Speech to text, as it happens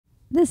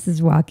This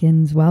is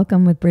Walk-Ins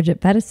Welcome with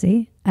Bridget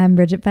Phetasy. I'm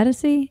Bridget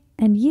Phetasy,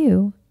 and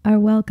you are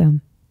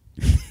welcome.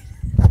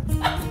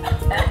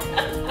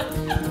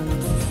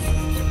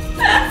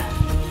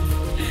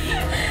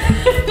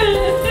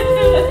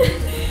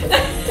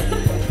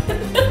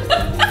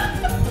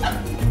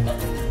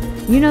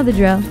 You know the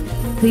drill.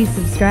 Please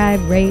subscribe,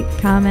 rate,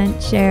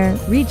 comment, share,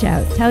 reach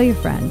out, tell your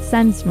friends,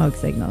 send smoke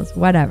signals,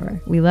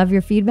 whatever. We love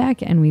your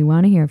feedback and we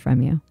want to hear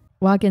from you.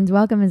 Walk-Ins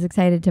Welcome is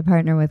excited to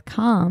partner with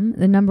Calm,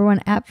 the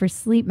 #1 app for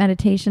sleep,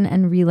 meditation,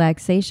 and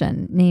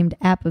relaxation, named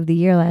App of the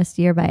Year last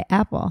year by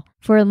Apple.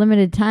 For a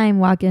limited time,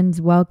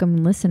 Walk-Ins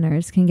Welcome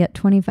listeners can get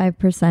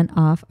 25%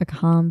 off a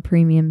Calm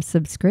premium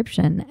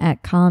subscription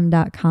at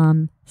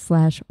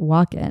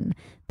calm.com/walkin.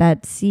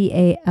 That's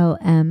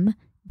calm.com/WALKIN.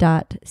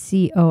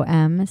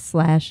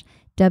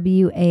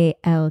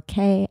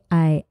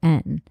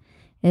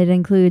 It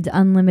includes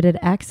unlimited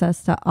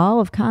access to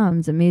all of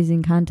Calm's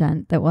amazing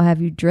content that will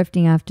have you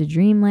drifting off to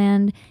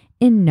dreamland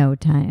in no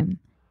time.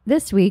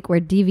 This week,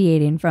 we're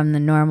deviating from the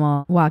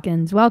normal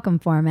Walk-Ins Welcome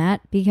format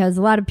because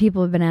a lot of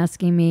people have been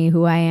asking me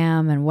who I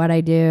am and what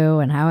I do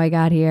and how I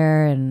got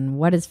here and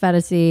what is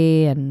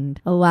Phetasy and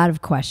a lot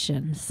of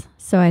questions.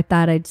 So I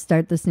thought I'd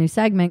start this new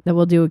segment that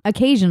we'll do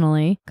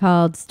occasionally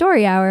called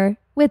Story Hour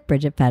with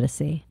Bridget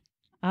Phetasy.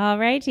 All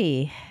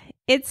righty.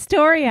 It's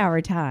story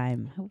hour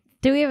time.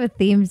 Do we have a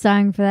theme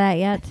song for that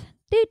yet?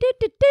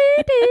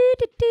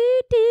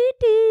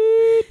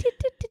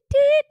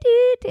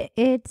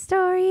 It's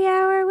Story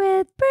Hour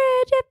with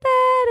Bridget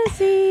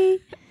Phetasy.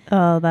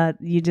 Oh,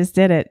 that you just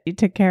did it. You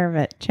took care of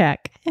it.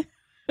 Check.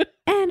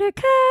 And her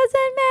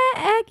cousin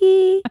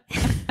Maggie.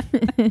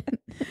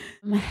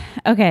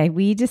 Okay,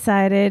 we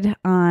decided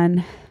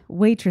on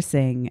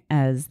waitressing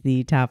as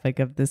the topic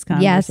of this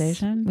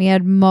conversation. Yes, we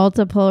had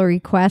multiple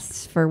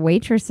requests for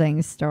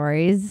waitressing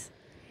stories.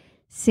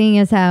 Seeing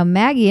as how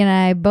Maggie and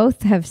I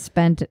both have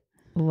spent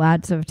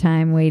lots of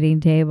time waiting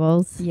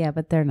tables. Yeah,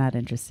 but they're not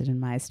interested in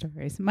my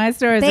stories. My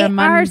stories are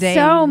mundane. They are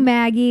so,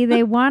 Maggie.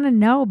 They want to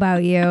know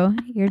about you.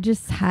 You're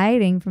just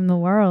hiding from the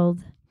world.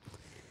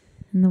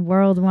 And the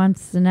world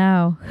wants to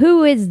know,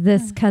 who is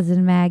this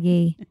cousin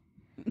Maggie?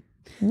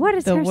 What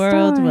is her story? The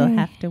world will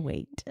have to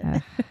wait.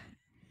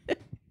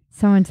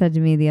 Someone said to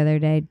me the other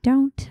day,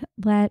 don't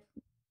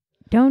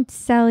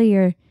sell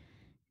your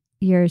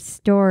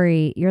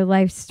story, your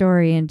life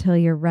story until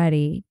you're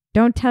ready.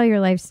 Don't tell your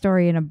life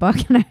story in a book.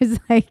 And I was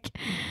like,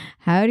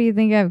 how do you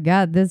think I've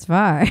got this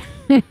far?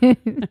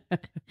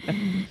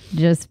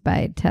 Just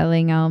by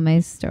telling all my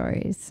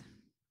stories.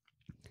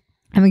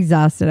 I'm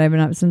exhausted. I've been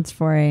up since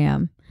 4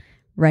 a.m.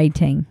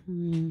 writing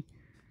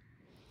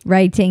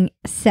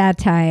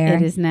satire.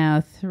 It is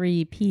now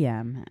 3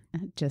 p.m.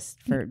 just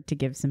to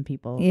give some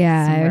people some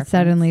I reference.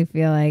 suddenly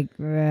feel like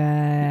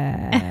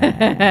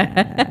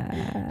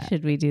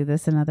should we do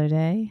this another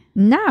day?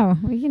 No,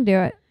 we can do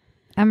it.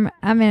 I'm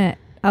in it.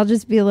 I'll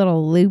just be a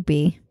little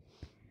loopy.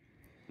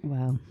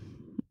 Well,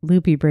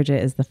 loopy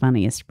Bridget is the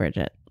funniest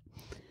Bridget.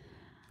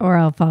 Or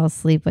I'll fall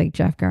asleep like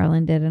Jeff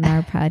Garland did in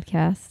our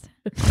podcast.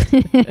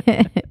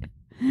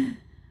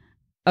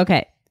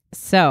 Okay.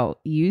 So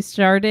you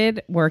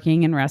started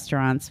working in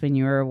restaurants when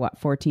you were,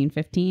 14,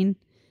 15?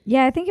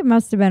 Yeah, I think it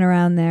must have been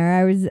around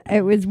there.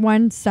 It was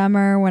one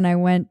summer when I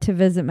went to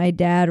visit my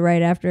dad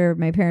right after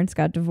my parents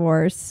got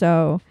divorced.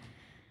 So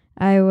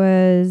I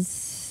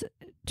was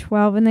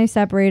 12 when they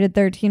separated,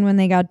 13 when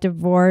they got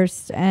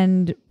divorced,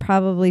 and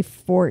probably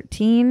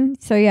 14.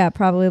 So yeah,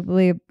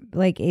 probably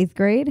like 8th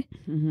grade.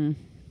 Mm-hmm.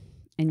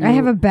 And I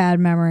have a bad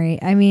memory.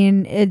 I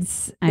mean,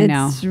 I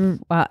know.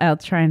 Well, I'll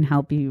try and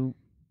help you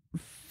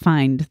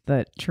find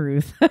the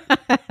truth.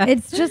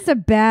 It's just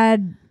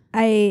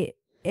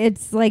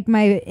it's like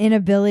my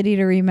inability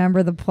to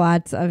remember the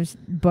plots of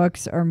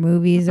books or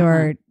movies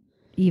or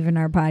even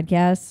our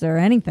podcasts or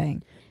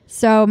anything.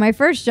 So my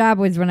first job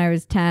was when I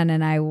was 10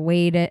 and I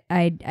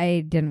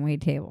didn't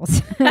wait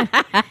tables.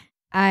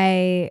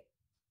 I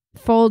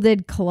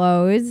folded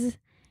clothes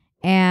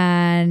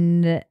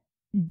and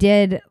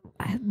did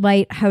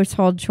light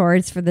household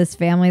chores for this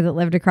family that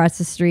lived across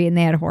the street, and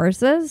they had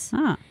horses.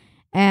 Huh.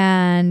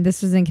 And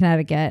this was in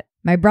Connecticut.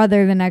 My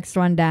brother, the next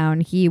one down,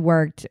 he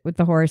worked with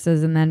the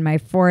horses, and then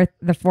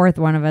the fourth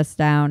one of us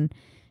down,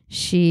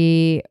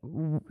 she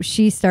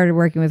started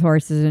working with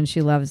horses and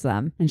she loves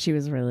them. And she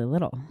was really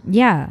little.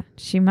 Yeah,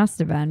 she must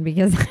have been,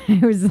 because if you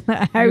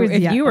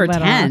were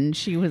little. 10,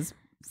 she was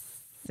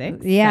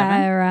 6. Yeah,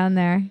 7? around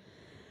there.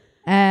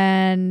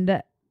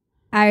 And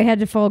I had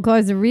to fold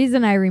clothes. The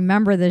reason I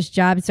remember this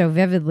job so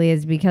vividly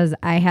is because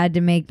I had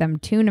to make them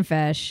tuna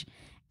fish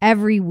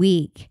every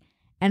week.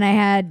 And they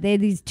had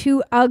these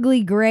 2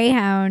 ugly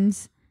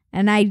greyhounds.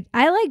 And I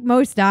like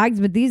most dogs,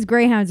 but these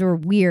greyhounds were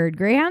weird.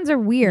 Greyhounds are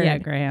weird. Yeah,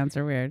 greyhounds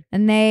are weird.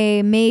 And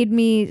they made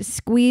me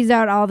squeeze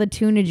out all the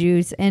tuna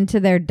juice into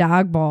their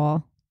dog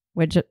bowl,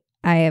 which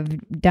I have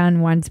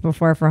done once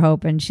before for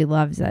Hope, and she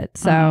loves it.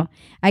 So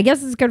I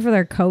guess it's good for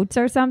their coats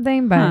or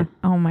something. But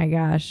oh my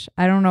gosh,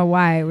 I don't know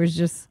why. It was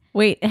just...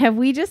 Wait, have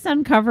we just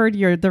uncovered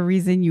the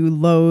reason you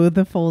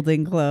loathe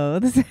folding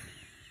clothes?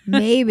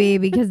 Maybe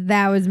because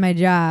that was my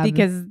job.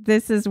 Because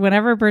this is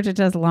whenever Bridget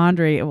does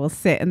laundry, it will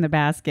sit in the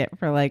basket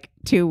for like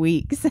 2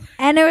 weeks.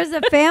 And it was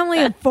a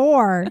family of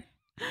 4.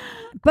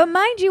 But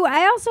mind you,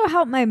 I also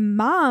helped my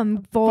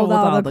mom fold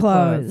all the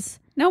clothes.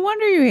 No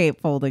wonder you hate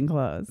folding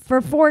clothes.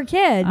 For 4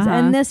 kids.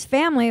 And this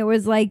family, it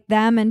was like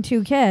them and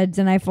 2 kids.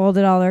 And I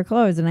folded all their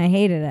clothes and I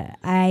hated it.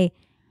 I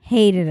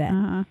hated it.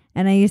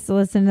 And I used to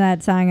listen to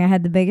that song. I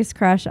had the biggest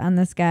crush on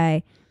this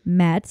guy,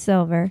 Matt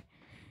Silver.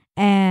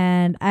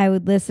 And I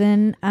would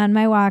listen on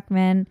my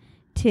Walkman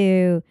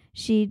to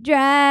She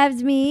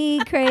Drives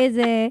Me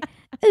Crazy.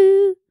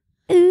 Ooh,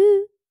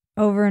 ooh.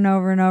 Over and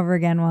over and over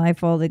again while I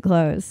folded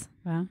clothes.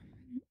 Wow.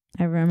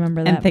 I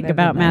remember that. And think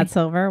about Matt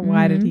Silver.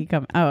 Why did he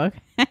come? Oh,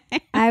 okay.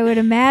 I would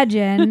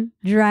imagine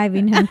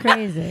driving him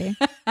crazy.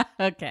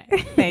 Okay.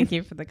 Thank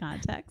you for the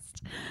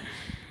context.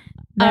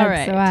 That's all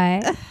right.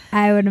 why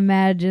I would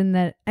imagine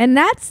that. And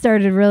that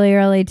started really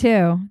early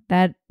too.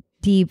 That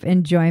deep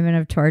enjoyment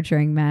of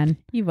torturing men.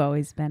 You've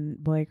always been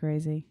boy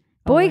crazy.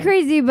 Boy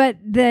crazy, but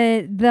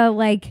the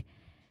like,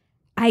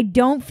 I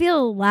don't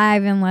feel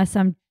alive unless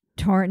I'm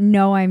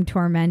I'm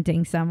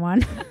tormenting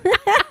someone.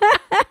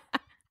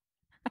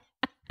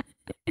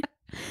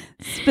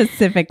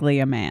 Specifically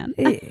a man.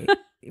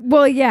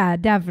 Well, yeah,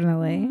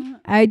 definitely.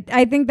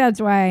 I think that's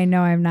why I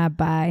know I'm not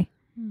bi.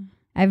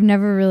 I've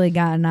never really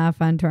gotten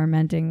off on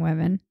tormenting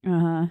women.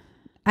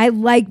 I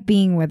like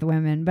being with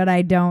women, but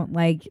I don't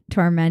like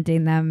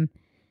tormenting them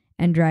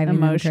and driving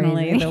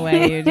emotionally them crazy. The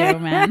way you do,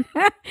 man.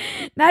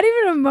 Not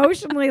even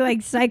emotionally,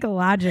 like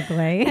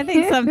psychologically. I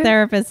think some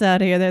therapists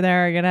out here that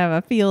are going to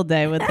have a field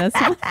day with this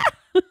one.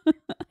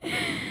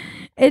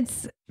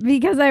 It's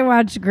because I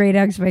watched Great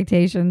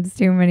Expectations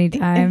too many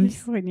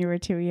times. When you were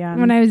too young.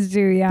 When I was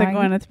too young. The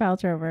Gwyneth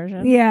Paltrow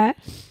version. Yeah.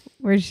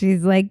 Where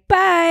she's like,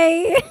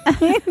 bye.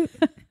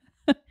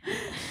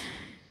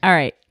 All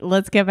right.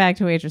 Let's get back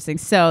to waitressing.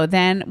 So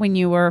then when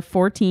you were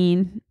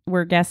 14,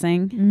 we're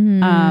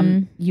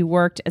guessing, you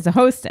worked as a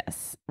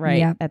hostess, right?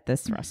 Yep. At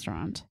this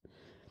restaurant.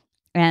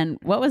 And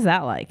what was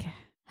that like?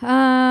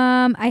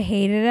 I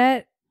hated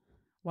it.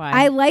 Why?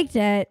 I liked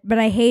it, but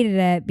I hated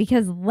it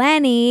because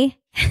Lenny,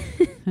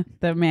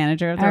 the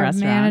manager of the our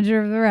restaurant. manager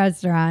of the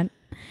restaurant,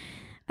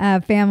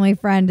 a family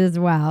friend as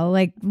well,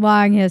 like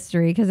long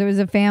history because it was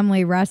a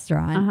family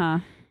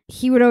restaurant.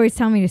 He would always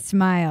tell me to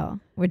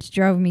smile, which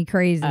drove me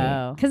crazy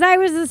because I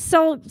was a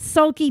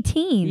sulky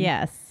teen.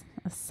 Yes,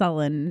 a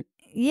sullen,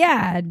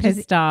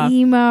 pissed off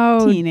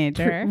emo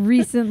teenager.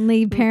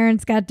 Recently,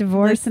 parents got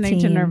divorced. Listening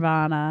to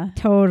Nirvana.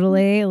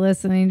 Totally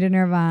listening to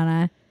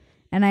Nirvana,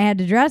 and I had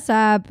to dress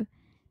up.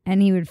 And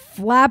he would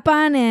flap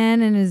on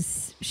in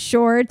his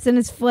shorts and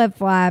his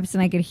flip-flops,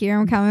 and I could hear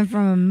him coming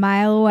from a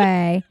mile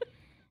away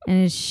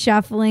and his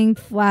shuffling,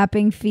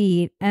 flapping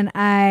feet. And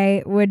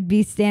I would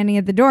be standing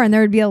at the door, and there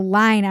would be a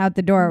line out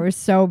the door. It was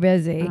so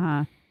busy.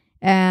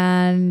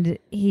 And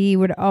he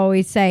would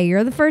always say,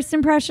 "You're the first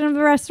impression of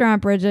the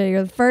restaurant, Bridget.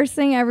 You're the first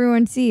thing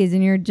everyone sees,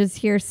 and you're just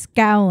here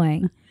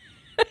scowling."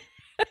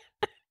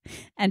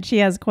 And she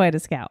has quite a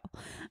scowl.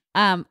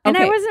 And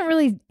I wasn't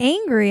really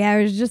angry.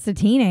 I was just a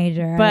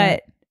teenager.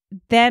 But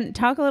then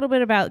talk a little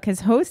bit about,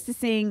 because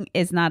hostessing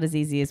is not as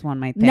easy as one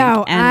might think.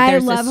 No, and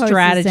there's love a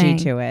strategy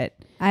hostessing. to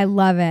it. I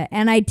love it.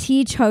 And I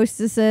teach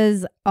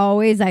hostesses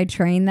always. I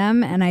train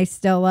them, and I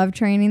still love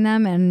training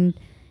them. And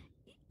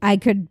I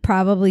could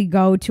probably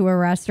go to a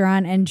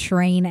restaurant and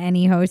train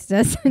any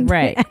hostess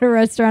at a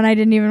restaurant I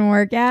didn't even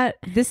work at.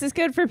 This is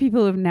good for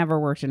people who've never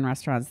worked in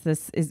restaurants.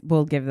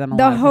 Will give them a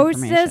lot The of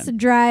hostess information.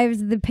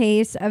 drives the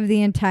pace of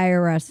the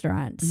entire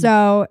restaurant.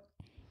 So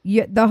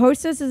the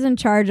hostess is in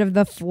charge of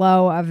the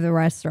flow of the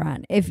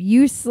restaurant. If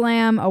you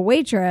slam a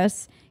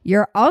waitress,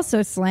 you're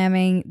also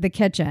slamming the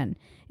kitchen.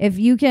 If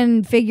you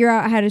can figure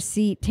out how to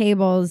seat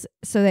tables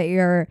so that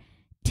you're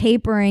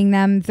tapering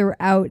them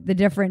throughout the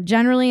different,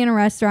 generally in a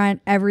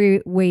restaurant,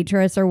 every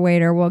waitress or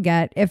waiter will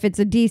get, if it's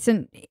a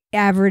decent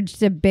average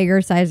to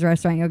bigger size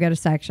restaurant, you'll get a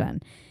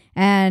section.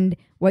 And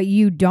what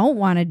you don't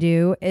want to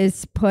do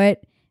is put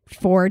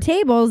 4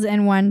 tables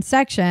in one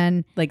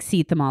section. Like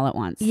seat them all at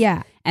once.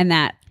 Yeah. And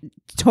that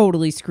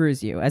totally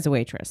screws you as a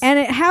waitress. And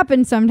it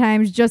happens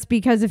sometimes just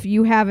because if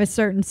you have a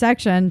certain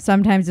section,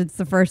 sometimes it's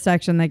the first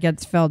section that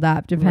gets filled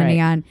up,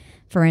 depending on,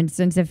 for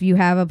instance, if you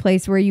have a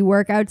place where you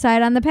work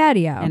outside on the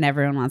patio. And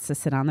everyone wants to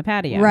sit on the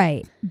patio.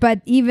 Right.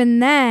 But even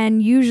then,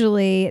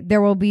 usually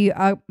there will be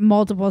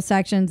multiple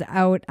sections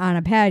out on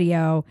a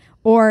patio.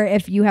 Or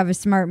if you have a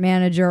smart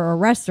manager or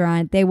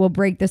restaurant, they will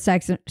break the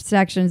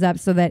sections up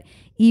so that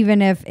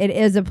even if it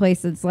is a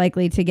place that's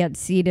likely to get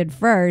seated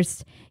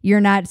first, you're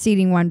not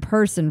seating one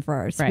person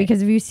first. Right.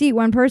 Because if you seat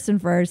one person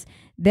first,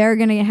 they're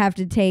going to have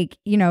to take,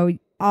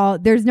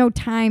 there's no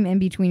time in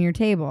between your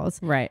tables.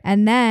 Right.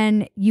 And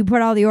then you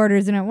put all the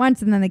orders in at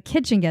once, and then the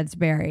kitchen gets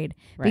buried.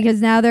 Right.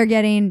 Because now they're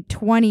getting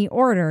 20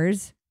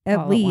 orders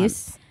at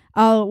least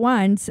all at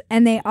once,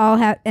 and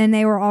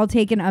they were all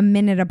taken a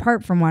minute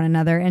apart from one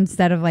another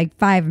instead of like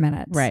 5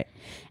 minutes. Right.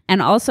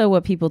 And also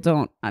what people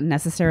don't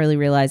necessarily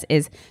realize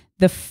is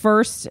the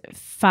first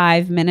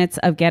 5 minutes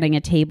of getting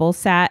a table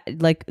sat,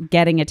 like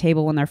getting a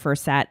table when they're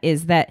first sat,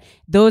 is that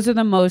those are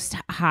the most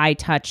high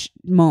touch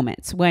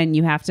moments when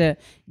you have to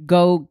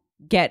go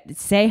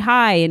say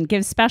hi and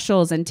give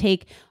specials and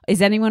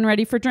is anyone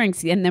ready for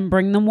drinks, and then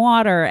bring them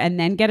water, and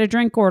then get a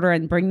drink order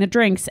and bring the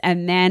drinks,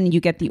 and then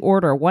you get the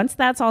order. Once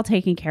that's all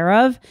taken care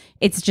of,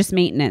 it's just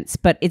maintenance.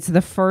 But it's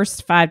the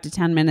first 5 to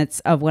 10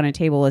 minutes of when a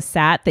table is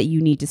sat that you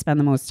need to spend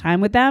the most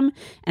time with them.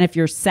 And if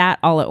you're sat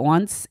all at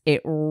once,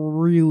 it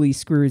really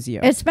screws you.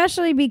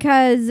 Especially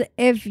because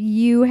if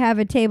you have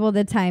a table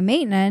that's high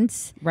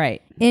maintenance,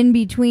 right, in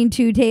between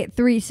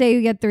three, say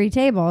you get 3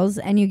 tables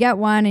and you get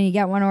one and you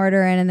get one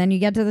order in, and then you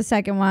get to the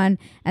second one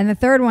and the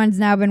third one's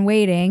now been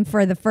waiting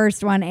for the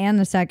first one and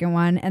the second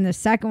one, and the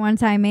second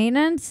one's high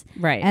maintenance,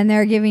 right, and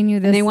they're giving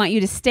you this, and they want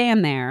you to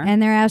stand there, and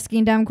they're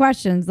asking dumb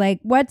questions like,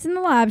 what's in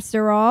the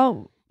lobster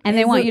roll? And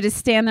they want you to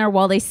stand there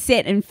while they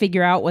sit and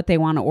figure out what they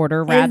want to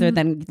order rather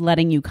than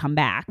letting you come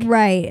back.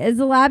 Right. Is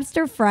the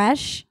lobster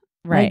fresh?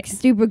 Right. Like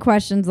stupid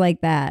questions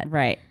like that.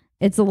 Right.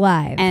 It's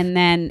alive. And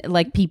then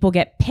like people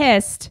get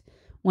pissed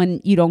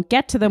when you don't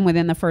get to them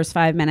within the first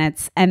 5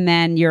 minutes, and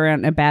then you're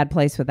in a bad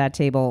place with that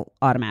table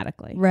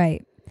automatically.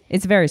 Right.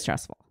 It's very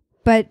stressful.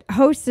 But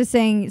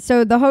hostessing,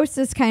 so the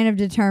hostess kind of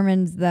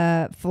determines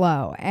the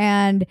flow.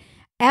 And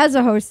as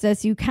a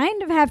hostess, you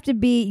kind of have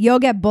to you'll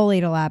get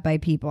bullied a lot by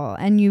people.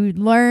 And you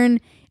learn,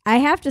 I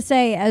have to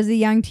say, as a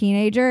young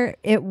teenager,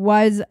 it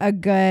was a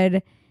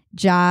good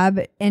job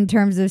in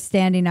terms of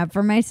standing up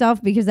for myself,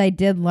 because I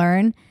did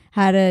learn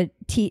how to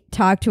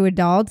talk to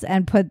adults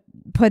and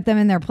put them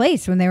in their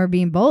place when they were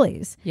being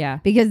bullies. Yeah.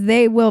 Because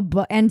they will,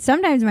 and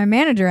sometimes my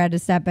manager had to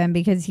step in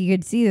because he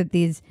could see that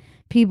these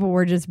people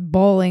were just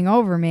bowling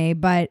over me.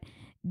 But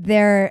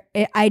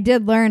I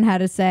did learn how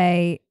to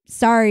say,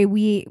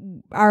 sorry,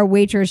 our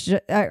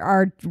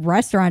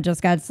restaurant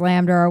just got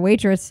slammed, or our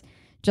waitress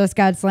just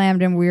got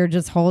slammed, and we were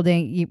just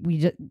holding,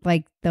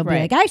 they'll be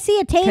like, I see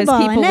a table. Because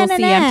people will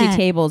see empty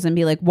tables and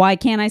be like, why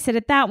can't I sit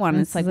at that one?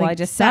 And it's like, well, I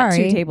just sat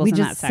 2 tables in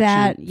that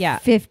section. Yeah.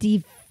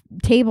 50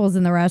 tables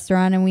in the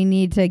restaurant, and we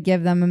need to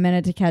give them a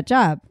minute to catch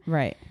up.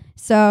 Right.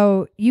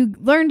 So you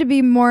learn to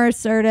be more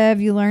assertive,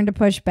 you learn to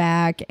push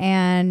back,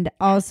 and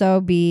also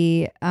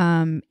be,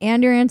 and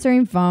you're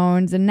answering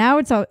phones. And now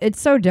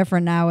it's so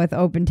different now with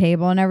Open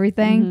Table and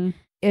everything. Mm-hmm.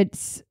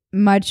 It's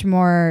much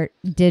more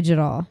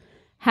digital.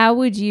 How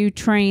would you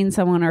train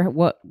someone, or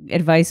what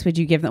advice would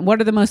you give them?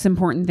 What are the most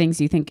important things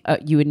you think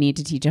you would need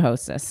to teach a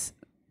hostess?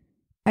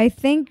 I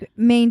think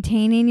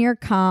maintaining your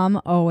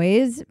calm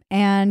always,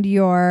 and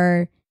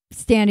your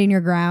standing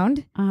your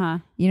ground. Uh-huh.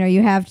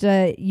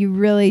 You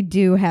really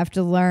do have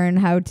to learn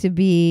how to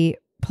be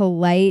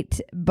polite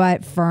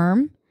but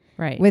firm,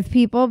 right, with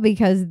people,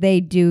 because they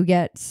do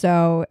get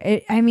so,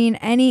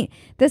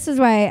 this is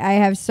why I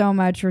have so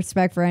much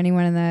respect for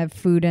anyone in the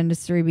food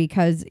industry,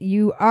 because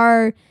you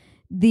are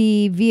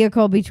the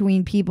vehicle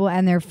between people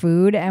and their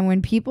food. And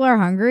when people are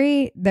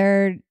hungry,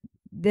 they're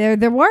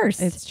the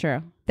worst. It's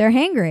true. They're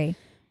hangry.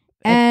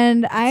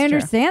 And I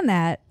understand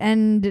that.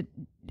 And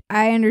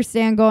I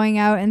understand going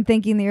out and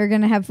thinking that you're going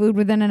to have food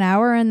within an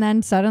hour, and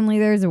then suddenly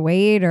there's a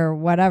wait or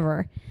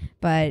whatever.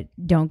 But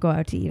don't go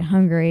out to eat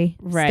hungry,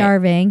 right,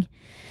 starving.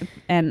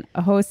 And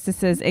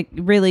hostesses, it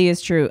really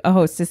is true. A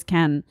hostess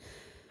can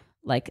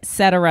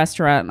set a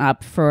restaurant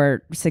up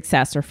for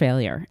success or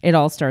failure. It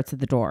all starts at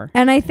the door.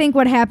 And I think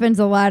what happens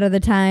a lot of the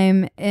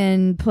time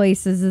in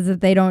places is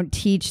that they don't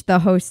teach the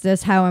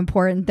hostess how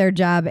important their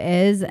job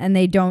is, and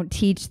they don't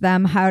teach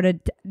them how to.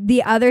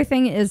 The other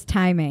thing is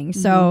timing.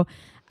 Mm-hmm. So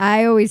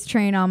I always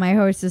train all my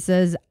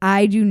hostesses.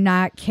 I do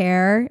not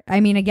care.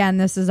 Again,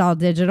 this is all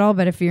digital,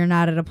 but if you're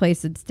not at a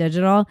place that's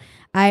digital,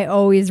 I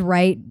always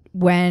write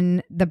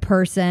when the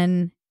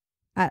person,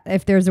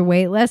 if there's a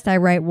wait list, I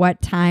write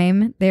what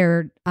time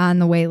they're on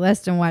the wait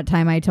list and what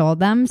time I told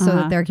them, so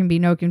that there can be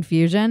no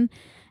confusion.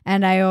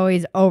 And I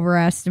always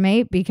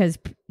overestimate, because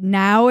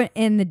now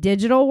in the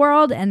digital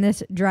world, and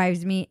this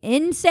drives me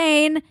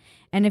insane,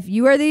 and if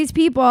you are these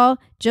people,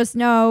 just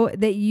know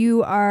that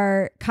you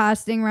are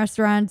costing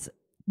restaurants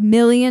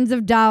millions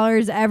of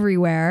dollars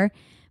everywhere.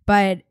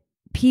 But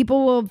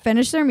people will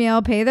finish their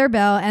meal, pay their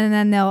bill, and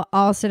then they'll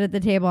all sit at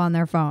the table on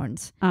their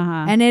phones.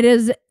 And it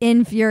is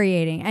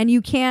infuriating. And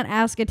you can't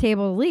ask a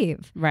table to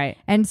leave. Right.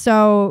 And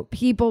so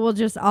people will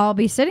just all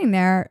be sitting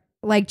there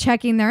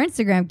checking their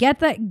Instagram.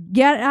 Get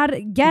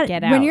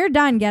out. When you're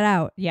done, get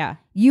out. Yeah.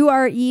 You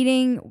are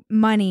eating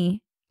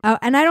money.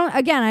 And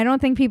I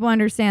don't think people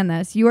understand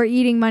this. You are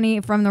eating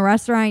money from the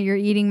restaurant. You're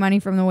eating money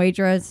from the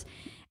waitress.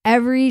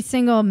 Every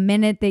single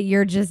minute that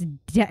you're just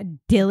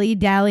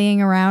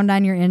dilly-dallying around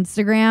on your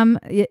Instagram,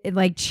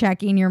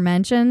 checking your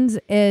mentions,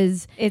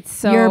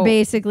 you're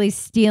basically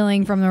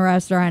stealing from the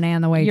restaurant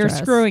and the waitress.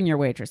 You're screwing your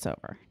waitress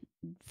over,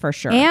 for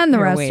sure. And the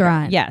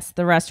restaurant. Waiter. Yes,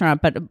 the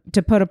restaurant. But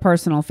to put a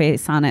personal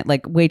face on it,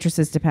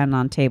 waitresses depend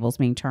on tables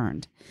being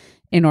turned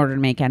in order to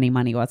make any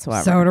money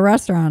whatsoever. So do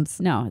restaurants.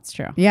 No, it's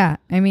true. Yeah.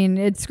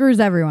 It screws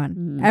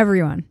everyone. Mm.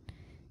 Everyone.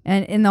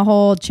 And in the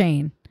whole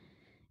chain.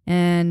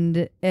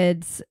 And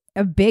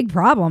a big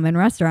problem in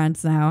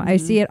restaurants now. I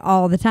see it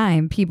all the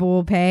time. People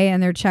will pay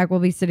and their check will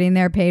be sitting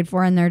there paid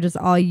for and they're just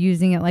all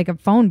using it like a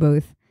phone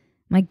booth.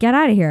 I'm like, get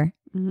out of here.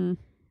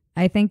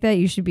 I think that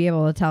you should be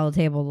able to tell a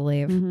table to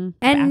leave.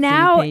 And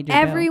now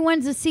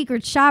everyone's a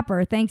secret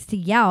shopper thanks to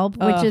Yelp,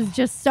 which is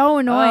just so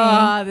annoying.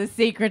 Oh, the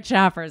secret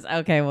shoppers.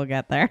 Okay, we'll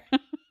get there.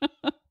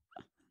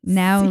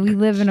 Now we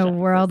live in a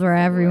world where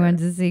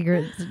everyone's a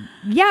secret.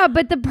 Yeah,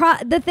 but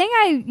the thing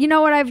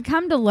what I've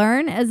come to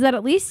learn is that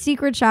at least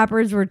secret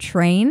shoppers were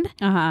trained.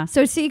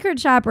 So secret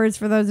shoppers,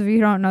 for those of you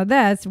who don't know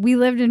this, we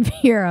lived in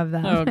fear of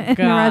them in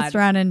the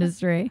restaurant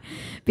industry.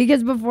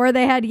 Because before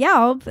they had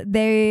Yelp,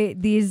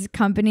 these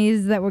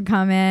companies that would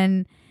come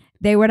in,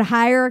 they would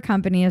hire a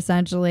company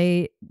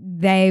essentially,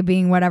 they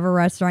being whatever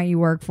restaurant you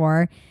work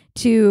for,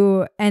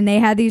 and they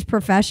had these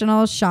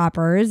professional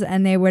shoppers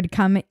and they would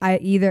come,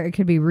 either it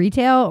could be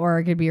retail or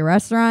it could be a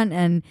restaurant,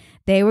 and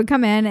they would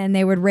come in and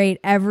they would rate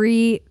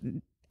every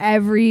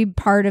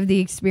part of the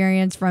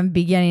experience from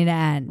beginning to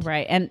end.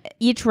 Right. And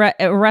each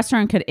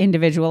restaurant could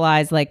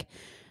individualize, like,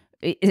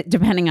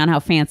 depending on how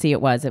fancy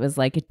it was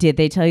like, did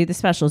they tell you the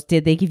specials?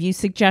 Did they give you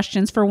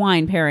suggestions for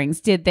wine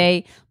pairings? Did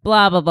they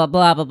blah, blah, blah,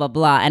 blah, blah, blah,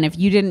 blah. And if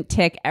you didn't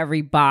tick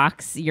every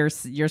box, your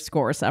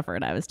score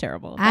suffered. I was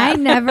terrible. I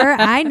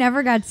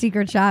never got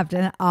secret shopped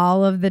in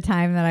all of the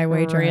time that I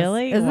waitress.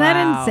 Really? Isn't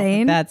that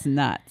insane? That's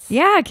nuts.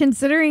 Yeah.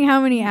 Considering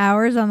how many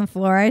hours on the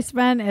floor I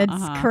spent,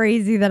 it's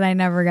crazy that I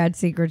never got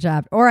secret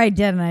shopped, or I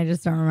did and I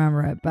just don't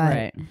remember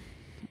it.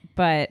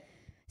 But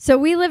so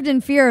we lived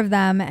in fear of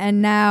them,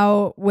 and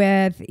now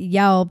with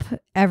Yelp,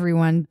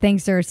 everyone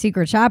thinks they're a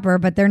secret shopper,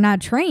 but they're not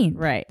trained.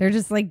 Right. They're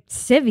just like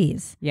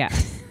civvies. Yeah.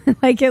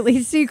 Like at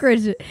least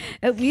secret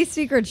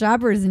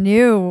shoppers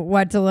knew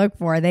what to look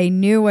for. They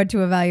knew what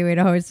to evaluate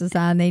a hostess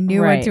on. They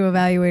knew what to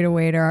evaluate a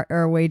waiter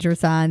or a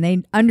waitress on.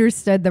 They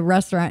understood the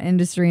restaurant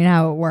industry and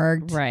how it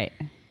worked. Right.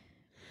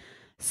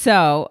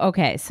 So,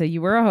 okay. So you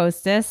were a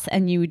hostess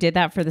and you did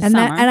that for the summer.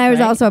 And I was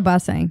also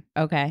busing.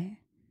 Okay.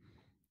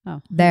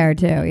 Oh. There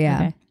too. Yeah.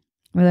 Okay.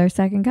 With our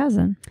second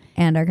cousin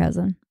and our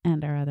cousin.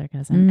 And our other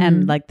cousin.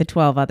 And like the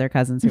 12 other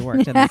cousins who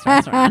worked in this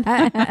restaurant.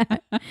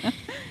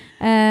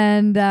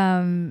 And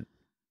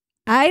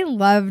I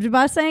loved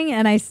busing,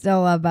 and I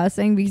still love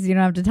busing because you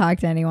don't have to talk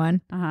to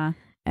anyone.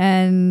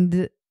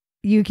 And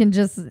you can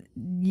just,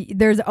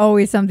 there's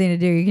always something to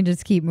do. You can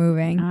just keep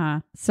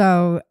moving.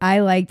 So I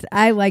liked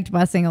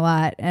busing a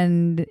lot,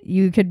 and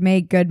you could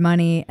make good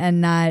money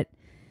and not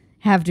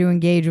have to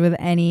engage with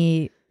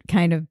any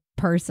kind of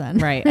person,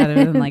 right? Other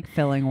than like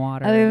filling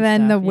water, other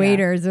than the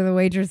waiters or the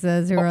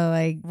waitresses who are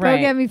like, go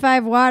get me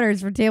 5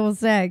 waters for table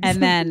 6.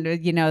 And then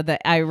the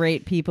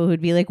irate people who'd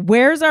be like,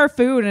 where's our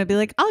food? And I'd be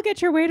like, I'll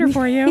get your waiter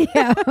for you.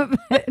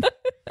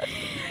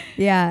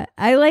 Yeah,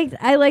 I liked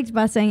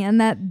busing,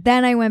 and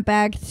then I went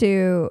back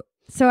to,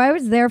 so I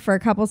was there for a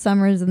couple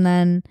summers, and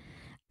then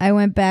I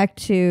went back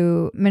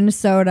to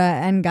Minnesota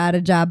and got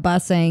a job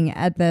busing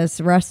at this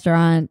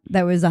restaurant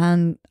that was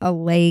on a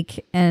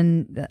lake,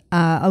 and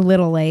a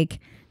little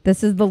lake.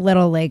 This is the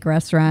Little Lake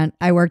restaurant.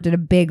 I worked at a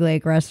big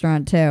lake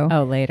restaurant too.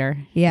 Oh, later.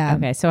 Yeah.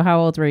 Okay. So how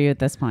old were you at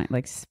this point?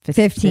 Like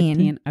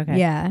 15. Okay.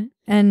 Yeah.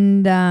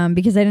 And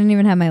because I didn't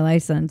even have my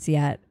license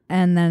yet.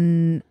 And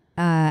then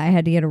I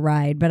had to get a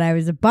ride. But I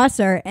was a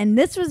busser. And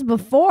this was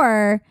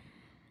before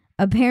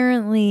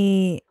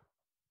apparently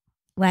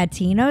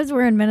Latinos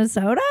were in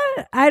Minnesota?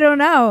 I don't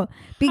know.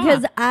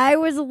 Because I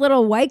was a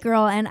little white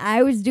girl and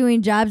I was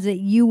doing jobs that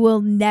you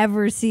will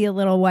never see a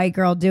little white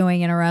girl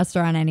doing in a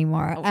restaurant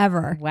anymore,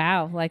 ever.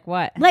 Wow. Like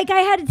what? Like I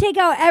had to take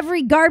out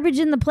every garbage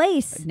in the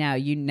place. No,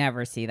 you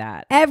never see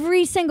that.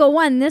 Every single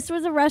one. This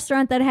was a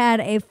restaurant that had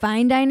a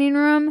fine dining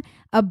room,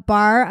 a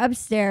bar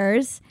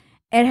upstairs.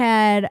 It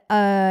had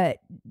a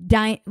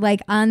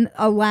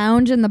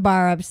lounge in the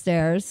bar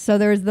upstairs. So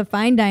there was the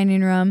fine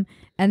dining room.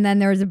 And then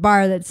there was a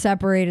bar that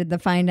separated the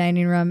fine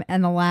dining room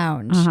and the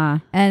lounge.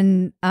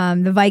 And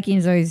the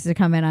Vikings always used to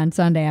come in on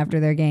Sunday after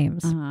their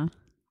games.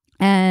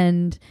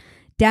 And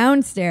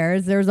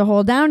downstairs, there was a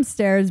whole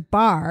downstairs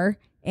bar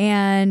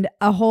and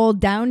a whole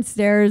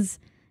downstairs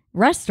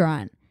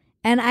restaurant.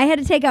 And I had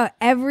to take out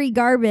every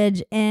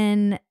garbage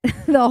in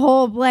the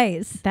whole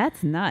place.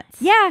 That's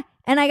nuts. Yeah.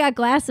 And I got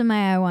glass in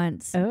my eye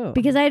once. Oh.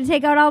 Because I had to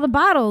take out all the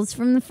bottles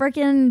from the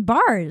freaking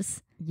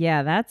bars.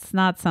 Yeah, that's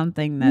not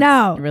something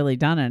that's really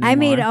done anymore. I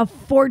made a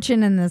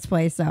fortune in this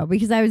place, though,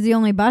 because I was the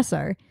only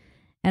busser.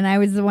 And I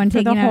was the one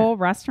taking the whole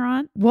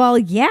restaurant? Well,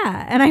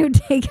 yeah. And I would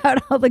take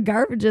out all the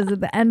garbages at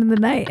the end of the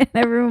night. And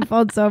everyone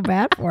felt so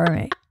bad for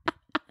me.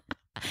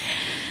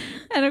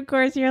 And, of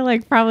course, you're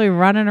like probably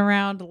running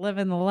around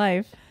living the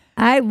life.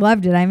 I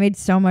loved it. I made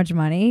so much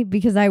money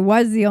because I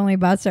was the only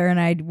busser and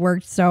I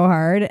worked so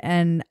hard.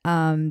 And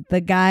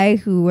the guy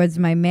who was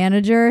my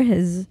manager,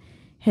 his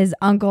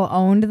uncle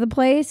owned the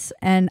place,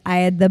 and I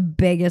had the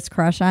biggest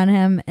crush on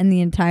him in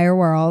the entire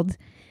world.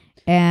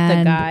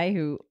 And the guy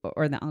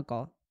or the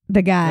uncle?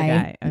 The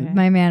guy, okay.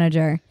 My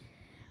manager.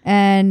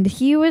 And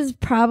he was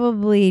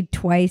probably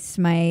twice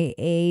my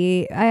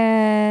age.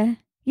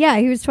 Yeah,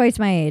 he was twice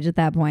my age at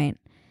that point.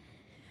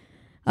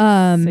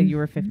 So you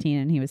were 15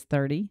 and he was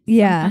 30?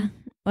 Yeah. Something?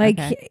 Like,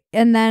 Okay.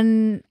 and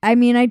then, I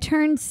mean, I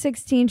turned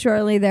 16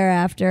 shortly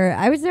thereafter.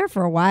 I was there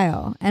for a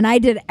while, and I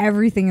did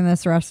everything in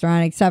this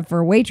restaurant except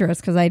for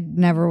waitress, because I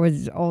never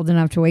was old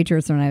enough to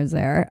waitress when I was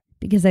there,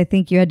 because I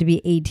think you had to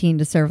be 18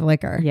 to serve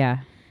liquor.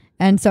 Yeah.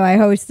 And so I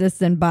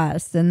hostessed and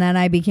bussed, and then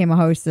I became a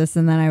hostess,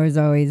 and then I was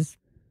always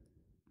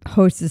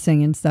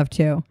hostessing and stuff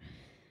too,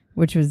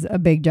 which was a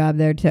big job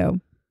there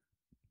too.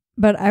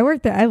 But I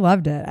worked there. I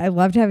loved it. I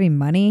loved having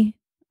money.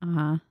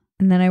 Uh-huh.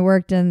 And then I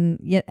worked so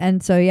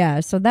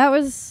that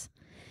was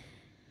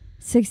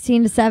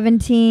 16 to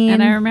 17.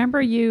 And I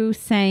remember you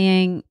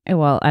saying,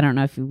 well, I don't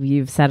know if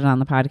you've said it on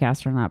the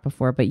podcast or not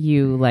before, but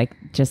you like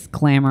just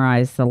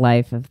glamorized the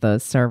life of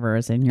those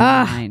servers in your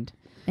mind.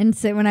 And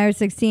so when I was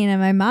 16,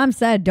 and my mom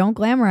said, don't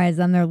glamorize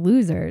them, they're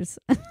losers.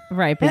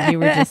 Right, but you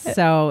were just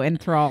so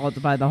enthralled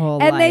by the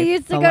whole and life. They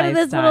used to go to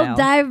this little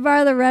dive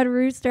bar, the Red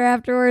Rooster,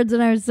 afterwards,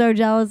 and I was so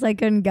jealous I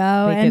couldn't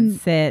go. They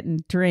could sit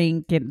and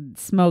drink and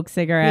smoke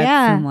cigarettes.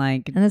 Yeah.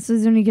 And this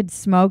was when you could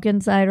smoke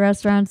inside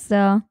restaurants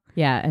still.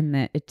 Yeah,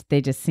 and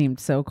they just seemed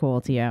so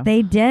cool to you.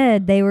 They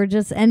did. They were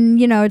just, and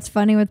it's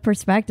funny with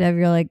perspective.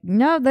 You're like,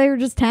 no, they were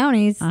just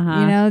townies,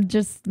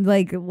 just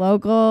like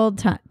local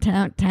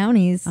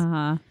townies.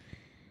 Uh-huh.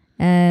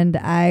 And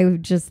I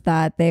just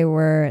thought they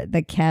were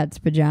the cat's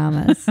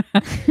pajamas.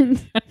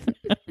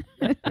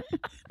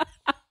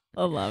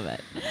 I love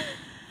it.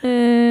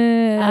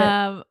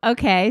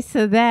 Okay,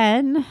 so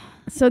then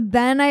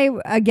I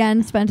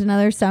again spent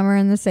another summer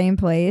in the same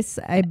place,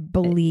 I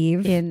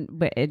believe. In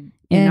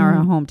our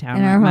hometown.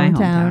 In our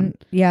hometown.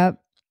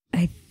 Yep.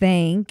 I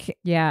think.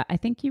 Yeah, I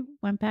think you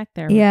went back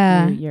there for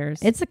a few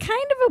years. It's a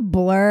kind of a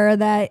blur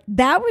that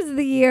was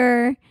the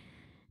year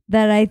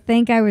that I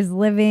think I was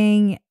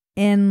living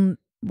in,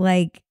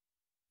 like,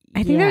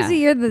 I think that was the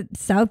year that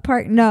South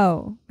Park.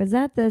 No, was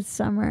that the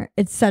summer?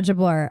 It's such a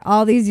blur.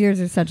 All these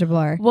years are such a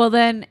blur. Well,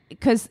 then,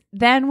 because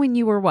then when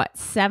you were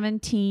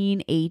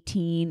 17,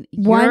 18,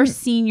 your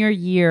senior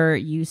year,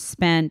 you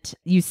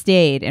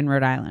stayed in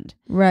Rhode Island.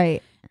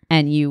 Right.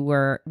 And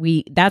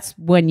that's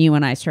when you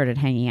and I started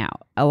hanging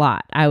out a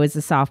lot. I was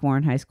a sophomore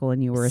in high school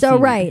and you were a senior.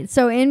 Right.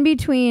 So in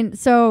between,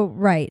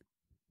 right.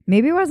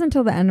 Maybe it wasn't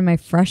until the end of my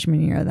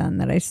freshman year then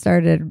that I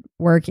started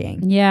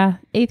working. Yeah.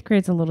 8th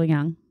grade's a little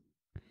young.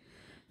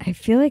 I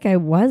feel like I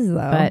was, though.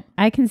 But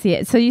I can see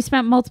it. So you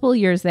spent multiple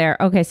years there.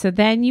 Okay. So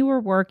then you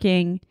were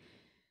working.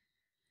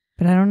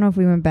 But I don't know if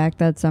we went back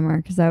that summer,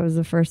 because that was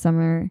the first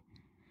summer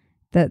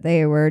that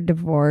they were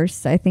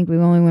divorced. I think we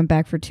only went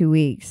back for 2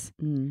 weeks.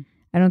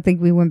 I don't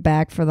think we went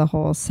back for the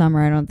whole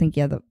summer. I don't think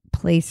you had the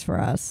place for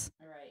us.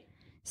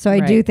 So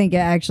I do think it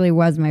actually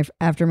was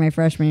after my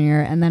freshman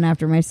year, and then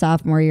after my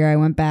sophomore year, I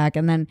went back,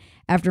 and then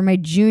after my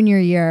junior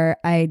year,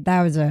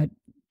 that was a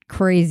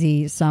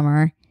crazy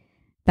summer.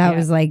 That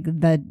was like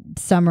the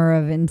summer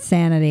of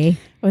insanity.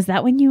 Was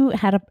that when you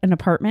had an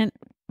apartment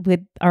with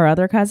our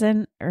other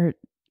cousin, or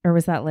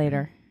was that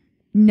later?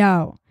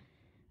 No,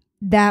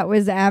 that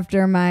was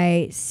after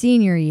my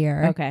senior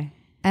year. Okay.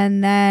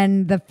 And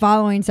then the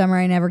following summer,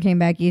 I never came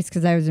back east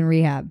because I was in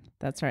rehab.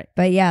 That's right.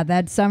 But yeah,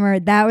 that summer,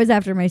 that was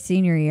after my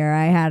senior year.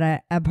 I had an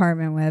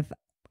apartment with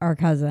our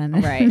cousin.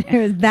 Right.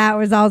 That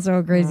was also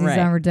a crazy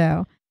summer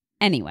too.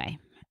 Anyway,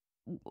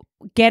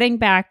 getting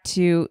back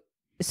to,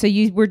 so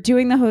you were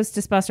doing the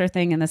hostess busser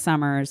thing in the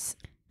summers,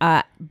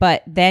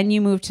 but then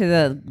you moved to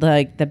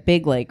the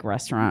Big Lake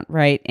restaurant,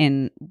 right?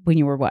 When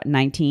you were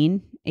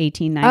 19?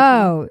 18, 19?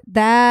 Oh,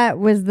 that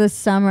was the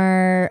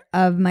summer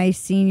of my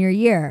senior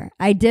year.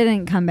 I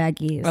didn't come back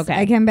east. Okay.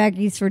 I came back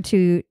east for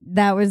 2.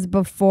 That was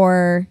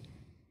before.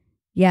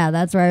 Yeah,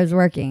 that's where I was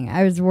working.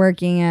 I was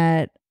working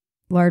at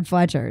Lord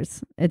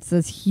Fletcher's. It's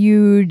this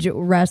huge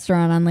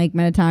restaurant on Lake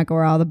Minnetonka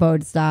where all the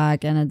boats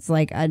dock, and it's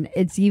like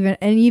it's even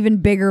an even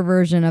bigger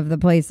version of the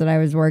place that I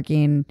was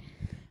working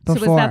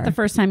before. So was that the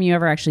first time you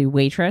ever actually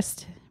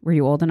waitressed? Were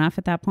you old enough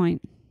at that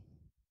point?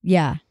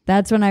 Yeah,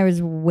 that's when I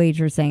was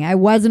waitressing. I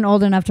wasn't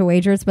old enough to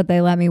waitress, but they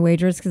let me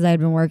waitress because I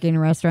had been working in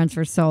restaurants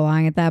for so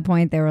long at that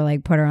point. They were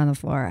like, put her on the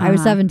floor. I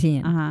was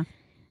 17.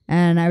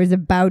 And I was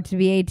about to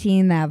be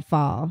 18 that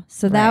fall.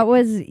 So that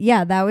was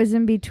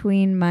in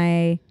between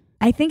I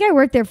think I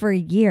worked there for a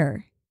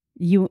year.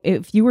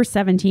 If you were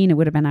 17, it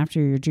would have been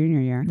after your junior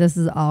year. This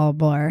is all a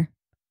blur.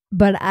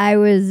 But I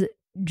was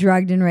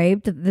drugged and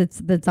raped. This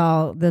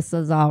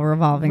is all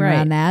revolving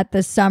around that.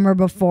 The summer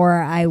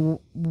before I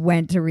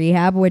went to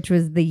rehab, which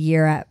was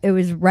it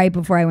was right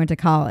before I went to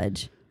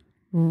college.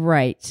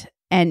 Right.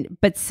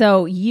 But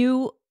so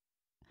you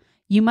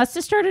must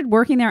have started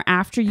working there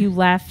after you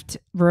left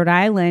Rhode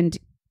Island.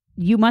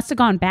 You must have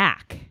gone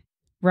back,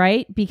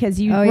 right?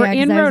 Because you were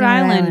in Rhode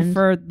Island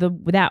for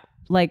that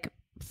like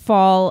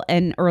fall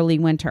and early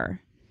winter.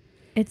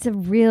 It's a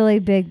really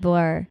big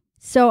blur.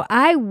 So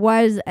I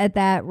was at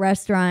that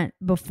restaurant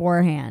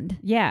beforehand.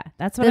 Yeah,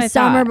 that's what I thought. The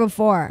summer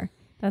before.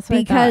 That's what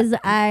because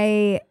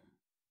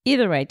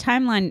Either way,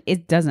 timeline,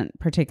 it doesn't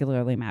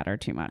particularly matter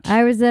too much.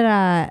 I was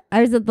at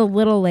the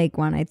Little Lake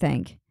one, I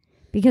think.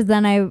 Because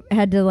then I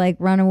had to like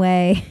run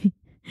away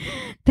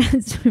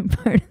That's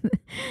part of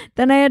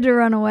Then I had to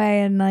run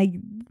away and like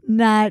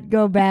not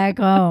go back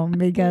home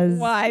because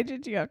Why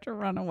did you have to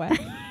run away?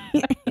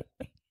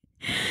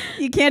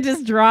 You can't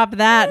just drop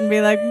that and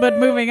be like, but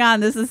moving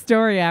on, this is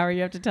story hour.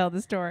 You have to tell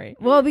the story.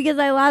 Well, because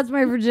I lost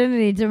my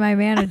virginity to my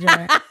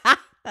manager.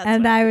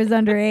 And I was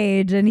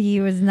underage and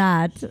he was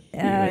not.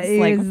 He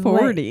was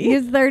 40. He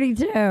was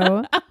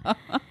 32.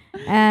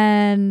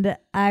 And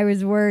I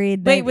was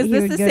worried that Wait, was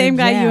this the same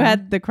guy you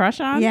had the crush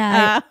on?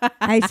 Yeah.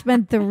 I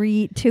spent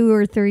 2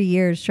 or 3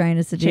 years trying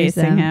to seduce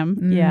chasing him.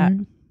 Mm-hmm. Yeah.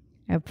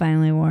 I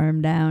finally wore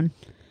him down.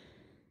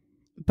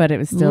 But it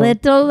was still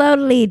Little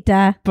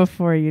Lolita.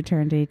 before you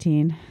turned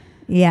 18.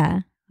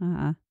 Yeah.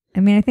 Uh-huh. I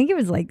mean, I think it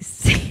was like,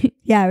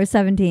 I was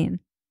 17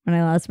 when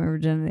I lost my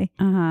virginity.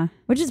 Uh-huh.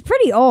 Which is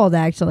pretty old,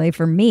 actually,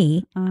 for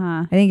me.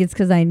 Uh-huh. I think it's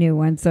because I knew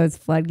once those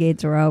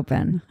floodgates were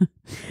open,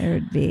 there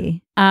would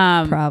be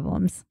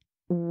problems.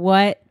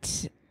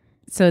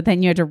 So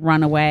then you had to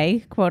run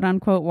away, quote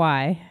unquote.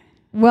 Why?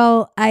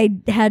 Well, I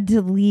had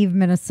to leave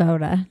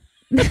Minnesota.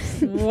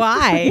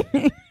 Why?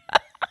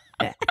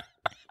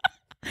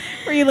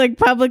 Were you like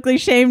publicly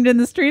shamed in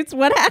the streets?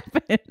 What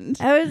happened?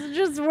 I was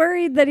just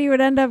worried that he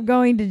would end up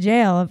going to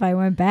jail if I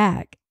went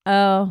back.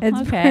 Oh, it's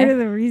okay. part of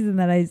the reason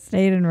that I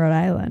stayed in Rhode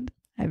Island.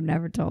 I've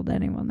never told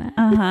anyone that.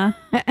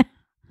 Uh-huh.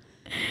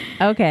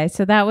 Okay,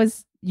 so that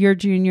was your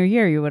junior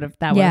year. Would have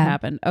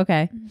happened.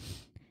 Okay.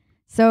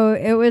 So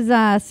it was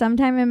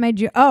sometime in my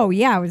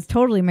it was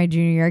totally my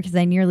junior year because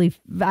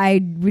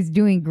I was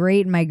doing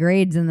great in my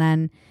grades, and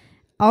then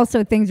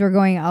also things were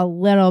going a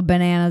little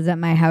bananas at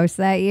my house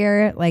that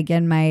year. Like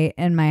in my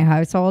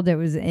household, it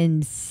was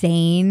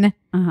insane.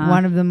 Uh-huh.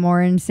 One of the more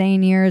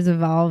insane years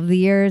of all of the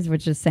years,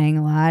 which is saying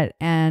a lot.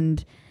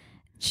 And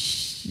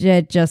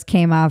shit just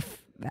came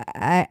off.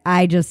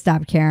 I just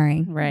stopped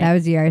caring. Right. That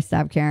was the year I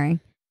stopped caring.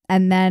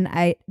 And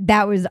then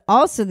that was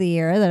also the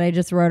year that I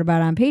just wrote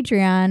about on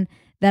Patreon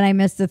that I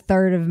missed a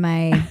third of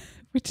my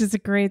which is a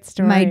great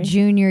story. My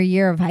junior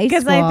year of high school.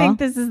 Because I think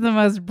this is the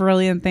most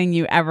brilliant thing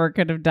you ever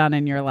could have done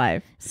in your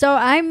life. So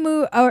I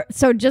moved.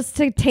 So just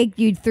to take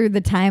you through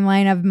the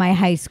timeline of my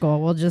high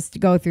school, we'll just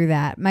go through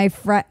that. I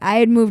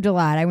had moved a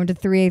lot. I went to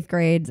 3 8th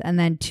grades and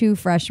then 2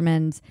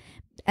 freshmens,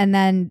 and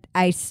then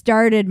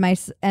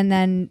and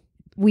then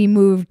we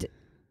moved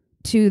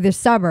to the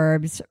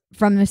suburbs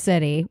from the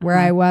city where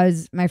I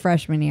was my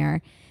freshman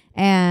year,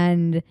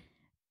 and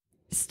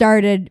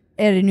started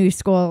at a new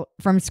school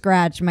from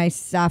scratch my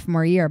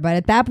sophomore year. But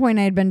at that point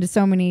I had been to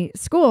so many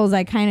schools,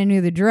 I kind of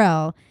knew the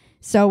drill.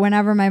 So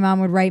whenever my mom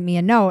would write me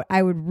a note,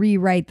 I would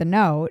rewrite the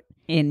note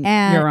in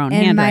your own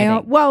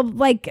handwriting.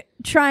 Like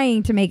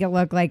trying to make it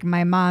look like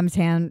my mom's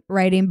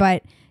handwriting,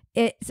 but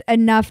it's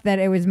enough that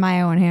it was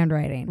my own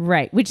handwriting.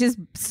 Right. Which is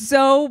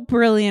so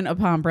brilliant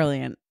upon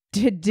brilliant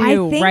to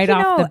do right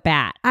off the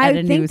bat at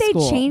a new school. I think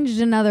they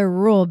changed another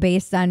rule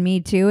based on me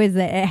too, is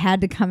that it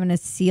had to come in a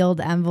sealed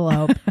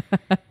envelope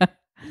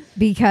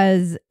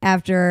because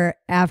after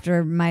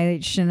my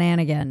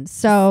shenanigans.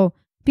 So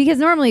because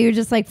normally you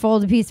just like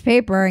fold a piece of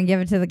paper and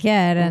give it to the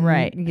kid, and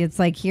it's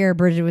like, here,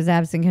 Bridget was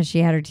absent because she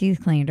had her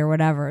teeth cleaned or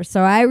whatever.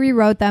 So I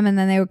rewrote them, and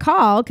then they would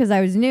call because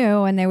I was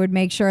new, and they would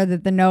make sure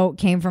that the note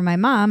came from my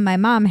mom. My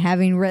mom,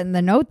 having written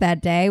the note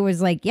that day,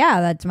 was like,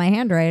 yeah, that's my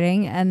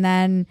handwriting. And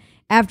then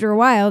after a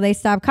while, they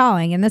stopped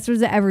calling. And this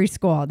was at every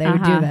school. They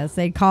would do this.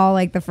 They'd call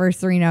like the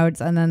first 3 notes,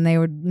 and then they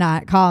would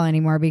not call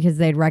anymore because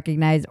they'd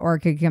recognize or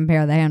could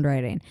compare the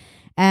handwriting.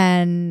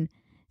 And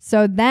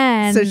so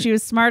then... So she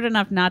was smart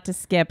enough not to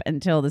skip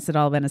until this had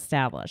all been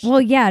established. Well,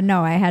 yeah,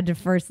 no, I had to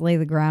first lay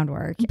the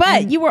groundwork.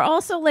 But you were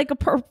also like a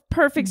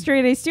perfect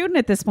straight A student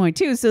at this point,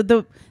 too. So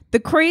the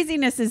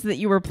craziness is that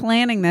you were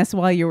planning this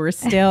while you were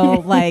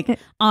still like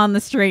on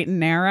the straight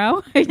and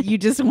narrow. You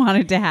just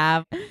wanted to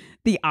have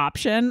the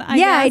option, I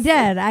guess. I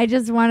did. I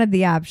just wanted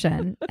the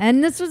option.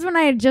 And this was when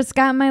I had just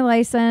gotten my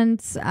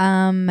license,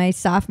 my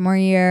sophomore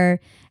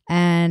year.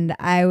 And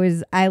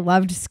I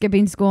loved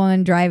skipping school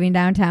and driving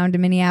downtown to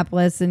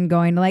Minneapolis and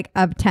going to like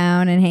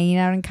uptown and hanging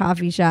out in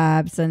coffee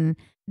shops. And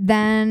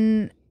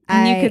then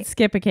you could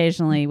skip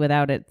occasionally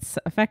without it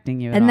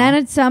affecting you at all. And then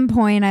at some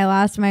point I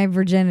lost my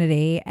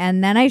virginity,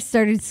 and then I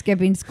started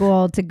skipping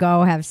school to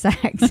go have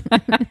sex.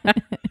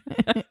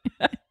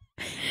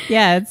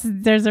 Yeah,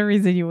 there's a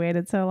reason you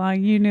waited so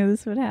long. You knew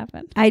this would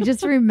happen. I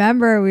just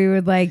remember we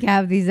would like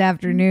have these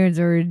afternoons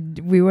where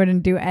we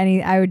wouldn't do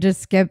any. I would just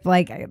skip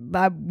like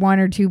 1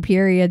 or 2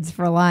 periods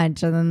for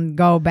lunch and then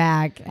go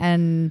back,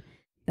 and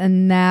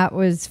that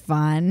was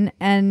fun.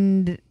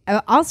 And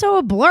also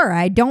a blur.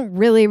 I don't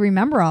really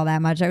remember all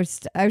that much. I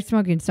was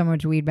smoking so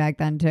much weed back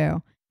then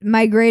too.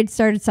 My grades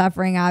started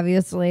suffering,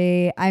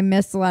 obviously. I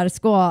missed a lot of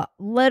school.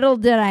 Little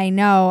did I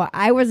know,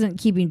 I wasn't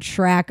keeping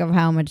track of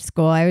how much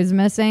school I was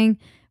missing,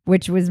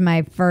 which was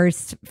my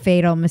first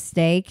fatal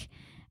mistake.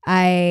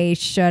 I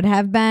should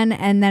have been.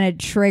 And then it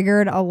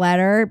triggered a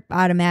letter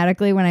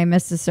automatically when I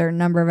missed a certain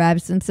number of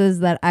absences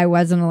that I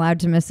wasn't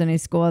allowed to miss any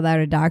school without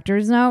a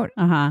doctor's note.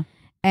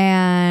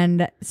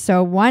 And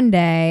so one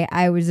day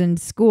I was in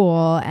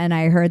school and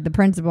I heard the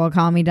principal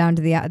call me down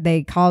to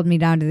they called me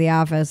down to the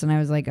office, and I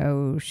was like,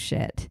 oh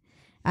shit.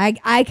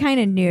 I kind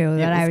of knew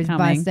that I was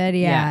coming. busted.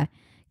 Yeah.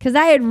 Cause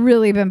I had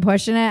really been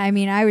pushing it. I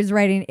mean, I was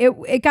writing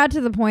it got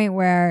to the point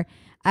where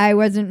I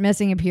wasn't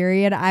missing a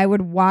period. I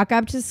would walk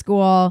up to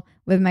school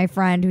with my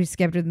friend who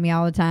skipped with me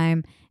all the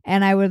time,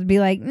 and I would be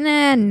like,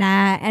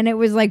 nah. And it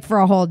was like for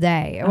a whole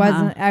day. It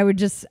wasn't, I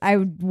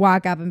would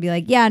walk up and be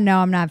like, yeah, no,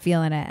 I'm not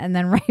feeling it. And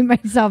then write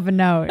myself a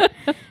note.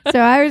 So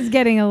I was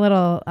getting a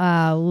little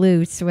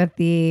loose with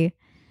the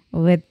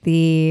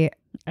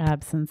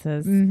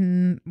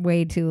absences.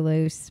 Way too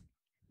loose.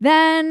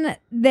 Then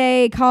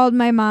they called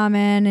my mom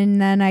in,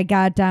 and then I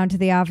got down to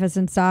the office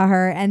and saw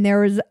her, and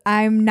there was,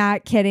 I'm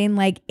not kidding,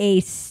 like a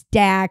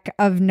stack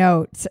of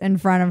notes in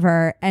front of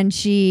her, and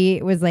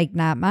she was like,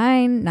 not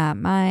mine, not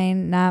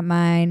mine, not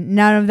mine.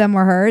 None of them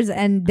were hers,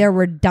 and there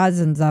were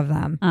dozens of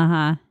them.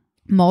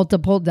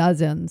 Multiple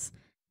dozens.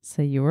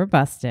 So you were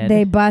busted.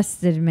 They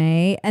busted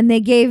me, and they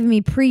gave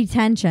me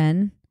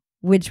pretension,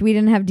 which we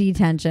didn't have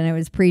detention. It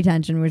was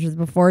pretension, which was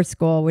before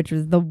school, which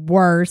was the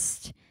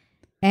worst.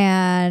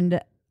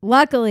 And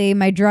luckily,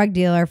 my drug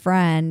dealer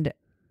friend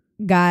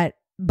got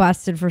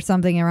busted for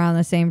something around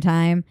the same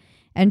time.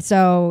 And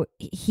so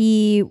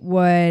he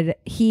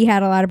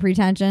had a lot of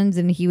pretensions,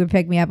 and he would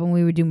pick me up and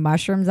we would do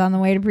mushrooms on the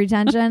way to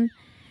pretension.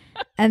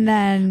 And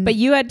then, but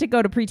you had to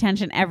go to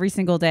pretension every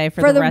single day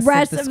for the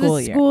rest of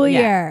the school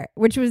year.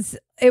 Which was,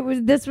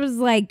 this was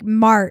like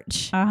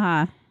March.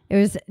 It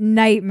was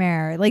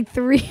nightmare, like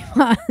 3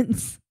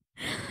 months.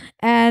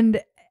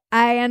 And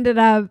I ended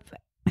up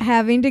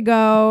having to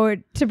go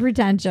to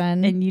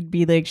pretension. And you'd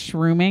be like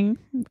shrooming.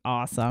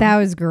 Awesome. That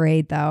was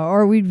great though.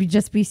 Or we'd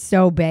just be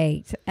so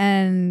baked.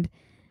 And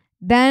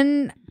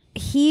then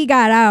he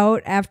got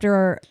out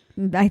after,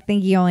 I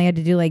think he only had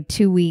to do like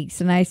 2 weeks,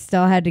 and I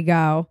still had to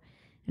go.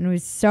 And it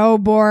was so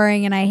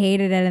boring and I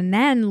hated it. And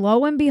then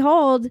lo and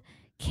behold,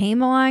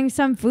 came along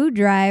some food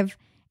drive,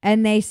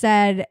 and they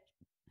said,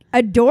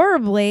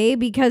 adorably,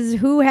 because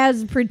who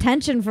has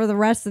pretension for the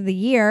rest of the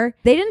year,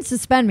 they didn't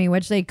suspend me,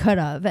 which they could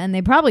have, and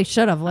they probably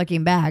should have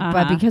looking back,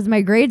 but because my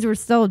grades were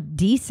still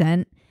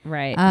decent,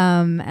 right,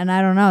 and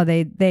I don't know,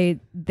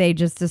 they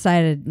just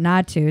decided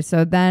not to.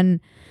 So then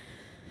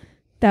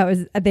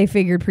they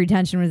figured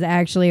pretension was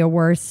actually a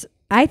worse.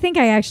 I think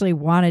I actually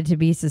wanted to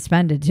be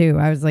suspended too.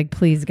 I was like,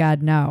 please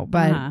God, no.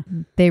 But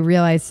they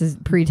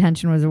realized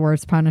pretension was a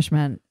worse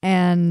punishment.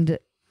 And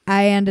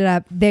I ended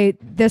up,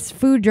 this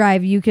food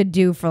drive you could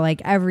do for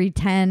like every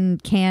 10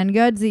 canned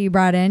goods that you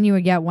brought in, you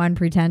would get 1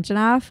 pretension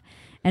off.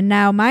 And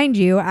now, mind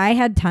you, I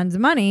had tons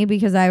of money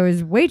because I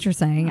was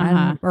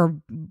waitressing or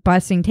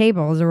bussing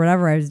tables or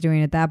whatever I was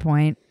doing at that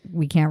point.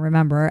 We can't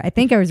remember. I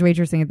think I was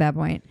waitressing at that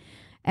point.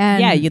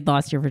 And yeah, you'd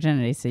lost your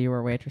virginity, so you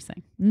were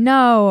waitressing.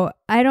 No,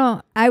 I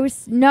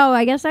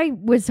guess I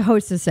was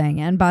hostessing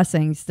and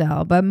bussing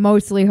still, but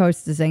mostly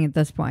hostessing at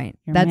this point.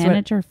 Your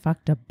manager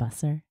fucked a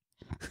busser.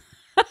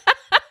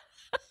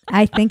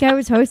 I think I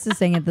was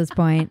hostessing at this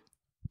point.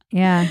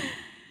 Yeah.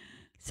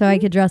 So I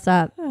could dress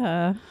up.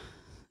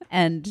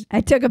 And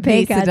I took a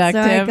pay cut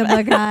so I could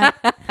look hot.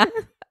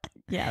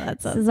 Yeah,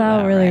 this is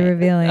all really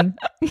revealing.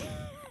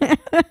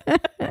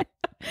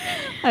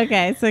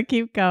 Okay, so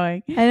keep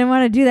going. I didn't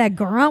want to do that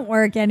grunt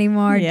work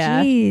anymore.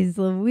 Yeah. Jeez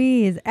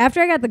Louise. After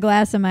I got the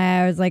glass in my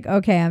eye, I was like,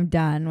 okay, I'm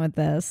done with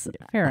this.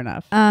 Fair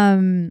enough.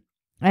 I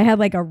had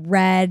like a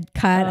red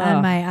cut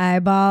on my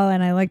eyeball,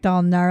 and I looked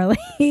all gnarly,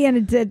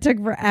 and it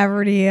took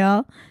forever to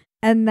heal.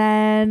 And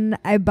then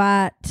I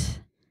bought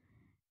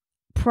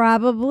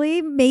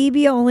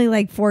maybe only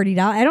like $40.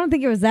 I don't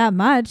think it was that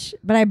much,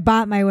 but I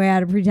bought my way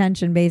out of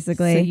pretension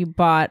basically. So you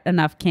bought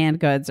enough canned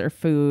goods or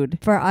food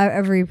for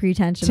every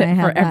pretension I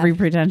had for every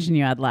pretension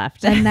you had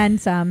left. And then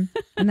some.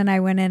 And then I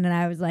went in and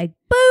I was like,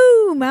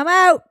 boom, I'm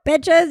out,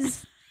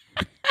 bitches.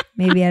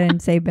 Maybe I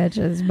didn't say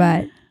bitches,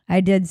 but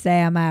I did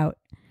say I'm out.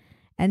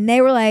 And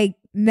they were like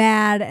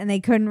mad, and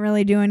they couldn't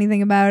really do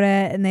anything about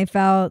it. And they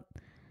felt,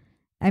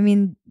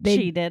 they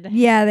cheated.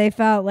 Yeah, they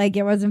felt like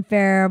it wasn't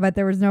fair, but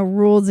there was no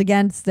rules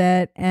against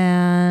it.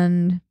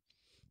 And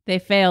they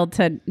failed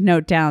to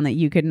note down that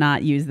you could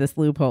not use this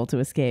loophole to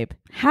escape.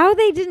 How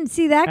they didn't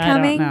see that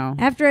coming I don't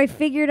know. After I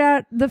figured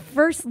out the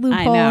first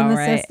loophole in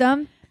the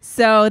system.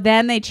 So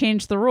then they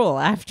changed the rule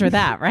after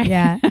that, right?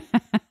 Yeah.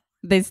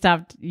 They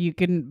stopped. You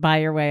couldn't buy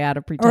your way out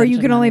of pretension. Or you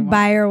can only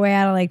buy your way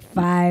out of like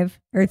 5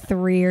 or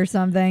 3 or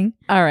something.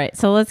 All right.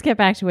 So let's get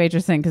back to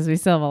waitressing because we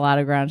still have a lot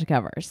of ground to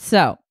cover.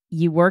 So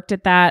you worked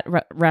at that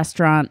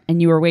restaurant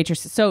and you were waitress.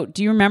 So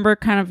do you remember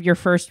kind of your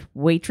first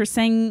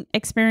waitressing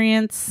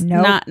experience?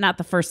 No. Not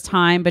the first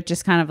time, but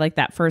just kind of like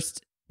that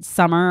first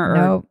summer?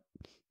 Nope.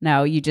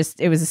 No,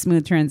 it was a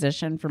smooth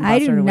transition from busser to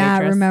waitress. I do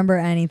not remember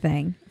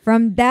anything.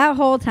 From that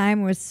whole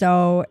time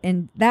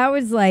that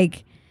was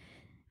like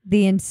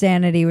the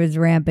insanity was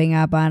ramping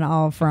up on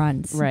all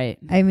fronts. Right.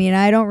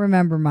 I don't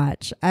remember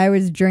much. I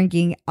was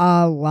drinking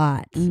a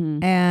lot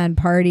and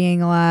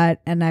partying a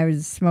lot, and I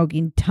was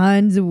smoking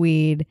tons of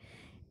weed.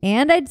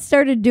 And I'd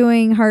started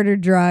doing harder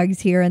drugs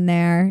here and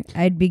there.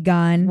 I'd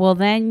begun. Well,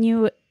 then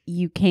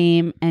you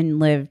came and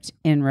lived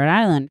in Rhode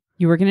Island.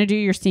 You were going to do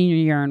your senior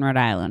year in Rhode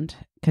Island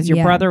because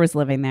your brother was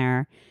living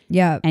there.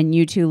 Yeah. And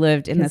you two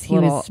lived in this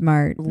little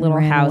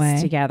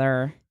house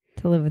together.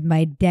 To live with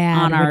my dad,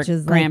 on our which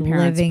is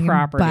grandparents' like living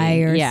property. by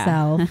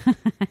yourself.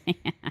 Yeah.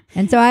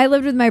 And so I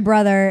lived with my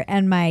brother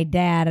and my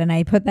dad, and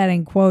I put that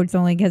in quotes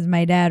only because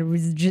my dad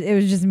was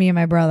just me and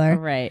my brother.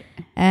 Right.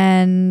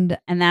 And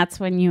that's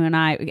when you and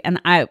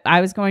I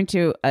was going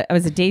to, I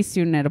was a day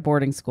student at a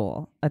boarding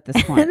school at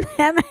this point. And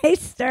then I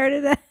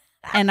started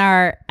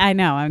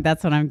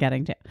that's what I'm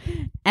getting to.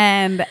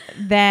 And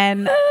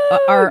then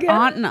our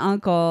aunt and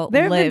uncle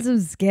there have been some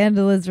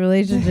scandalous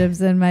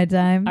relationships in my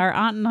time. Our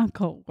aunt and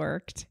uncle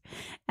worked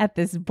at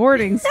this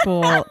boarding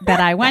school that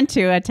I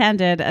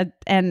attended,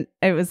 and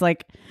it was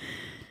like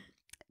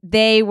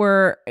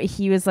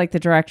he was like the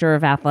director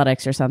of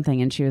athletics or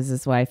something, and she was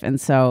his wife, and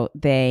so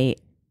they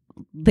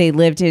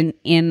lived in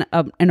an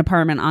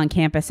apartment on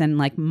campus and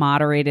like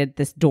moderated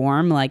this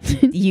dorm. Like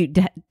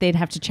they'd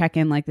have to check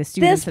in like the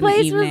students. This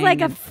place was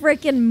like a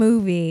freaking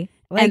movie.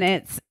 Like, and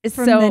it's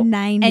from the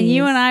 90s. And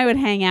you and I would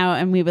hang out,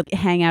 and we would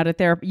hang out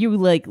at you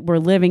like were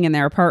living in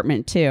their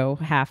apartment too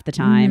half the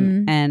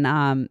time. And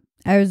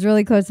I was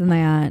really close with my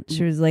aunt.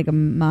 She was like a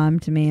mom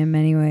to me in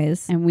many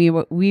ways. And we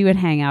would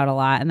hang out a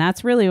lot, and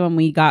that's really when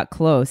we got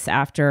close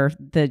after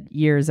the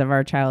years of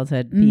our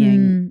childhood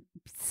being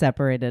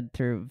separated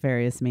through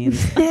various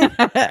means.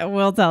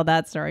 We'll tell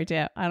that story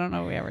too. I don't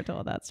know if we ever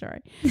told that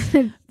story,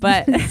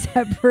 but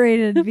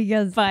separated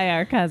because by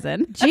our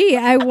cousin. Gee,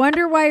 I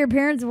wonder why your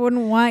parents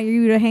wouldn't want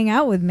you to hang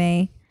out with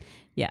me.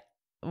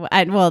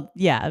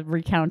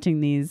 Recounting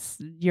these,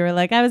 you're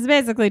like, I was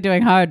basically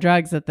doing hard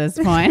drugs at this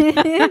point.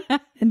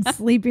 And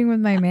sleeping with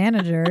my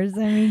managers.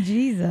 I mean,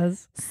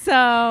 Jesus.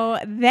 So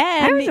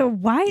then I was a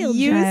wild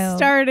you child.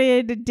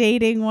 Started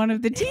dating one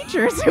of the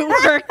teachers who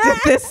worked at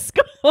this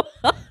school.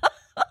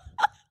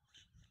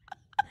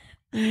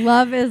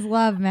 Love is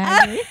love,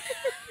 Maggie.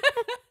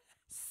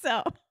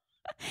 So,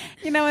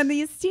 and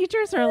these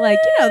teachers are like,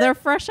 they're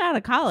fresh out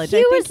of college.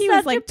 I think he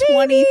was like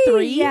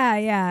 23.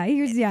 Yeah.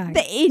 He was young.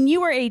 And you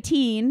were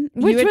 18.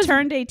 You had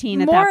turned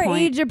 18 at that point. More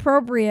age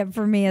appropriate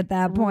for me at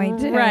that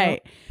point, too.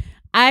 Right.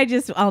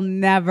 I'll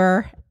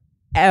never,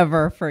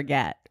 ever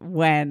forget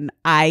when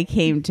I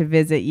came to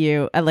visit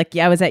you. I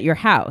was at your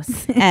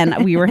house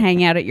and we were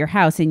hanging out at your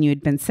house, and you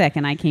had been sick,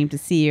 and I came to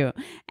see you,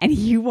 and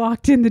you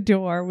walked in the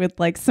door with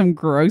like some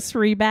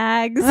grocery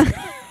bags.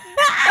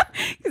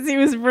 Because he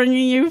was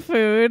bringing you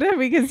food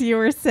because you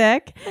were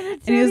sick.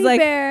 And he was like,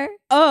 bear.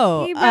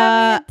 Oh, he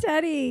brought me a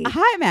teddy.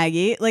 Hi,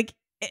 Maggie. Like,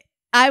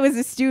 I was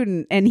a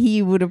student, and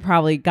he would have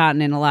probably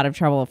gotten in a lot of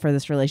trouble for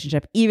this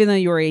relationship, even though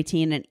you were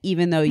 18, and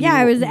even though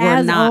I was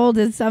old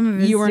as some of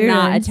his you were students.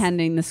 Not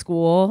attending the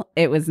school.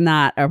 It was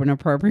not an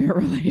appropriate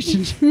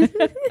relationship.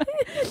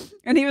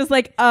 And he was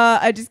like,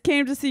 I just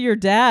came to see your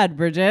dad,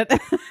 Bridget.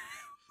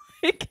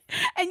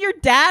 And your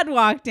dad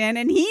walked in,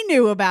 and he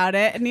knew about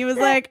it, and he was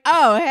like,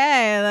 oh,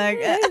 hey, like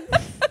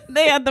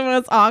they had the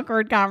most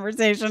awkward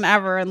conversation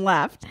ever and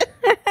left.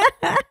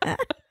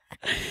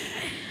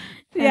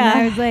 And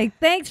I was like,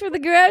 thanks for the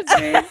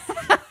groceries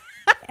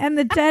and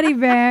the teddy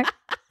bear.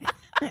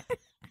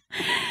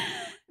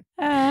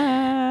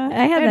 I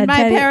had that.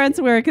 My parents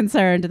were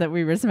concerned that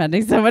we were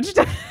spending so much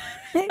time.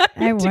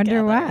 I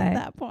wonder why at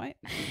that point.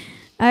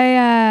 I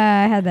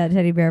had that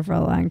teddy bear for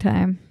a long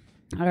time.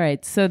 All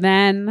right. So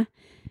then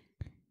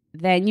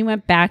you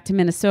went back to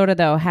Minnesota,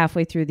 though,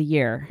 halfway through the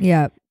year.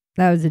 Yep.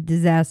 That was a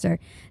disaster.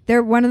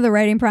 They're one of the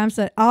writing prompts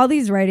all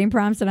these writing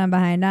prompts that I'm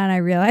behind on, I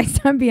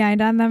realized I'm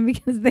behind on them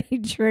because they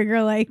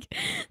trigger like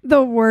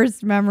the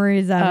worst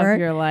memories ever. Of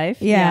your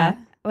life? Yeah.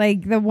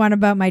 Like the one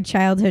about my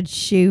childhood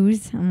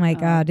shoes. I'm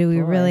like, do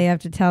we really have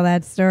to tell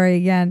that story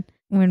again?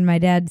 When my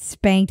dad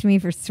spanked me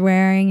for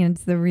swearing, and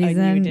it's the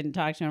reason. You didn't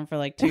talk to him for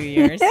like 2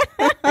 years.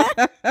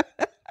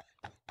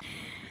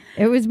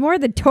 It was more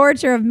the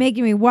torture of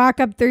making me walk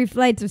up 3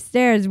 flights of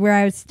stairs where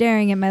I was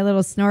staring at my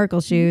little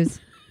snorkel shoes.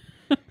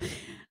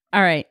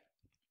 All right.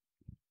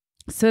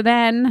 So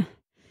then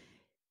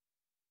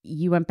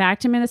you went back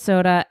to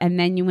Minnesota, and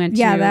then you went to...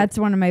 Yeah, that's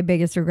one of my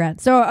biggest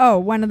regrets. So,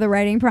 one of the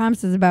writing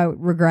prompts is about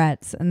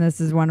regrets, and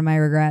this is one of my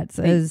regrets.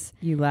 Is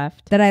you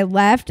left? That I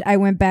left. I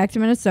went back to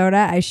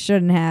Minnesota. I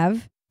shouldn't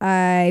have.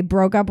 I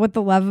broke up with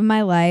the love of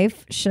my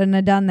life. Shouldn't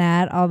have done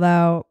that,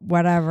 although,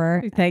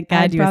 whatever. Thank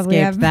God you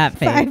escaped that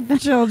fate.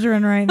 5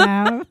 children right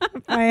now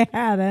if I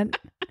hadn't.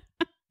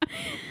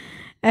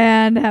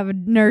 And have a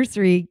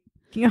nursery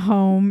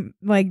home,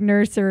 like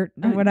nurse or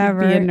whatever.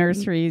 Be a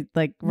nursery,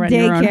 like run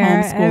your own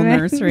homeschool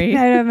nursery.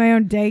 I'd have my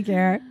own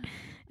daycare,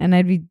 and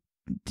I'd be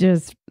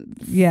just,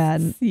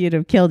 You'd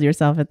have killed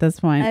yourself at this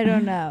point. I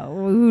don't know.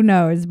 Who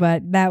knows?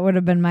 But that would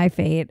have been my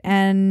fate.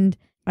 And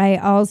I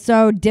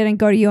also didn't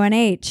go to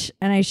UNH,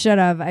 and I should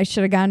have. I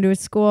should have gone to a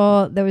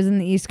school that was in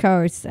the East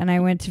Coast, and I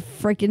went to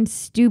freaking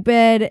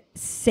stupid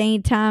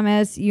St.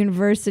 Thomas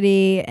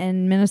University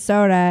in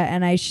Minnesota,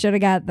 and I should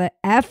have got the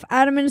F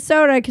out of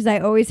Minnesota because I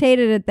always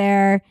hated it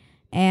there,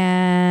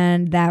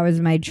 and that was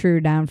my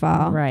true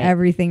downfall. Right.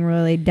 Everything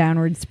really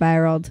downward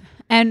spiraled.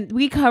 And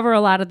we cover a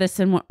lot of this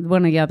in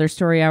one of the other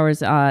story hours,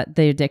 the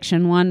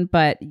addiction one,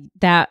 but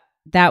that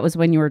was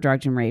when you were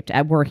drugged and raped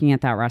at working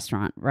at that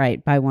restaurant,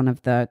 right? By one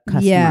of the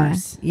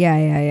customers.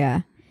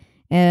 Yeah.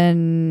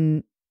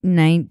 In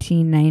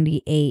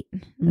 1998,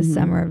 the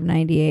summer of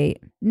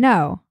 98.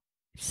 No,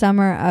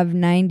 summer of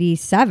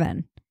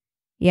 97.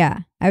 Yeah,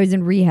 I was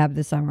in rehab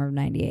the summer of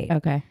 98.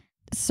 Okay.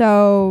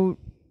 So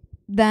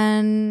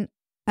then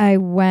I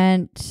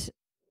went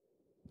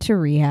to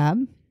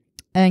rehab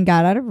and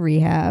got out of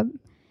rehab.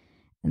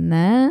 And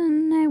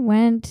then I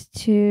went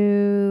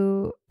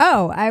to...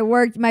 I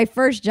worked... My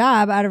first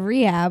job out of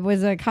rehab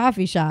was a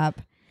coffee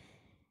shop.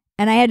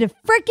 And I had to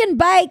frickin'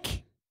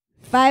 bike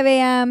 5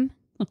 a.m.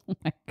 Oh,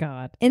 my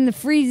God. in the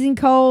freezing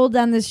cold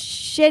on this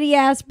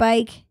shitty-ass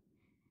bike.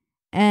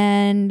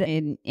 And...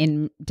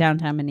 In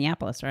downtown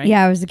Minneapolis, right?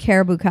 Yeah, it was a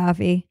Caribou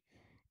Coffee,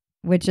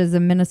 which is a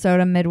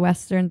Minnesota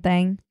Midwestern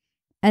thing.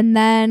 And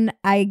then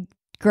I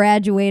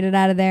graduated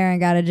out of there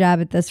and got a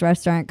job at this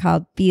restaurant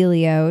called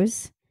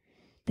Filio's.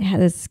 They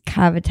had this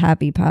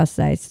cavatappi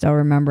pasta. I still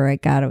remember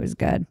it. God, it was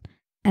good.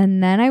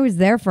 And then I was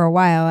there for a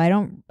while.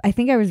 I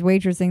think I was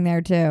waitressing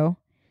there too.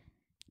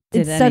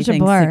 Did it's such a anything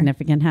blur.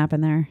 significant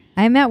happen there?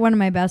 I met one of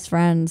my best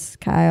friends,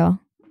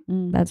 Kyle.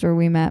 That's where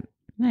we met.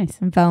 Nice.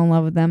 And fell in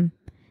love with him.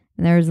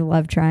 And there was a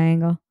love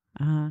triangle.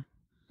 But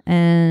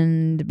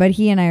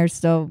he and I are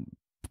still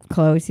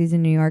close. He's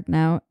in New York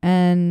now.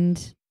 And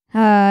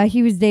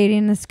he was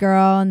dating this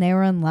girl and they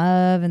were in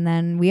love. And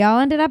then we all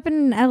ended up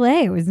in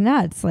LA. It was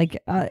nuts. Like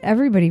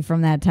everybody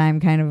from that time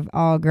kind of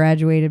all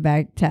graduated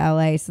back to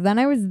LA. So then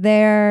I was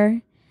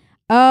there.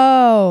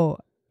 Oh,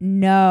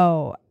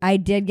 no. I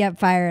did get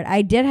fired.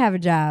 I did have a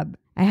job.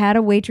 I had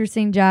a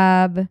waitressing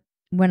job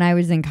when I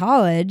was in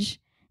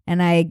college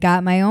and I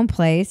got my own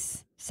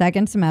place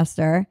second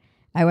semester.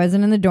 I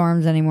wasn't in the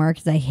dorms anymore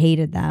because I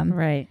hated them.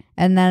 Right.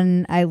 And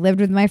then I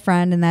lived with my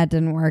friend and that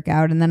didn't work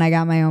out. And then I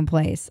got my own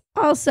place.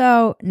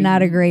 Also,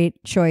 not a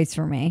great choice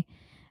for me.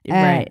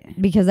 Right.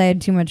 Because I had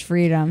too much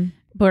freedom.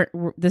 But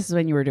this is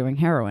when you were doing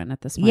heroin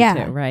at this point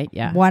too, right?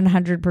 Yeah.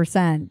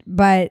 100%.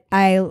 But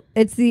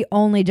it's the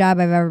only job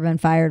I've ever been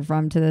fired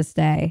from to this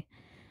day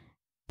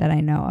that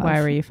I know of.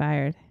 Why were you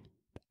fired?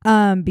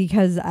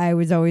 Because I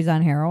was always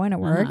on heroin at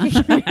work.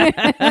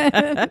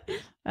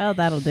 Well,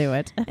 that'll do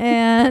it.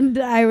 And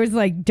I was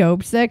like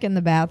dope sick in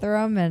the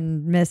bathroom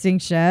and missing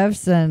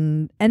shifts.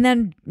 And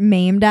then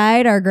Mame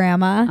died, our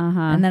grandma.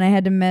 And then I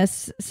had to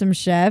miss some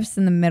shifts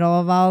in the middle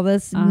of all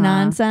this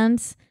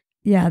nonsense.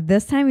 Yeah,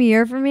 this time of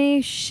year for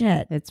me,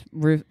 shit. It's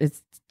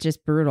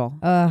just brutal.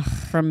 Ugh.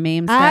 From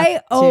Mame's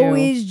I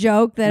always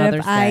joke that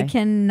Mother's if I Day.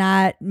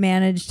 cannot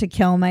manage to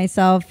kill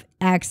myself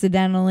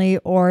accidentally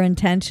or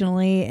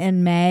intentionally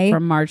in May.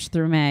 From March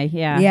through May,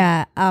 yeah.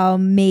 Yeah, I'll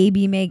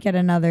maybe make it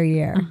another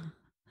year.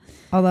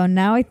 Although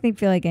now I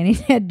feel like I need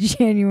to add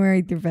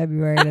January through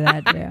February to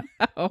that too.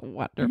 Oh,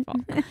 wonderful.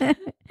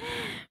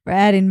 We're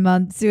adding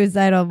months,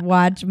 suicidal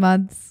watch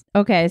months.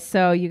 Okay,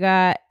 so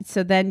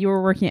then you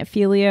were working at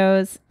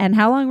Filio's. And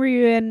how long were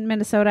you in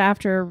Minnesota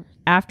after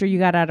you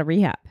got out of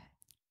rehab?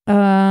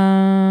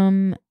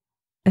 That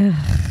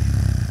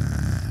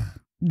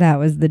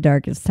was the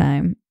darkest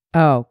time.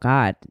 Oh,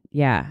 God.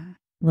 Yeah.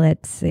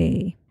 Let's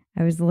see.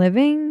 I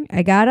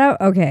got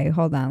out. Okay,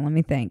 hold on. Let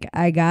me think.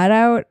 I got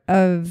out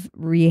of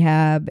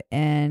rehab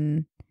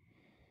in,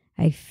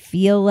 I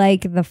feel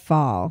like the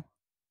fall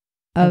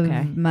of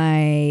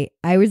I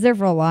was there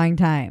for a long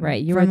time.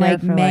 Right. You from were there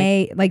like for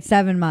May, like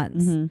 7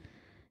 months.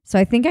 So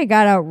I think I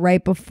got out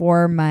right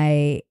before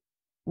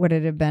would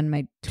it have been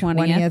my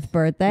 20th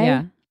birthday?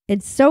 Yeah.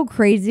 It's so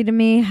crazy to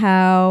me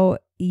how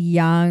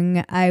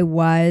young I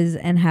was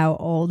and how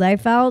old I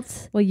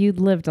felt. Well, you'd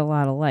lived a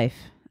lot of life.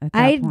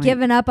 I'd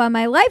given up on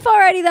my life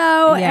already,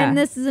 though. Yeah. And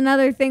this is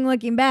another thing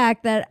looking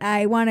back that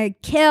I want to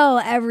kill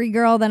every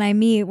girl that I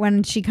meet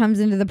when she comes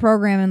into the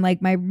program. And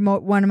like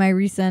one of my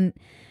recent,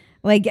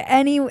 like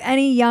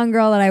any young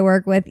girl that I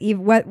work with,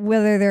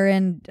 whether they're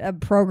in a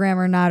program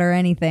or not or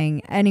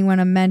anything,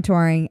 anyone I'm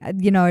mentoring,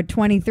 at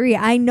 23,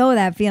 I know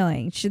that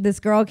feeling. This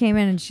girl came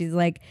in and she's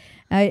like,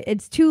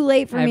 it's too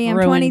late for me.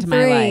 I'm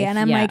 23. And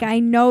I'm like, I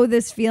know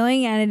this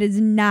feeling and it is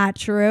not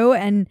true.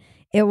 And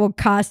it will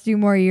cost you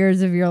more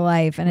years of your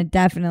life, and it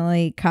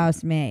definitely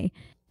cost me.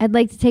 I'd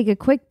like to take a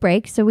quick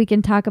break so we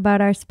can talk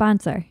about our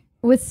sponsor.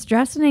 With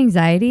stress and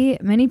anxiety,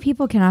 many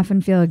people can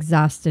often feel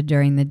exhausted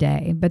during the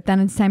day, but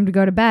then it's time to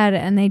go to bed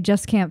and they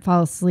just can't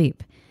fall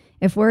asleep.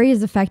 If worry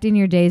is affecting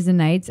your days and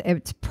nights,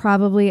 it's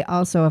probably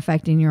also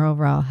affecting your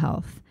overall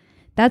health.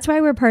 That's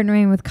why we're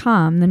partnering with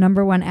Calm, the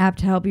 #1 app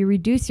to help you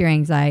reduce your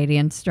anxiety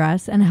and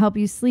stress and help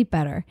you sleep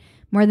better.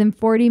 More than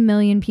 40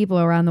 million people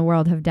around the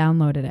world have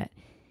downloaded it.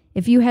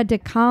 If you head to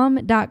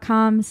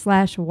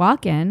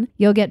calm.com/walkin,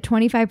 you'll get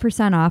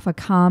 25% off a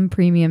Calm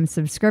premium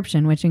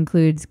subscription, which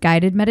includes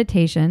guided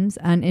meditations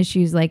on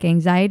issues like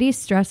anxiety,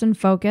 stress, and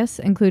focus,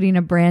 including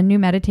a brand new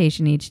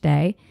meditation each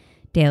day,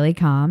 Daily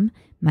Calm,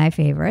 my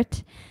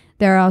favorite.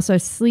 There are also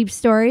sleep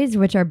stories,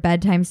 which are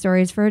bedtime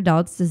stories for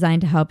adults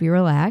designed to help you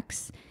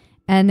relax.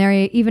 And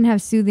they even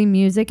have soothing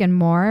music and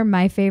more.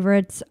 My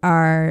favorites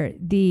are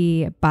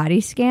the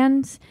body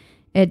scans.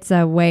 It's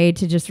a way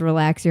to just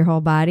relax your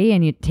whole body,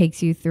 and it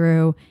takes you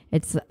through,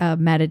 it's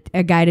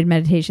a guided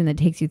meditation that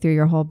takes you through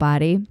your whole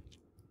body.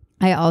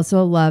 I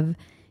also love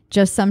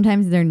just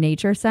sometimes their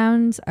nature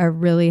sounds are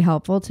really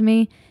helpful to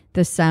me.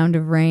 The sound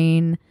of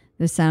rain,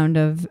 the sound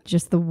of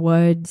just the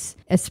woods,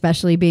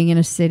 especially being in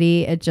a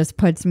city, it just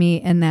puts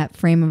me in that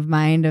frame of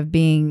mind of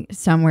being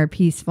somewhere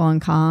peaceful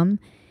and calm.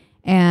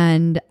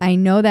 And I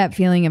know that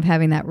feeling of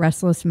having that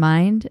restless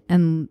mind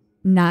and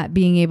not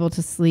being able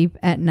to sleep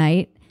at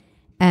night,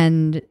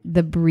 and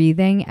the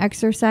breathing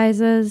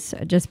exercises,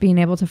 just being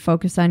able to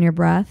focus on your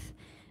breath,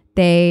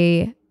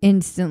 they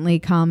instantly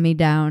calm me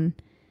down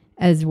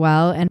as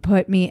well and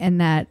put me in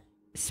that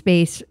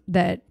space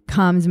that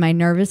calms my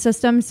nervous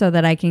system so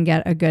that I can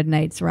get a good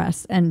night's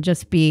rest and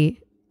just be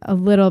a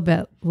little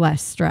bit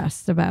less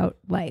stressed about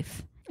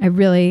life. I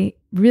really,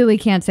 really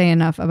can't say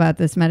enough about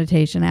this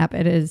meditation app.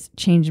 It has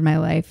changed my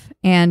life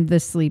and the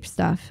sleep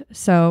stuff.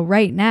 So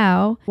right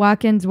now,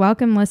 Walk-In's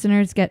Welcome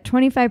listeners get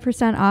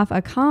 25% off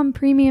a Calm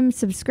premium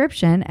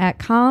subscription at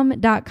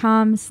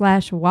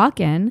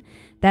calm.com/walkin.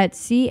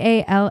 That's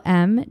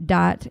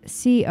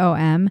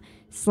calm.com/walkin,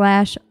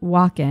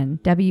 WALKIN.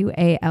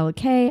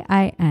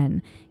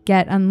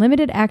 Get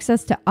unlimited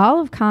access to all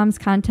of Calm's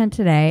content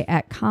today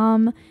at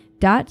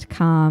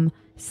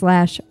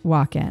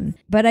calm.com/walkin.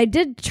 But I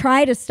did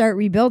try to start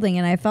rebuilding,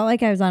 and I felt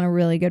like I was on a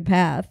really good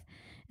path.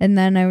 And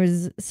then I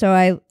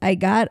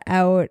got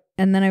out,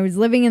 and then I was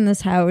living in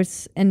this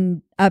house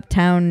in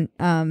uptown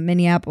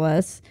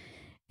Minneapolis,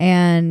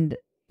 and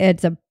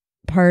it's a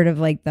part of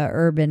like the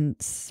urban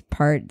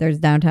part. There's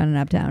downtown and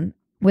uptown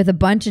with a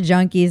bunch of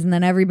junkies, and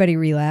then everybody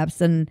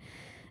relapsed, and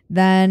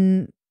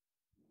then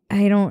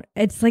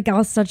it's like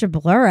all such a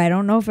blur. I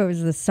don't know if it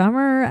was the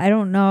summer. I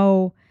don't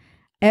know.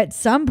 At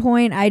some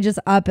point, I just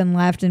up and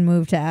left and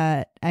moved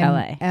to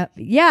LA.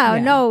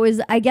 No,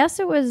 I guess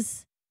it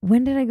was,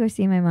 when did I go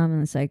see my mom in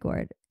the psych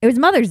ward? It was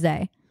Mother's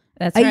Day.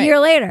 That's a right. year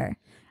later.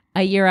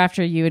 A year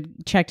after you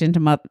had checked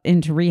into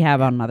rehab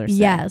on Mother's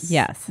Day.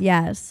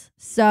 Yes.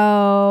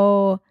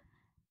 So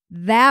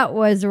that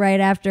was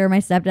right after my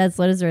stepdad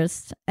slit his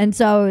wrist. And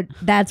so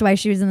that's why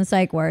she was in the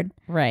psych ward.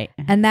 Right.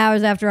 And that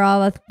was after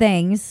all the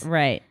things.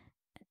 Right.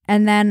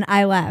 And then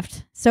I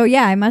left. So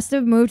yeah, I must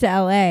have moved to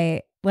LA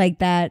like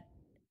that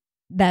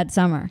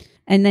summer.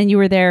 And then you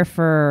were there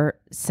for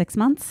 6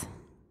 months?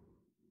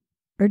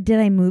 Or did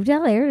I move to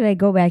LA or did I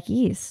go back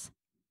east?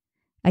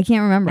 I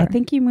can't remember. I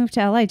think you moved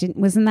to LA.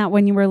 Wasn't that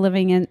when you were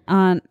living in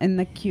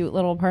the cute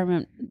little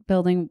apartment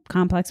building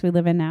complex we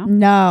live in now?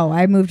 No,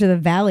 I moved to the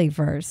Valley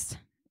first.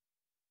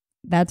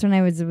 That's when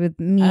I was with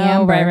me.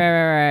 Oh,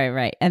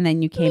 right. And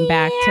then you came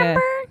back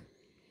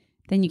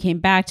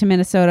to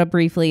Minnesota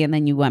briefly, and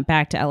then you went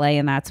back to LA,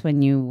 and that's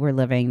when you were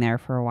living there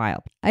for a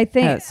while. I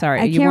think.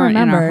 You weren't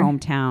in our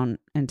hometown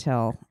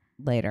until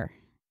later.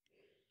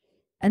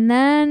 And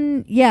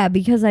then,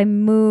 because I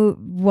moved.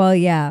 Well,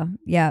 yeah.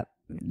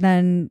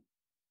 Then.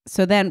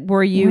 So then,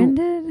 were you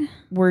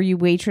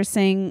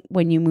waitressing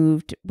when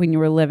you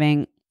were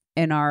living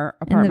in our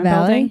apartment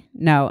building?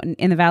 No,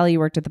 in the Valley, you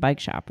worked at the bike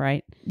shop,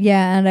 right?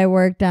 Yeah, and I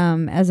worked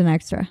as an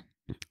extra.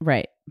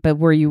 Right, but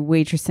were you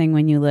waitressing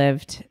when you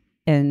lived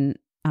in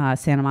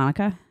Santa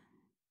Monica?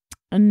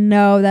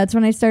 No, that's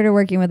when I started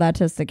working with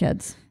autistic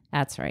kids.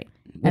 That's right.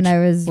 And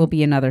will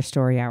be another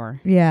story hour.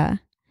 Yeah.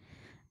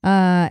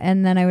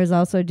 And then I was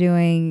also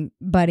doing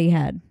Buddy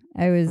Head.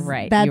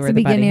 Right. That's the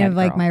beginning of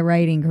like my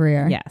writing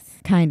career. Yes.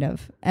 Kind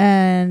of.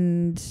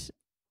 And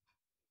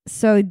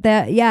so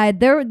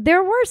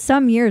there were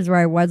some years where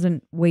I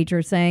wasn't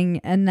waitressing,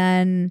 and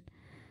then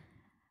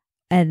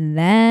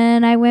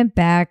I went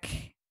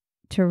back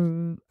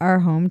to our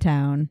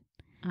hometown.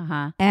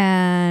 Uh-huh.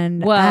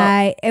 And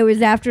it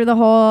was after the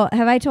whole,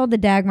 have I told the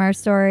Dagmar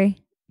story?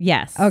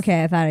 Yes.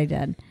 Okay, I thought I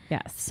did.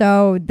 Yes.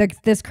 So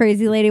this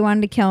crazy lady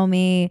wanted to kill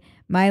me.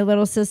 My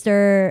little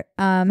sister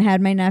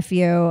had my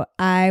nephew.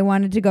 I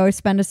wanted to go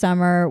spend a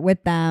summer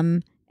with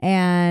them.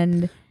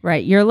 And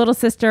right, your little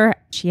sister,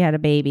 she had a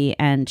baby,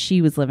 and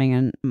she was living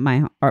in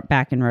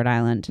back in Rhode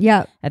Island.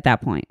 Yep. At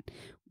that point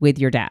with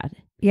your dad.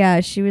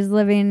 Yeah, she was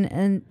living,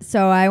 and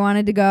so I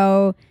wanted to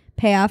go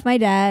pay off my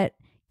debt,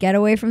 get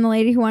away from the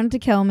lady who wanted to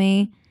kill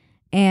me,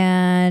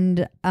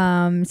 and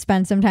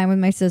spend some time with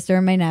my sister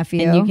and my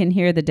nephew. And you can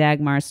hear the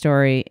Dagmar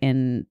story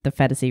in the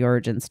Phetasy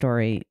Origin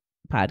Story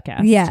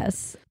podcast.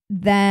 Yes.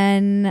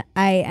 Then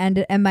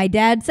and my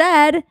dad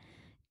said,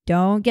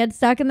 "Don't get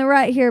stuck in the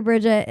rut here,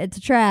 Bridget. It's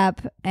a trap."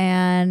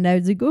 And I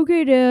was like,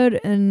 "Okay, Dad."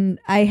 And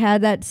I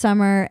had that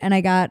summer, and I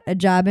got a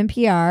job in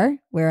PR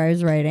where I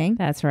was writing.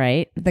 That's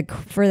right.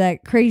 For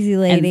that crazy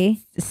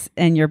lady.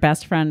 And your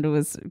best friend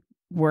was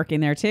working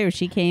there too.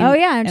 She came. Oh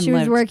yeah, and she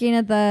was working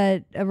at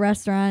a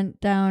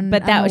restaurant down.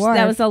 But that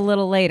was a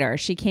little later.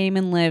 She came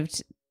and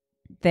lived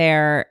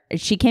there.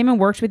 She came and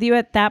worked with you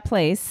at that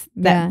place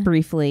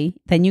briefly.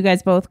 Then you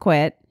guys both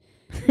quit.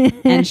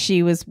 and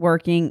she was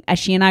working.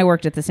 She and I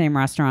worked at the same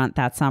restaurant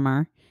that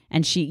summer,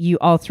 and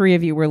all three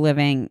of you were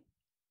living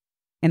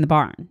in the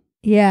barn.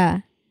 Yeah.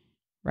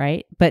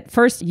 Right. But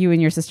first, you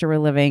and your sister were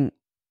living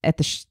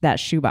at that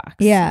shoebox.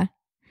 Yeah.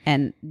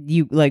 And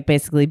you like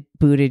basically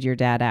booted your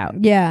dad out.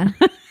 Yeah.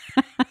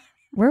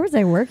 Where was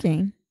I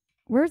working?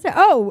 Where was it?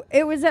 Oh,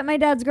 it was at my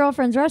dad's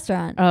girlfriend's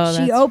restaurant. Oh,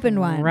 she opened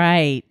one.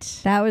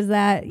 Right. That was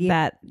that year.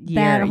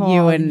 That whole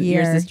you and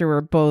your sister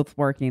were both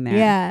working there.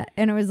 Yeah.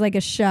 And it was like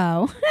a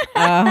show.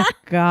 Oh,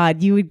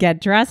 God. You would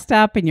get dressed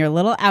up in your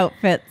little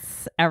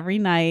outfits every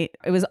night.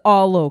 It was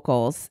all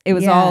locals. It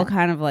was all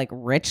kind of like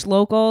rich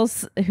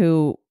locals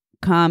who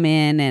come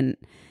in, and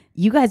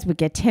you guys would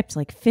get tipped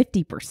like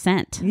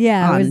 50%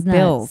 on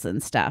bills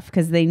and stuff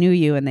because they knew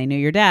you and they knew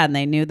your dad and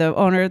they knew the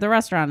owner of the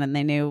restaurant and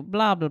they knew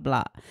blah, blah,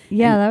 blah.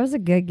 Yeah, that was a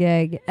good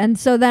gig. And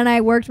so then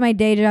I worked my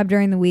day job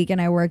during the week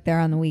and I worked there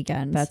on the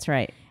weekends. That's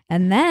right.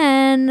 And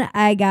then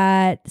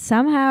I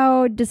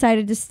somehow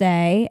decided to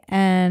stay.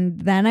 And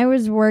then I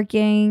was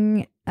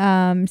working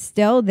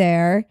still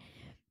there.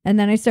 And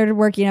then I started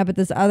working up at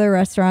this other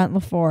restaurant,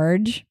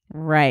 LaForge.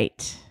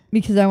 Right.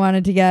 Because I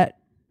wanted to get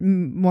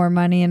more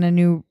money and a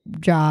new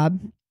job.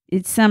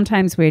 It's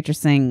sometimes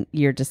waitressing,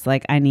 you're just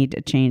like, I need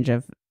a change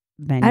of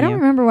venue. I don't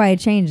remember why I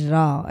changed at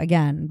all.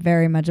 Again,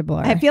 very much a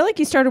blur. I feel like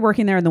you started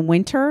working there in the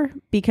winter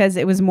because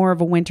it was more of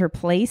a winter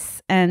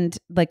place and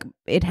like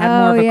it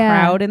had more of a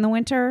crowd in the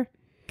winter.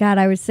 God,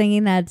 I was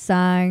singing that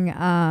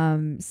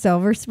song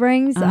Silver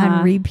Springs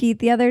on repeat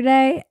the other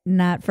day,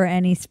 not for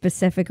any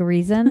specific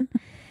reason.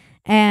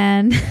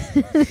 And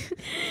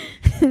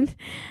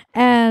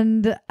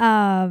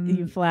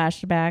you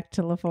flashed back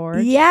to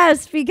LaForge.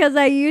 Yes, because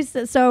I used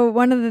to. So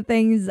one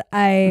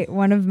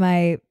of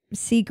my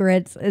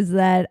secrets is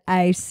that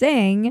I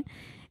sing,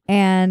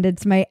 and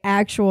it's my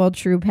actual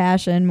true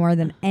passion more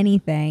than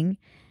anything.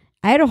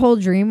 I had a whole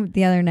dream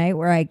the other night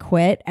where I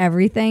quit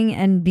everything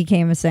and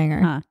became a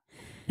singer,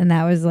 and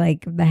that was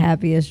like the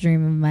happiest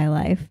dream of my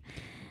life.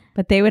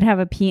 But they would have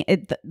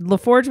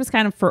LaForge was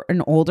kind of for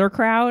an older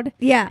crowd.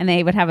 Yeah. And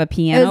they would have a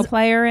piano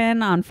player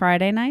in on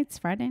Friday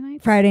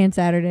and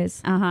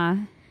Saturdays.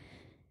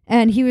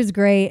 And he was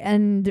great.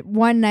 And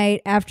one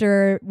night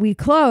after we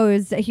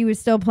closed, he was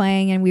still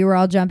playing and we were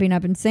all jumping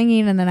up and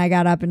singing. And then I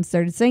got up and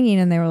started singing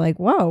and they were like,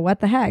 whoa,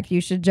 what the heck?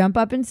 You should jump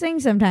up and sing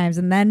sometimes.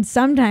 And then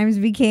sometimes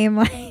became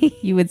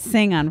like... You would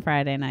sing on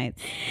Friday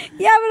nights.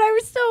 Yeah, but I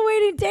was still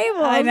waiting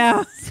tables. I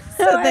know.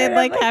 So they'd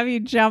like have you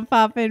jump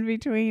up in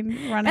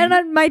between running. And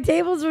then my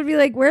tables would be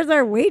like, where's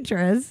our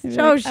waitress?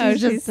 Oh,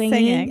 she's just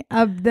singing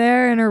up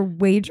there in her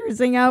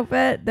waitressing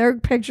outfit. There are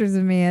pictures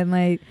of me in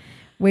like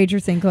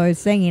waitressing clothes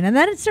singing. And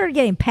then it started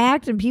getting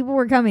packed and people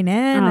were coming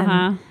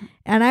in.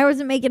 And I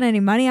wasn't making any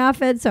money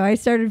off it. So I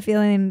started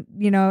feeling,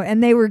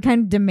 and they were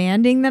kind of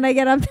demanding that I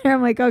get up there.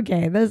 I'm like,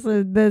 okay, this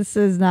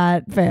is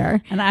not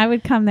fair. And I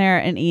would come there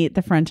and eat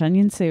the French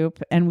onion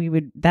soup.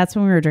 And that's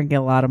when we were drinking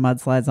a lot of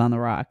mudslides on the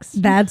rocks.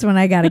 That's when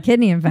I got a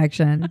kidney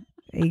infection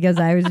because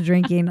I was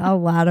drinking a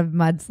lot of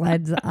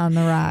mudslides on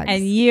the rocks.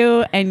 And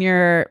you and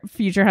your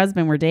future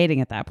husband were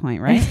dating at that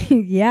point, right?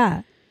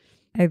 Yeah,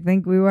 I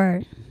think we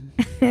were.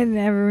 And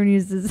everyone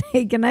used to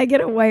say, can I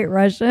get a white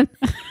Russian?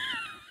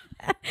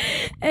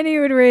 And he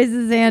would raise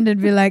his hand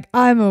and be like,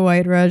 I'm a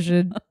white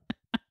Russian.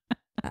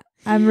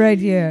 I'm right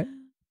here.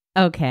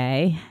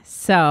 Okay.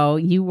 So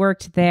you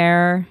worked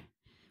there.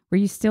 Were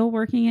you still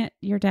working at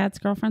your dad's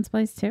girlfriend's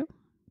place too?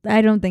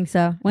 I don't think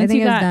so. I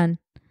think it was done.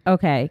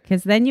 Okay.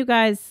 Because then you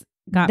guys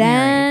got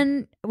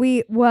married.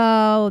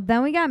 Then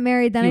we got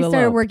married. Then I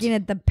started working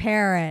at the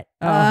Parrot.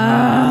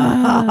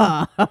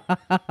 That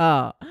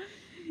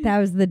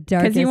was the darkest winter of my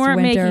life. Because you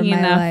weren't making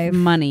enough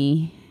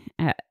money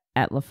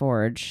at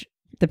LaForge.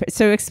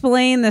 So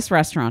explain this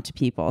restaurant to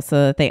people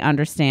so that they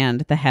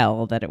understand the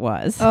hell that it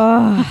was.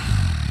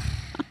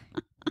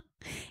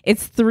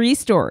 It's 3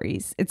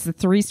 stories. It's a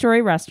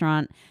 3-story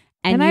restaurant.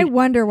 And I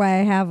wonder why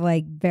I have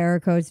like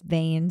varicose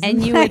veins.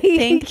 And you would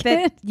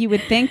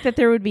think that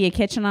there would be a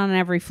kitchen on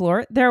every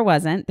floor. There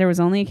wasn't. There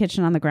was only a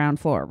kitchen on the ground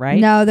floor, right?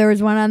 No, there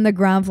was one on the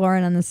ground floor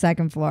and on the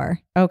second floor.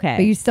 Okay.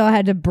 But you still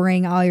had to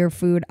bring all your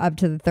food up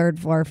to the 3rd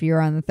floor if you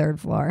were on the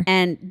 3rd floor.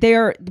 And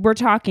we're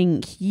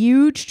talking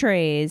huge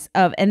trays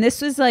and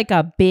this was like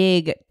a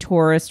big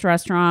tourist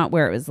restaurant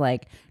where it was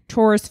like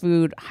tourist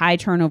food, high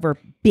turnover,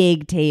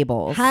 big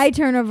tables. High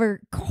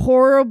turnover,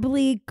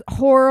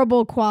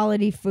 horrible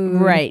quality food.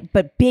 Right.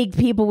 But big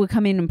people would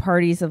come in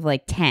parties of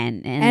like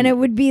 10. And it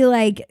would be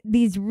like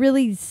these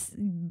really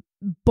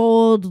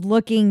bold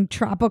looking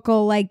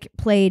tropical like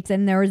plates.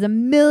 And there was a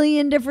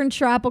million different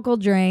tropical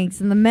drinks.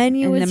 And the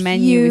menu was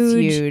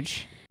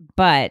huge.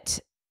 But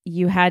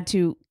you had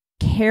to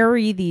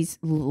carry these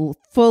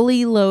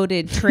fully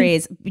loaded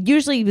trays,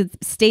 usually with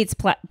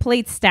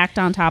plates stacked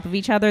on top of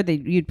each other.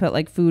 You'd put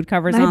like food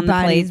covers on the plates.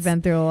 My body's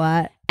been through a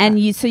lot.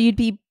 And so you'd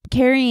be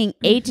carrying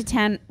 8 to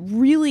 10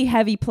 really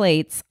heavy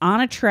plates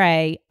on a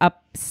tray up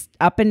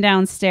and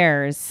down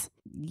stairs.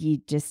 You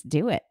just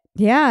do it.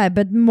 Yeah,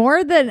 but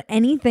more than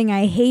anything,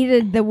 I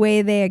hated the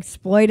way they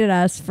exploited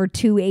us for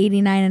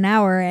 $2.89 an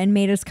hour and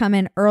made us come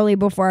in early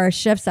before our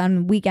shifts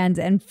on weekends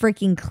and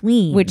freaking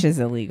clean. Which is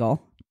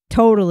illegal.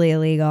 Totally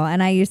illegal.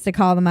 And I used to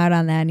call them out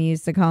on that, and he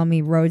used to call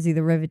me Rosie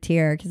the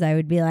Riveteer because I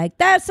would be like,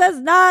 this is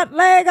not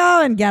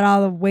legal, and get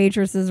all the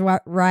waitresses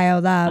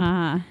riled up.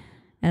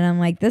 And I'm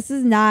like, this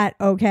is not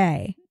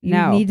okay. You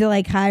need to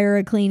like hire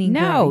a cleaning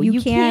crew. No, you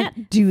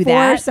can't do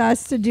force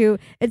us to do.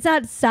 It's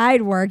not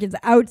side work. It's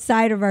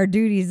outside of our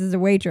duties as a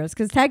waitress.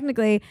 Because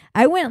technically,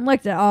 I went and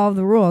looked at all of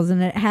the rules,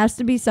 and it has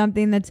to be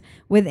something that's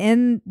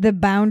within the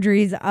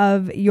boundaries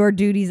of your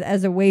duties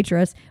as a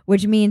waitress,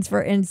 which means,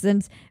 for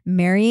instance,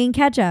 marrying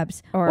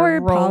ketchups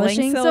or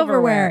polishing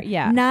silverware.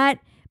 Yeah. Not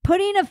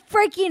putting a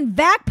freaking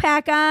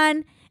backpack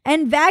on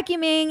and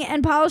vacuuming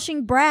and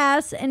polishing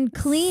brass and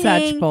cleaning.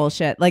 Such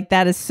bullshit. Like,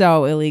 that is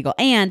so illegal.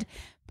 And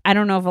I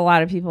don't know if a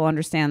lot of people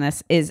understand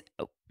this, is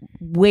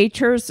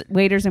waiters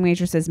and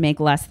waitresses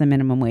make less than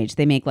minimum wage.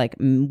 They make like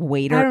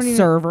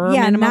server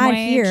minimum not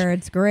wage. Here.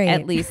 It's great.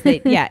 At least they,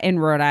 in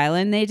Rhode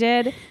Island they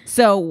did.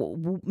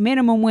 So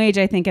minimum wage,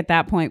 I think at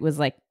that point was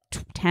like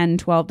 $10,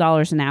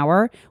 $12 an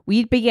hour.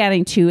 We'd be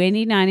getting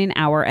 $2.89 an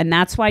hour, and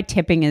that's why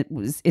tipping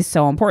is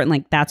so important.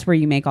 Like, that's where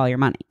you make all your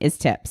money, is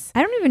tips.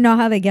 I don't even know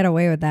how they get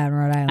away with that in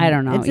Rhode Island. I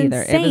don't know it's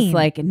either. Insane. It was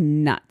like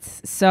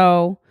nuts.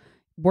 So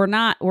we're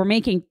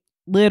making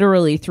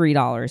literally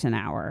 $3 an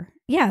hour.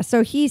 Yeah,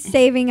 so he's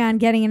saving on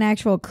getting an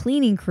actual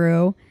cleaning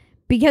crew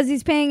because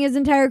he's paying his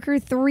entire crew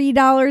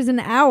 $3 an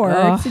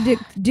hour to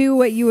do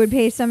what you would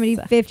pay somebody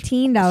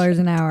 $15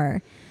 an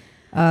hour.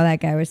 Oh, that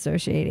guy was so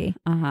shady.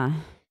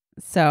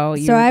 So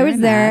I was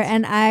there,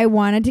 and I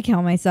wanted to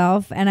kill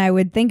myself, and I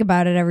would think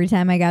about it every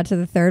time I got to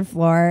the third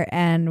floor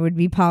and would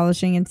be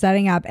polishing and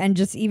setting up, and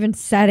just even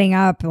setting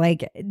up.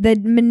 Like, the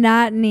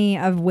monotony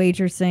of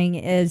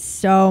waitressing is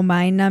so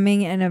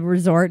mind-numbing in a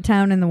resort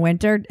town in the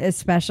winter,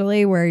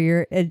 especially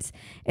where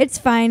it's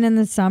fine in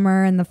the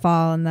summer and the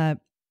fall and the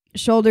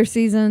shoulder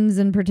seasons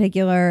in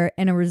particular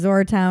in a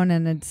resort town,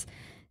 and it's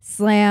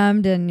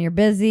slammed and you're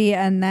busy,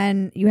 and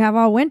then you have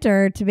all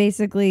winter to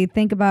basically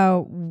think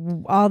about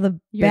all the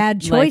bad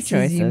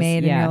choices you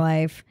made in your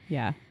life,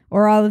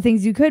 or all the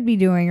things you could be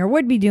doing or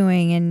would be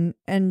doing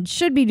and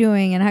should be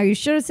doing, and how you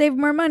should have saved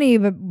more money,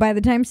 but by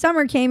the time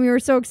summer came you were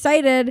so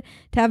excited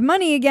to have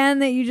money again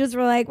that you just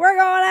were like, we're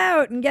going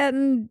out and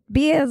getting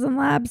beers and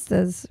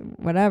lobsters,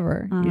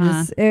 whatever. You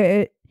just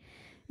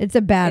it's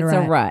a bad rut.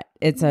 It's a rut.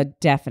 It's a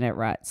definite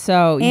rut.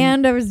 So,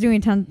 and I was doing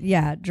tons,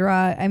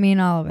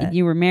 all of it.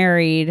 You were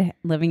married,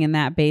 living in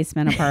that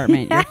basement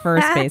apartment, your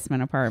first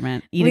basement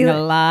apartment, eating a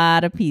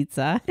lot of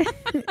pizza.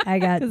 I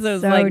got because it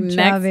was so like chubby.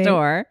 Next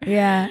door.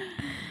 Yeah,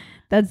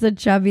 that's the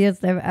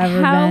chubbiest I've ever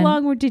been. How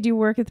long did you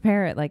work at the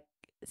Parrot? Like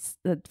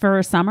for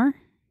a summer?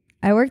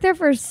 I worked there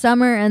for a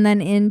summer, and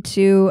then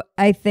into,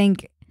 I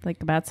think,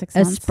 like about 6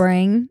 months. A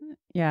spring.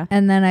 Yeah,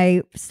 and then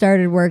I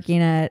started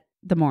working at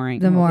The Mooring.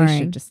 The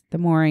Mooring. The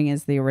Mooring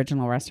is the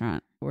original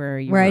restaurant where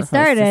I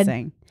started,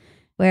 hostessing.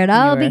 Where it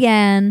all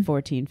began.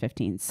 14,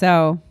 15.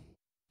 So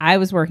I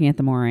was working at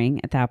The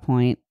Mooring at that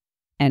point,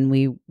 and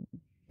we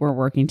were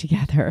working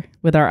together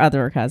with our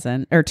other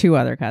cousin, or two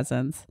other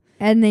cousins.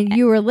 And then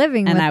you were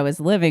living with I was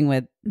living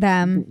with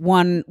them.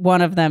 One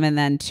of them, and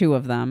then two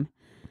of them.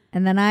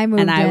 And then I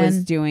moved in. And I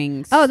was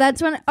doing...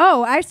 that's when...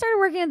 I started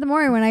working at The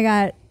Mooring when I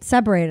got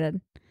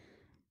separated.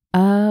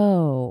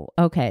 Oh,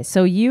 okay.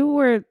 So you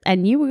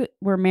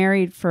were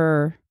married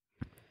for...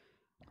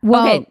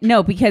 Well, okay,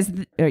 no, because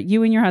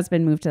you and your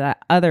husband moved to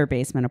that other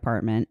basement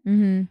apartment.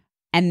 Mm-hmm.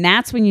 And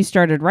that's when you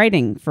started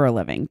writing for a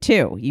living,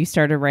 too. You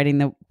started writing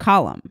the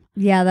column.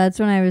 Yeah, that's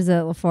when I was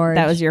at LaForge.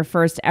 That was your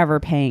first ever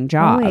paying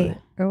job. Oh, wait,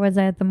 or was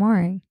I at The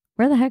Mooring?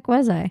 Where the heck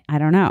was I? I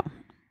don't know.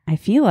 I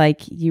feel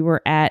like you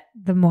were at...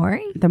 The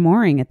Mooring? The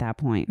Mooring at that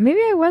point. Maybe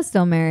I was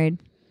still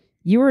married.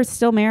 You were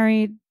still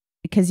married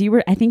because you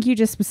were... I think you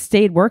just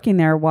stayed working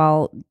there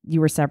while you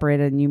were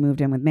separated and you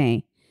moved in with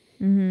me.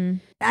 Mm-hmm.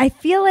 I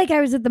feel like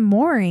I was at The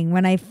Mooring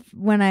when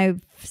I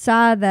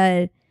saw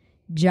the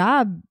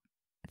job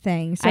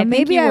thing. So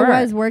maybe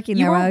I was working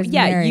there while I was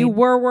married. You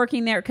were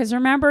working there because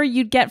remember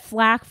you'd get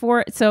flack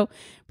for it. So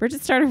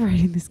Bridget started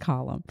writing this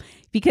column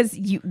because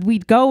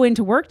we'd go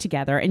into work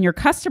together, and your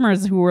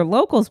customers who were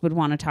locals would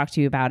want to talk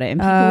to you about it,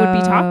 and people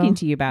would be talking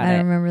to you about it. I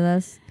remember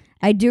this.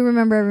 I do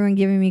remember everyone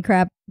giving me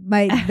crap.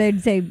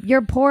 They'd say,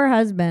 "Your poor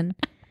husband."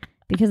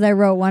 Because I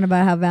wrote one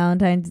about how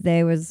Valentine's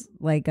Day was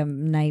like a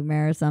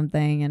nightmare or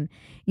something. And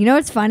you know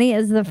what's funny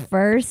is the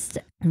first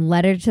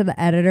letter to the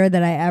editor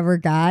that I ever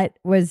got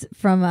was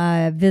from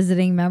a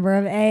visiting member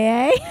of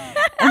AA.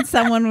 And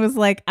someone was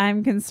like,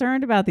 I'm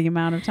concerned about the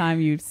amount of time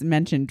you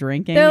mentioned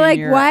drinking. They're like,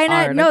 why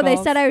not? Articles. No, they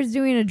said I was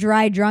doing a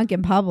dry drunk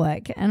in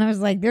public. And I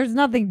was like, there's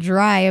nothing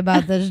dry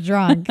about this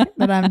drunk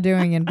that I'm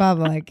doing in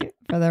public,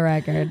 for the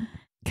record.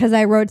 Because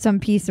I wrote some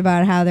piece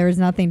about how there was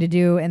nothing to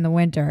do in the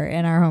winter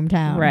in our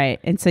hometown.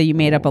 Right. And so you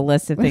made up a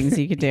list of things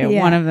you could do.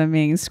 Yeah. One of them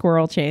being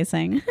squirrel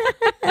chasing.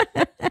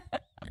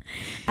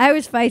 I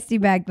was feisty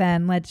back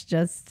then. Let's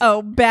just.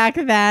 Oh, back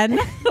then?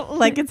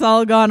 Like it's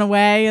all gone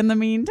away in the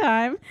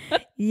meantime?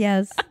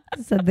 Yes,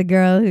 said the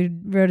girl who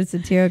wrote a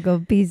satirical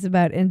piece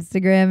about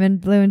Instagram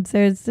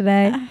influencers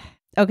today.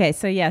 Okay,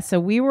 so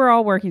we were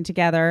all working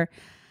together.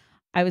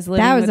 I was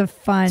living That was with a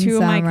fun two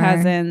summer. of my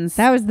cousins.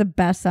 That was the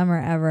best summer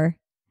ever.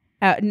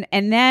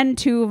 And then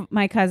two of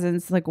my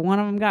cousins, like one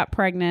of them got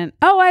pregnant.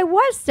 Oh, I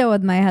was still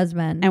with my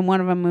husband. And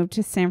one of them moved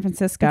to San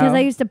Francisco. Because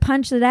I used to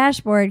punch the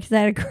dashboard because I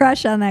had a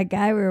crush on that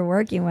guy we were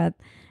working with.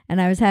 And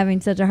I was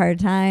having such a hard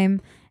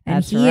time. And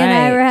That's he and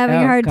I were having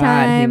a hard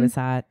time. He was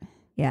hot.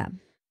 Yeah.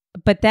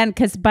 But then,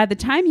 because by the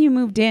time you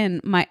moved in,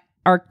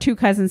 our two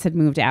cousins had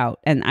moved out.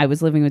 And I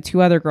was living with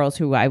two other girls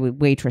who I would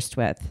waitressed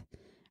with.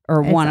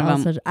 Or one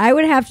of them. I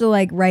would have to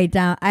write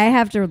down. I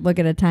have to look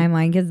at a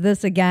timeline because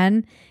this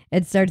again,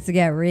 it starts to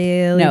get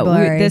really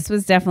blurry. This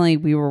was definitely,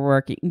 we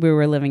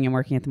were living and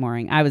working at the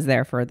Mooring. I was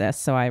there for this.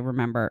 So I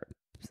remember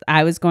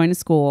I was going to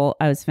school.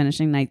 I was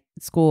finishing night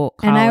school,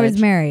 college. And I was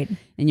married.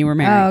 And you were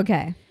married. Oh,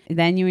 okay.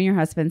 Then you and your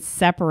husband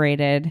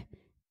separated.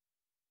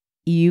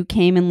 You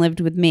came and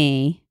lived with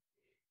me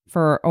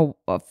for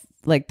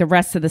the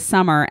rest of the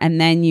summer.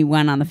 And then you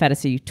went on the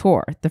Phetasy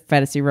tour, the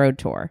Phetasy Road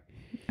tour.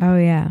 Oh,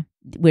 yeah.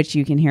 Which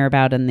you can hear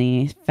about in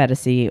the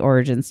Phetasy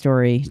origin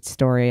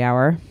story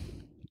hour.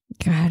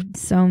 God,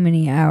 so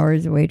many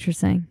hours of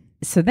waitressing.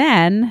 So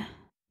then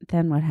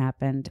what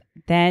happened?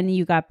 Then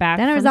you got back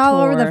Then from I was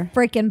all tour. over the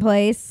freaking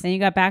place. Then you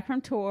got back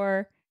from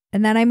tour.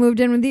 And then I moved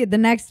in with you. The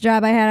next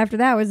job I had after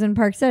that was in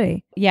Park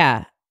City.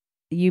 Yeah.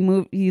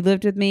 You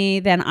lived with me.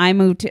 Then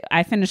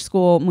I finished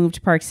school, moved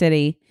to Park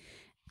City.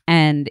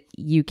 And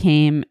you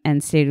came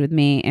and stayed with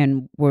me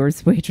and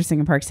was waitressing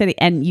in Park City.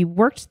 And you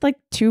worked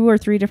 2 or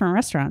 3 different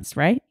restaurants,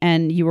 right?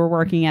 And you were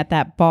working at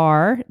that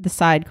bar, the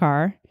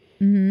Sidecar.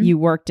 Mm-hmm. You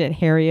worked at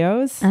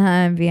Harrio's.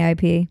 And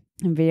VIP.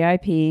 And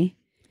VIP.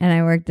 And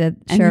I worked at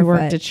Surefoot. And you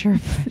worked at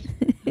Surefoot.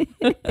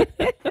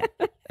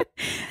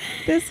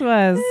 This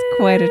was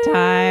quite a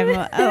time.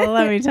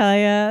 Let me tell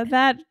you,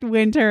 that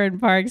winter in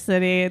Park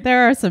City,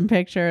 there are some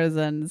pictures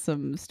and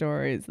some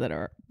stories that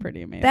are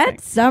pretty amazing.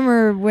 That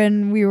summer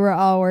when we were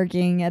all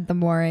working at the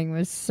Mooring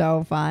was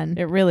so fun.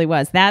 It really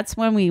was. That's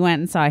when we went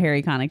and saw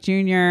Harry Connick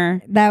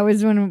Jr. That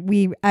was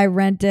when I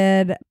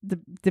rented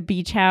the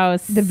beach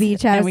house. The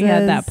beach house. And we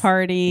had that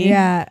party.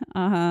 Yeah.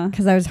 Uh-huh.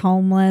 Because I was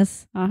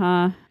homeless.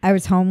 Uh-huh. I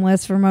was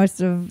homeless for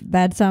most of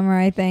that summer,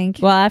 I think.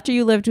 Well, after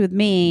you lived with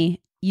me,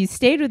 you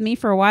stayed with me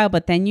for a while,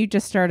 but then you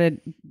just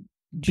started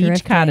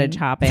beach cottage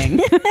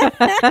hopping.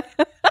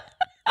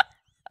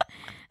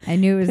 I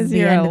knew it was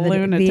the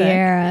end of the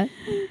era.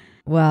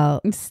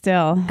 Well,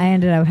 still, I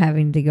ended up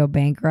having to go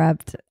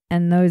bankrupt,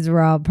 and those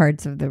were all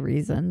parts of the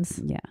reasons.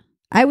 Yeah.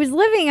 I was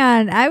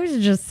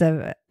just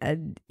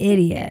an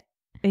idiot.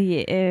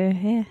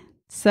 Yeah.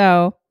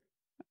 So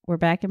we're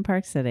back in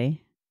Park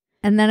City.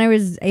 And then I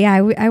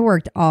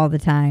worked all the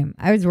time.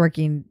 I was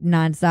working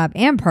nonstop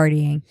and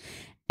partying.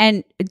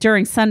 And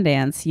during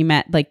Sundance,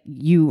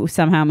 you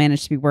somehow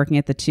managed to be working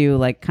at the two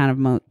kind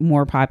of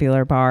more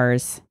popular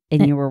bars,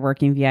 and you were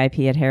working VIP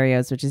at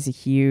Harrio's, which is a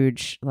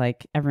huge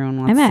everyone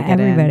wants to get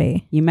everybody.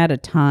 in. You met a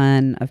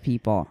ton of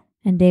people.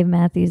 And Dave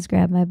Matthews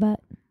grabbed my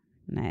butt.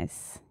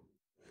 Nice.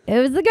 It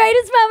was the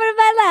greatest moment of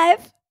my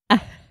life.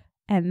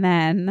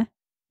 And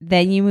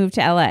then you moved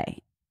to LA,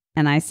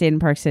 and I stayed in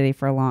Park City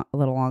for a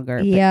little longer.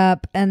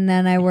 Yep. And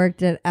then I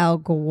worked at El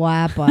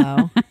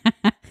Guapo.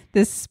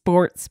 This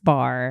sports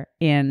bar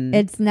in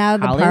It's now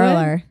the Hollywood?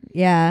 Parlor.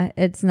 Yeah,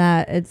 it's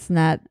not. It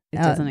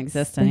doesn't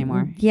exist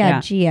anymore.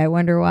 Yeah, gee, I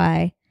wonder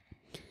why.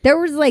 There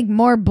was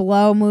more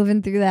blow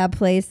moving through that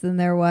place than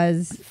there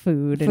was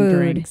food and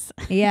drinks.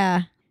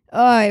 Yeah.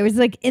 Oh, it was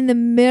in the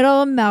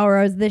middle of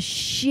Melrose, the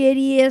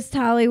shittiest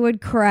Hollywood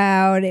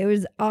crowd. It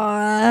was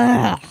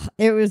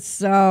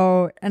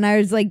so, and I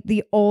was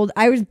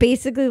I was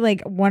basically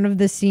one of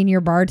the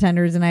senior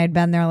bartenders, and I had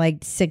been there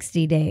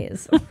 60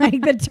 days.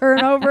 The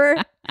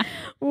turnover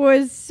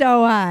was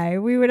so high.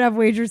 We would have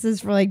waitresses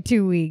for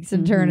 2 weeks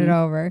and turn it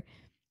over.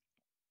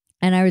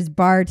 And I was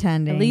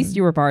bartending. At least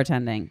you were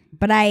bartending.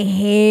 But I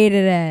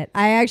hated it.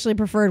 I actually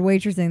preferred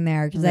waitressing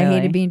there because I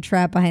hated being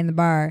trapped behind the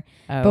bar.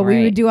 Oh, but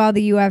we would do all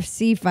the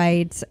UFC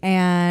fights,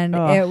 and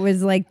it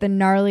was the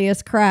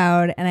gnarliest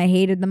crowd, and I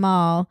hated them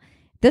all.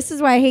 This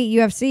is why I hate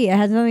UFC. It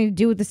has nothing to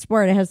do with the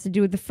sport. It has to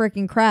do with the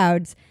freaking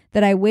crowds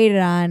that I waited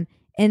on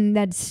in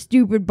that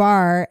stupid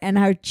bar and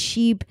how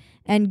cheap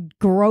and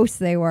gross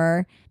they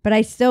were. But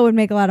I still would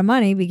make a lot of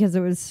money because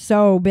it was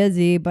so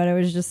busy, but it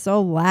was just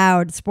so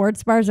loud.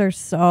 Sports bars are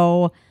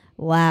so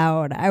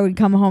loud. I would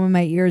come home and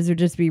my ears would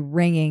just be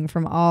ringing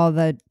from all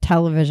the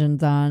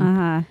televisions on.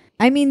 Uh-huh.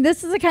 I mean,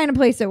 this is the kind of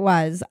place it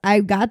was. I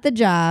got the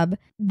job.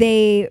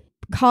 They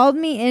called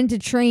me in to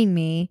train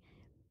me.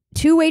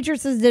 2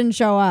 waitresses didn't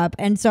show up,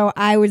 and so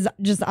I was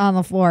just on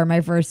the floor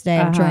my first day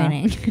of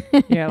training.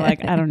 You're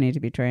I don't need to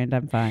be trained.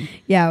 I'm fine.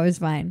 Yeah, it was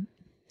fine.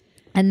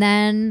 And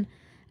then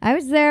I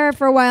was there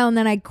for a while, and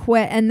then I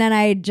quit, and then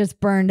I just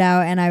burned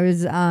out, and I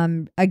was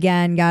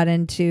again got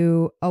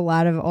into a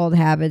lot of old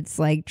habits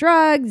like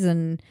drugs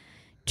and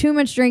too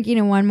much drinking,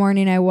 and one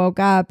morning I woke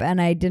up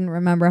and I didn't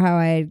remember how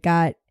I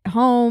got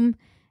home,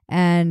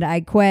 and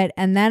I quit,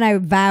 and then I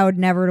vowed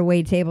never to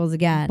wait tables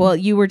again. Well,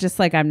 you were just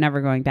like, I'm never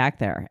going back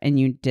there, and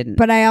you didn't.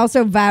 But I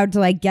also vowed to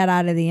like get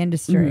out of the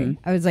industry.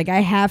 Mm-hmm. I was like,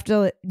 I have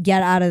to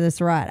get out of this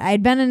rut. I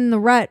had been in the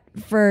rut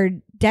for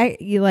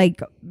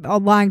like a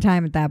long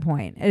time at that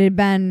point. It had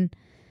been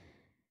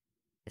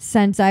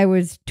since I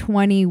was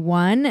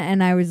 21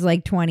 and I was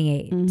like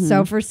 28. Mm-hmm.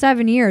 So for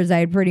 7 years, I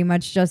had pretty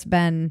much just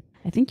been.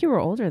 I think you were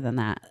older than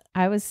that.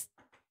 I was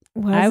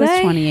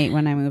I 28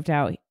 when I moved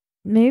out.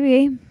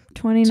 Maybe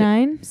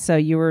 29. So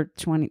you were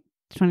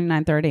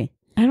 29, 30.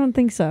 I don't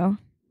think so.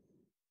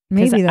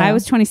 Maybe though. I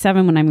was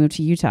 27 when I moved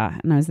to Utah,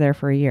 and I was there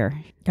for a year.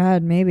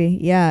 God, maybe.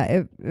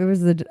 Yeah, it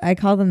was I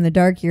call them the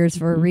dark years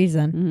for a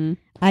reason. Mm-hmm.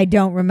 I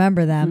don't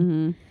remember them.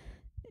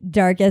 Mm-hmm.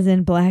 Dark as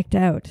in blacked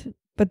out.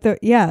 But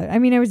I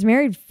mean, I was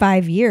married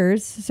 5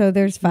 years, so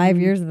there's 5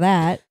 years of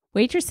that.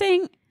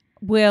 Waitressing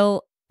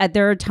will.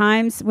 There are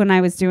times when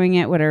I was doing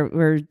it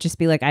where just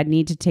be like, I'd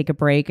need to take a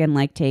break and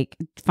like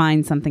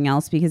find something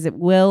else, because it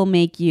will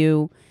make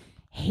you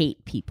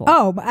hate people.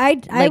 Oh,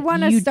 I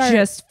want to start. You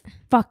just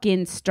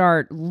fucking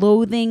start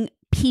loathing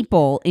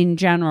people in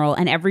general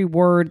and every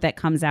word that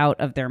comes out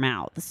of their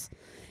mouths.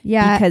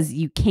 Yeah. Because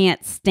you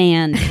can't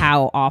stand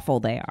how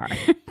awful they are.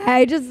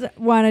 I just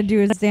want to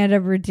do a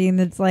stand-up routine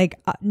that's like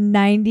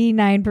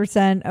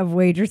 99% of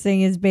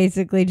waitressing is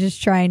basically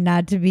just trying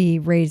not to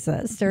be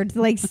racist or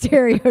to like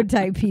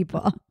stereotype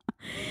people.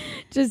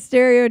 Just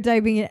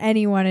stereotyping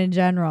anyone in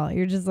general.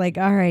 You're just like,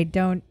 all right,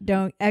 don't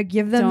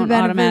give them the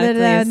benefit of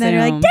the doubt, and then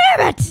you're like,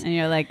 damn it! And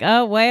you're like,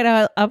 oh, way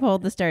to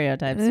uphold the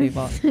stereotypes,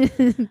 people.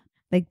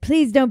 Like,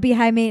 please don't be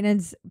high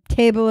maintenance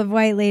table of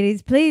white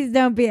ladies. Please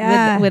don't be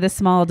with a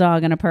small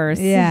dog and a purse.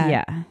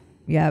 Yeah.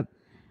 Yep.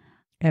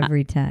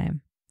 Every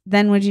time.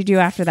 Then what'd you do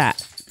after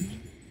that?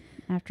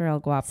 After El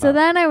Guapo. So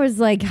then I was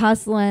like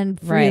hustling,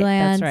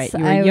 freelance. Right, that's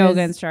right. You were a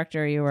yoga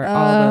instructor. You were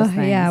all those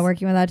things. Yeah,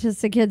 working with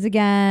autistic kids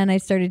again. I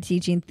started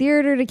teaching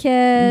theater to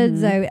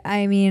kids. Mm-hmm.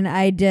 I mean,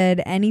 I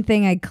did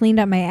anything. I cleaned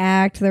up my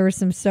act. There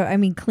was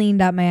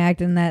cleaned up my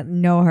act in that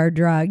no hard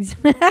drugs.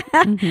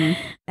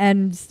 Mm-hmm.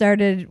 And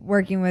started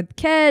working with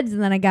kids.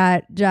 And then I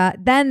got,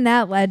 then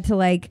that led to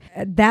like,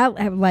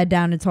 that led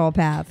down its whole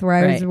path where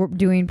I was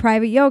doing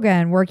private yoga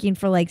and working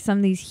for like some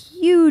of these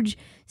huge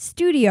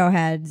studio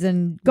heads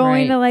and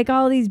going to like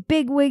all these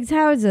big wigs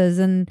houses,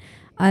 and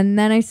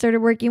then I started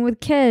working with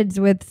kids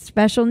with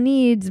special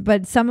needs,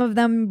 but some of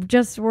them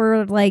just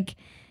were like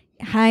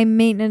high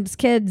maintenance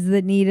kids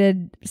that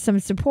needed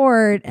some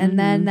support, and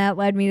then that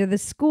led me to the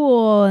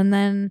school, and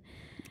then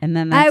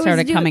that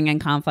started coming in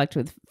conflict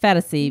with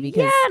Phetasy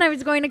because and I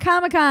was going to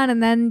Comic-Con,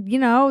 and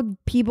then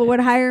people would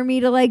hire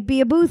me to like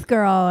be a booth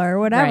girl or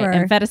whatever. Right.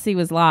 And Phetasy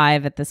was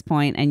live at this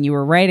point, and you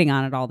were writing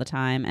on it all the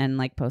time and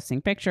like posting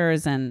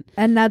pictures, and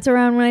that's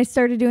around when I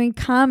started doing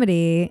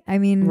comedy. I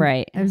mean,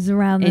 it was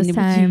around this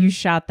time. You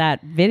shot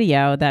that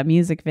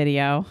music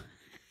video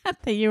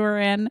that you were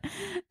in,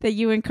 that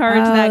you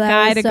encouraged that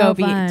guy to go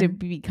to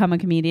become a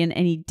comedian,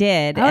 and he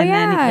did.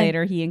 Then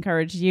later he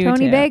encouraged you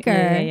Tony to.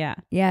 Baker.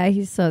 Yeah,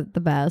 he's the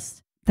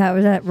best. That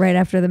was right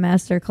after the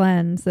Master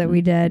Cleanse that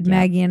we did. Yeah.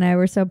 Maggie and I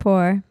were so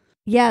poor.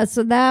 Yeah,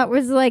 so that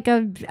was like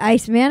I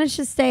managed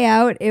to stay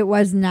out. It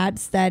was not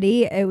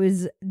steady. It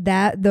was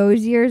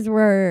those years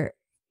were,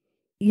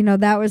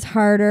 that was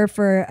harder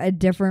for a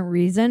different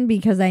reason,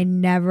 because I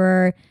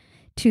never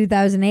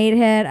 2008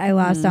 hit. I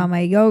lost all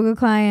my yoga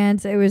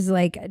clients. It was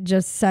like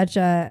just such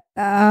a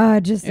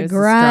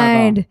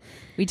grind.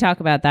 We talk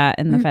about that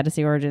in the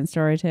Phetasy origin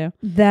story too.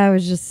 That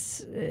was just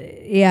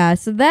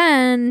So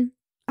then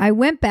I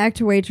went back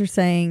to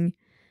waitressing.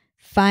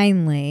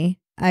 Finally,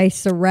 I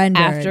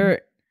surrendered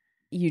after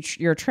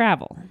your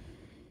travel.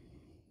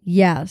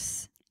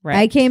 Yes. Right.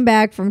 I came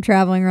back from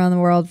traveling around the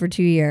world for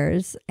 2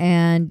 years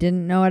and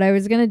didn't know what I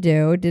was going to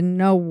do. Didn't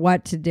know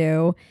what to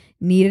do.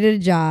 Needed a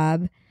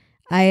job.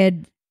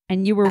 And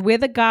you were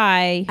with a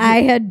guy. I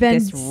had been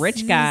this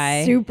rich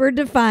guy, super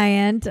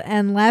defiant,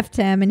 and left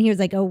him. And he was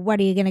like, "Oh, what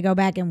are you gonna go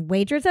back and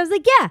waitress?" I was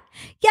like, "Yeah,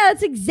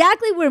 that's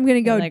exactly what I'm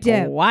gonna go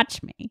do."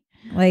 Watch me.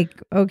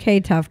 Like, okay,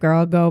 tough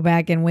girl, go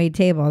back and wait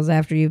tables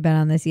after you've been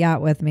on this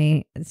yacht with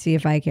me. See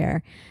if I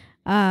care.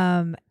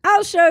 I'll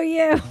show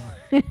you.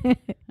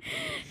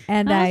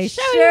 And I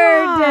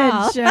sure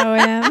did show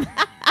him.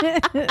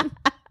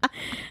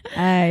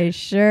 I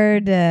sure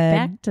did.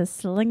 Back to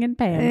slinging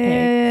pancakes.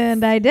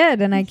 And I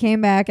did. And I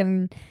came back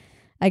and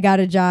I got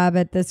a job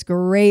at this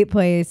great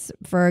place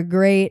for a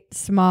great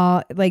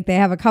small, like they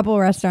have a couple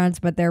restaurants,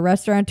 but they're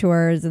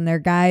restaurateurs and they're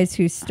guys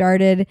who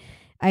started,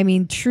 I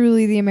mean,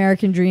 truly the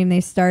American dream.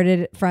 They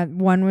started from,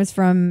 one was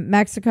from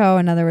Mexico,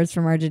 another was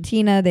from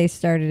Argentina. They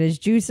started as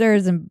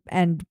juicers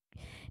and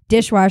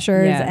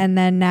dishwashers, and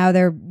then now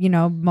they're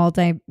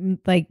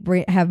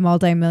have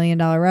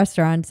multi-million-dollar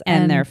restaurants,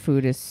 and their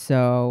food is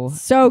so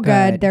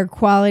good. Their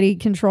quality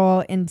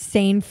control,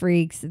 insane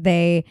freaks.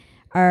 They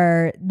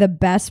are the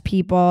best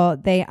people.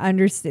 They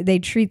understand. They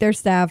treat their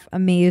staff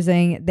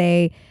amazing.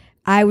 They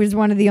I was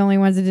one of the only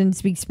ones that didn't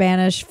speak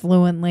Spanish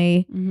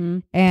fluently.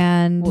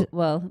 And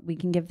well, we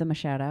can give them a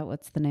shout out.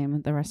 What's the name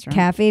of the restaurant?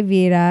 Cafe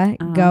Vita.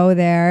 Go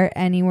there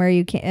anywhere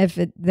you can if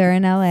they're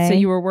in LA. So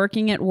you were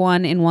working at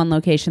one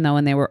location though,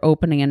 and they were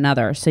opening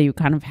another. So you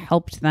kind of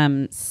helped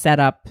them set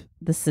up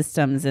the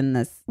systems in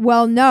this.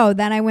 Well, no.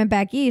 Then I went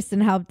back east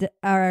and helped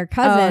our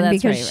cousin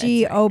because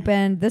she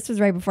opened. This was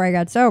right before I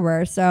got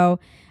sober. So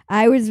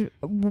I was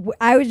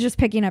just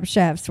picking up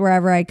shifts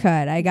wherever I could.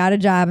 I got a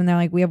job and they're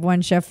like, we have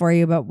one shift for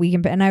you, but we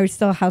can. And I was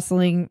still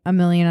hustling a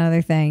million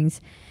other things.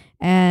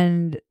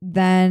 And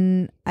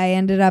then I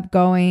ended up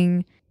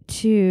going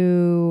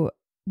to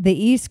the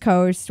East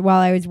Coast while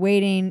I was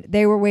waiting.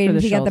 They were waiting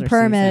to get the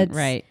permits.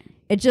 Season. Right.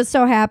 It just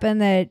so happened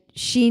that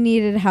she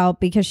needed help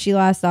because she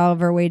lost all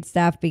of her wait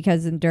staff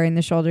because during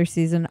the shoulder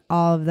season,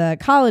 all of the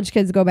college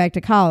kids go back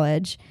to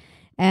college.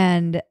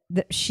 And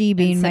she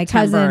being my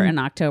cousin. September and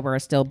October are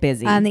still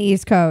busy. On the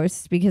East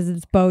Coast because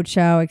it's boat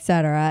show,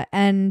 etc.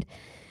 And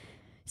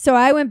so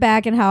I went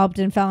back and helped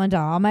and fell into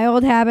all my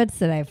old habits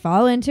that I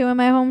fall into in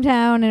my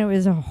hometown. And it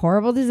was a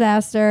horrible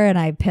disaster. And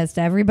I pissed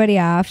everybody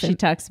off. She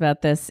talks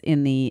about this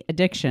in the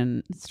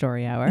addiction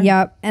story hour.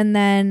 Yep. And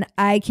then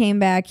I came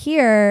back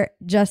here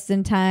just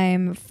in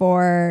time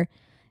for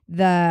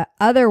the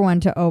other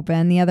one to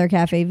open, the other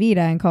Cafe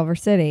Vita in Culver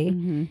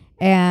City.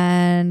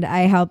 And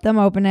I helped them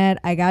open it.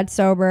 I got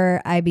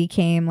sober. I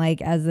became,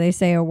 like, as they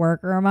say, a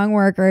worker among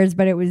workers,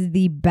 but it was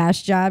the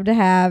best job to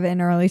have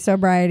in early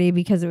sobriety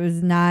because it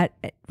was not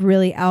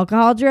really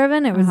alcohol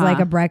driven. It was like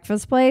a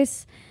breakfast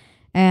place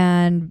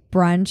and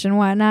brunch and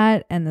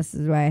whatnot. And this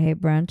is why I hate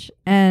brunch.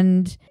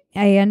 And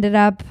I ended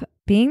up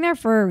being there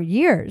for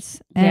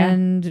years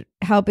and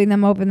helping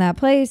them open that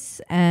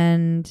place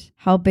and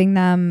helping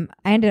them.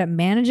 I ended up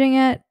managing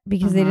it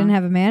because they didn't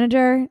have a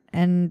manager.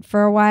 And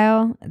for a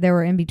while, they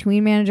were in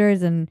between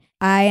managers. And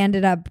I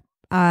ended up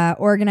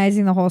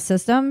organizing the whole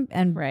system.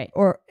 And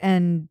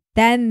and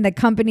then the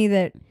company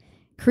that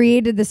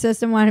created the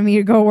system wanted me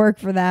to go work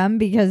for them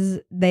because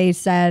they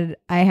said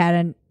I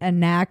had a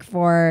knack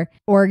for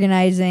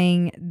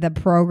organizing the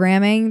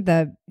programming,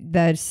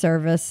 the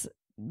service,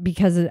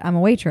 because I'm a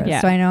waitress,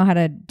 so I know how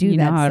to do that. You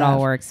know how stuff. it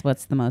all works.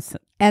 What's the most?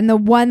 And the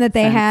one that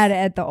they had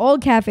at the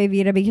old Cafe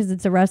Vita, because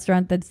it's a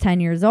restaurant that's 10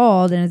 years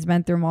old and has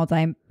been through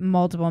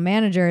multiple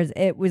managers,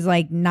 it was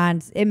like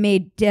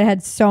it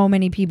had so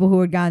many people who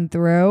had gone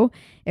through.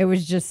 It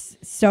was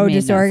just so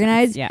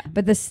disorganized.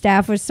 But the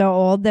staff was so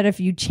old that if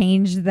you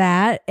changed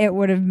that, it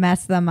would have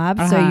messed them up.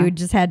 So you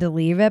just had to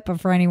leave it.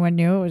 But for anyone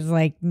new, it was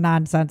like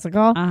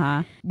nonsensical,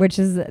 which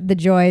is the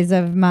joys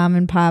of mom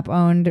and pop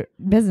owned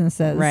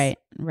businesses. Right.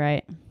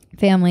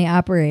 Family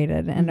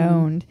operated and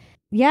owned.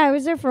 Yeah, I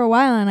was there for a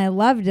while and I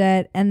loved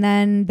it. And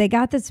then they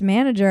got this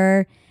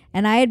manager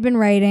and I had been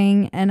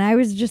writing and I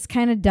was just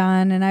kind of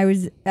done. And I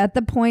was at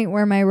the point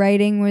where my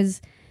writing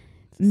was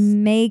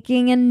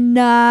making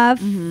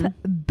enough,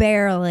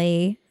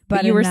 barely.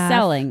 But you were enough.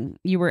 selling.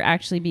 You were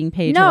actually being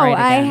paid to write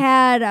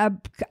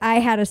again. I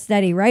had a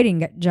steady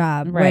writing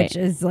job, which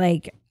is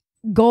like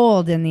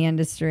gold in the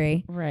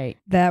industry. Right.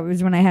 That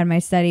was when I had my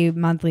steady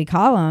monthly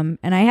column,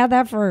 and I had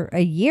that for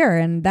a year,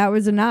 and that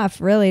was enough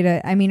really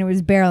it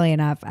was barely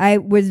enough. I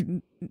was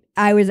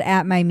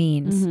at my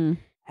means.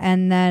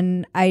 And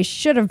then I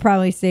should have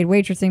probably stayed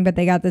waitressing, but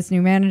they got this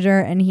new manager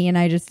and he and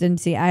I just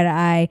didn't see eye to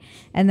eye.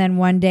 And then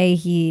one day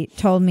he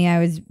told me I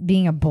was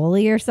being a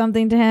bully or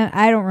something to him.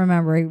 I don't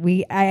remember.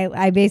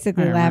 I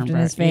basically laughed in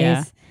his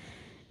face.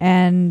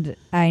 And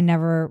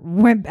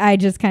I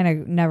just kind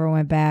of never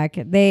went back.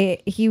 He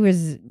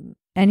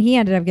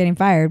ended up getting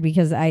fired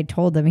because I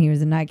told them he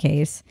was a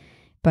nutcase,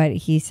 but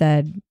he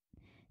said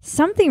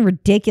something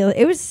ridiculous.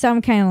 It was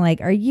some kind of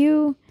like, are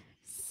you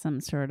some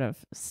sort of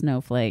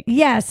snowflake?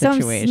 Yeah,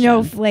 situation.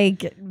 Some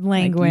snowflake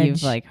language. Like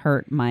you've like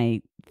hurt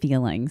my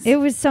feelings. It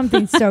was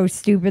something so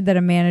stupid that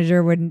a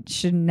manager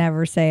should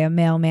never say, a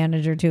male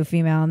manager to a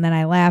female. And then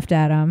I laughed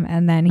at him,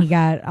 and then he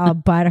got all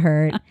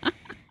butthurt,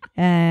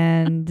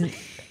 and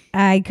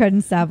I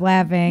couldn't stop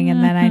laughing,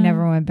 and then I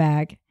never went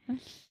back.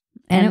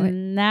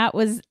 And that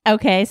was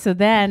okay. So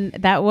then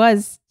that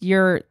was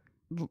your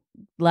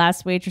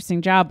last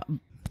waitressing job,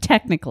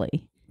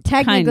 technically.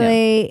 Kind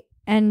of.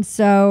 And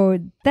so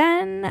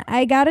then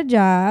I got a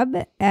job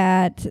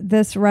at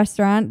this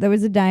restaurant that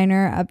was a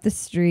diner up the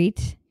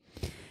street.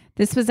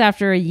 This was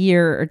after a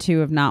year or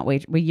two of not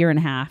a year and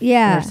a half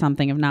or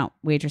something of not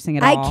waitressing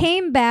at all. I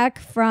came back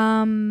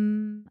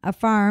from a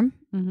farm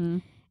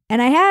and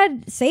I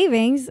had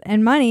savings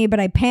and money, but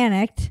I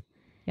panicked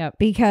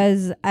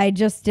because I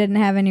just didn't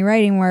have any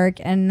writing work.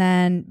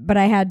 But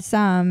I had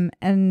some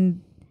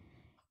and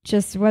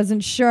just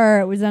wasn't sure.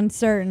 It was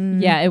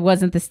uncertain. Yeah, it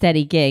wasn't the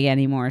steady gig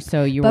anymore.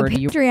 So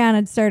Patreon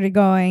had started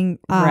going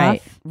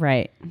off.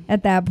 Right.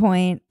 At that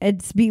point,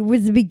 it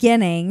was the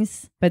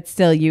beginnings. But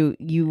still, you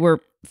were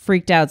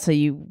freaked out, so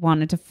you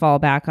wanted to fall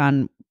back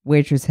on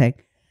waitressing.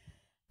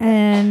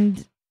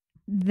 And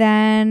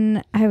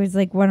then I was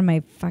like, "What am I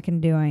fucking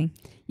doing?"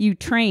 You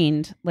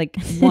trained like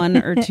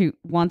once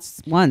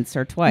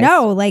or twice.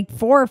 No, like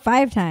 4 or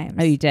 5 times.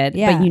 Oh, you did?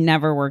 Yeah. But you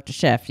never worked a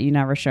shift. You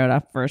never showed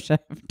up for a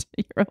shift.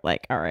 You were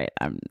like, all right,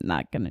 I'm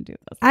not going to do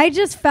this. I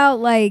just felt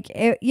like,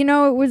 it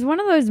was one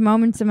of those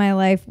moments in my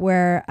life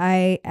where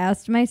I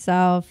asked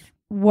myself,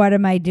 what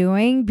am I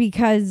doing?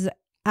 Because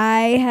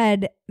I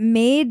had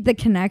made the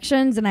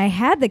connections and I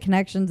had the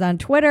connections on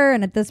Twitter.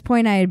 And at this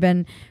point, I had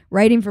been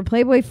writing for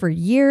Playboy for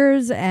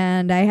years.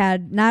 And I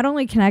had not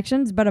only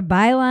connections, but a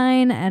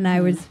byline. And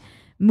I was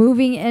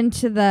moving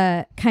into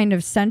the kind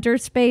of center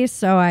space.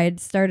 So I had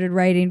started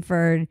writing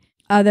for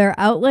other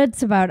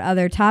outlets about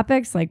other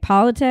topics like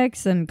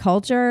politics and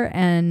culture.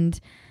 And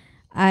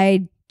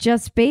I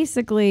just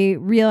basically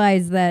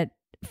realized that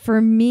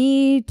for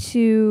me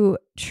to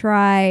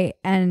try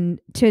and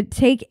to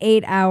take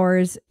 8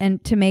 hours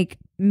and to make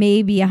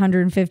maybe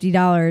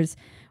 $150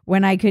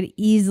 when I could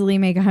easily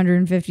make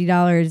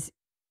 $150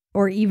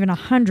 or even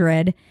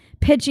 $100,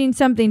 pitching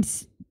something,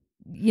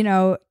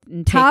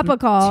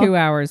 topical. 2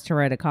 hours to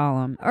write a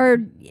column.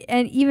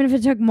 And even if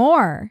it took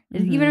more,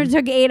 even if it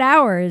took 8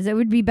 hours, it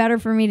would be better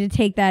for me to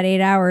take that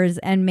 8 hours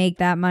and make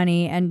that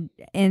money and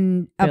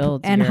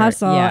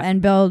hustle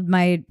and build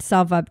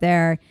myself up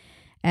there.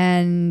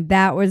 And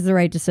that was the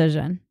right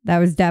decision. That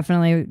was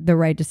definitely the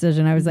right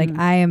decision. I was like,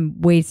 I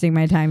am wasting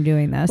my time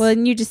doing this. Well,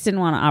 and you just didn't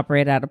want to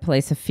operate out of a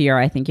place of fear.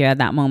 I think you had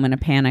that moment of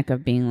panic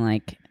of being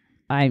like,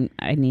 I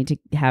need to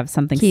have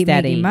something keep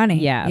steady. Making money.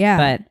 Yeah.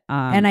 But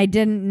and I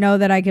didn't know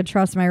that I could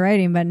trust my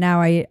writing, but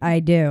now I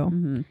do.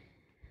 Mm-hmm.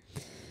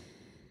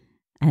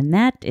 And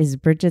that is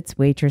Bridget's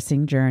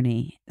waitressing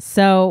journey.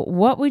 So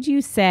what would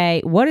you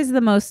say, what is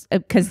the most,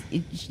 because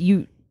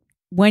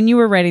when you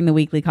were writing the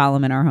weekly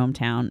column in our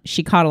hometown,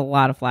 she caught a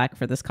lot of flack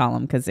for this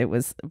column because it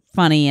was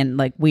funny and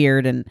like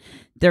weird. And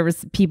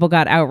people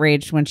got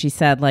outraged when she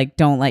said like,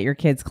 don't let your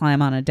kids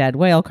climb on a dead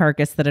whale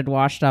carcass that had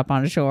washed up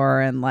on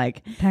shore. And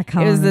like, that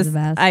column is the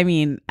best. I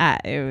mean,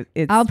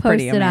 it's I'll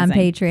post it amazing. on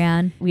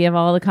Patreon. We have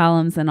all the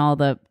columns and all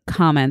the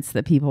comments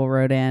that people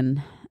wrote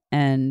in,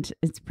 and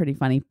it's pretty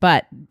funny.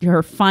 But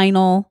her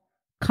final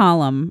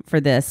column for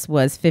this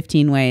was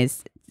 15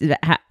 ways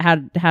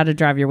how to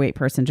drive your wait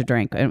person to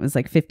drink. And it was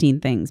like 15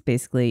 things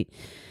basically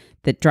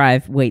that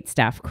drive wait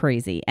staff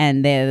crazy.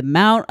 And the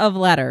amount of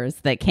letters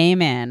that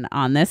came in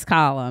on this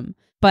column.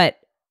 But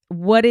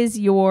what is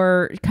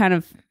your kind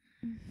of,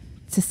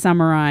 to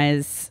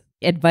summarize,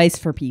 advice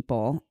for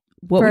people?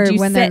 What would you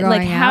say?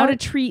 Like how to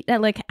treat,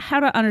 like how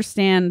to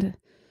understand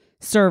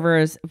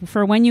servers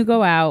for when you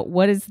go out.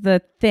 What is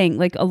the thing?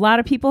 Like a lot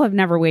of people have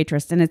never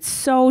waitressed, and it's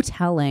so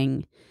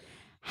telling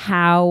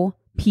how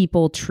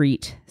people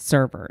treat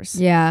servers.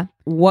 Yeah.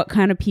 What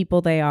kind of people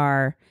they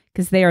are,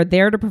 because they are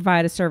there to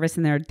provide a service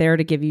and they're there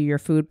to give you your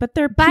food, but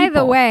they're people. By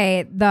the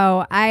way,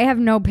 though, I have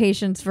no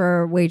patience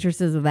for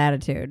waitresses with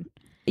attitude.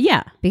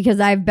 Yeah. Because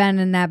I've been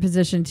in that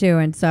position too.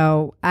 And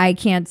so I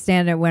can't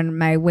stand it when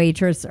my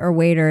waitress or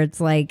waiter,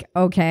 it's like,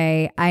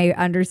 okay, I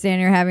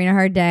understand you're having a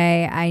hard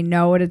day. I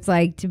know what it's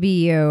like to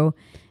be you.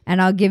 And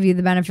I'll give you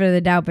the benefit of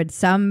the doubt, but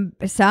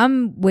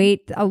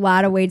a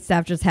lot of wait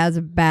staff just has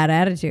a bad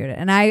attitude.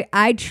 And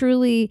I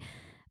truly,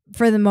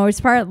 for the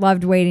most part,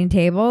 loved waiting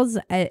tables.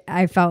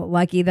 I felt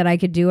lucky that I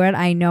could do it.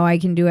 I know I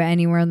can do it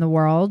anywhere in the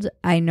world.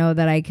 I know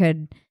that I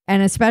could,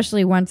 and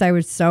especially once I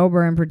was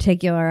sober in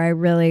particular, I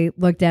really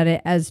looked at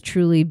it as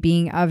truly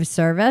being of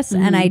service.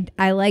 Mm-hmm. And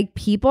I like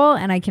people,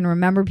 and I can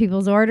remember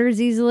people's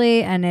orders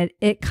easily. And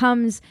it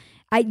comes,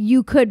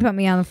 you could put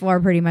me on the floor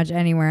pretty much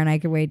anywhere and I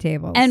could wait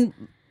tables. And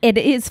it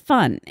is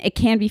fun. It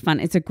can be fun.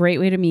 It's a great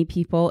way to meet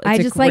people. I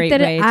just like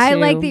that. I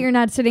like that you're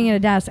not sitting at a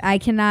desk.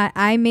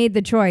 I made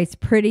the choice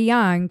pretty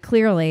young,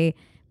 clearly,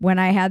 when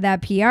I had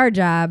that PR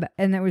job.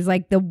 And it was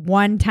like the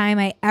one time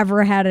I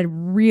ever had a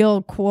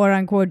real quote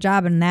unquote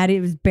job, and that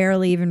it was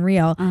barely even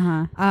real.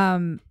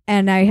 And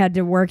I had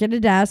to work at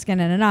a desk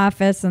and in an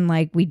office, and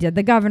like we did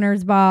the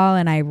governor's ball,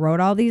 and I wrote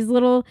all these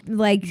little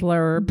like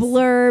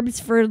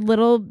blurbs for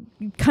little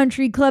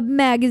country club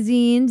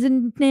magazines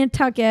in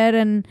Nantucket,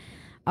 and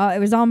it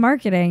was all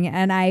marketing,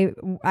 and I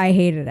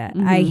hated it.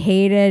 Mm-hmm. I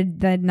hated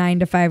the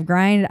 9-to-5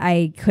 grind.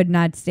 I could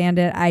not stand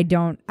it.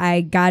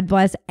 God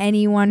bless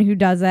anyone who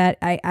does that.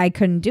 I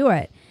couldn't do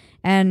it.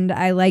 And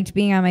I liked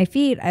being on my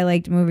feet. I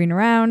liked moving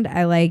around.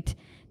 I liked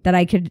that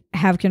I could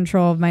have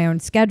control of my own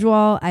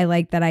schedule. I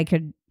liked that I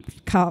could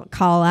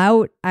call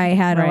out. I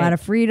had a lot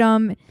of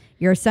freedom.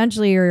 You're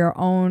essentially your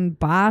own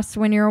boss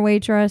when you're a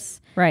waitress.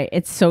 Right.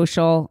 It's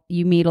social.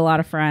 You meet a lot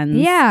of friends.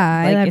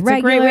 Yeah. Like, it's a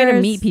great way to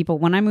meet people.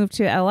 When I moved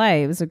to LA,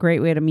 it was a great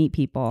way to meet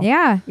people.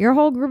 Yeah. Your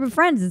whole group of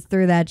friends is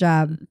through that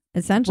job,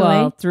 essentially.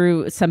 Well,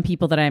 through some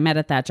people that I met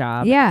at that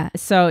job. Yeah.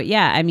 So,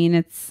 yeah, I mean,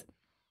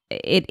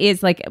 it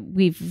is like,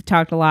 we've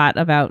talked a lot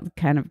about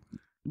kind of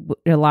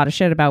a lot of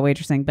shit about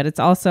waitressing, but it's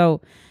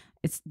also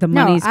the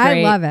money's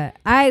great. I love it.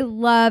 I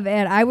love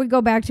it. I would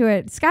go back to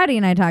it. Scotty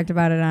and I talked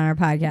about it on our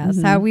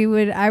podcast. How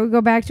I would go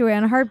back to it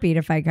in a heartbeat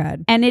if I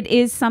could. And it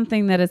is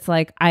something that it's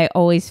like I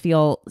always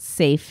feel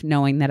safe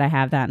knowing that I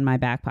have that in my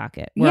back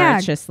pocket. Where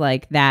it's just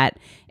like that.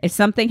 If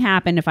something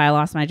happened, if I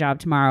lost my job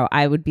tomorrow,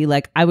 I would be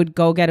like, I would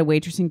go get a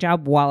waitressing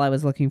job while I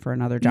was looking for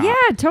another job.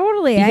 Yeah,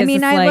 totally. Because I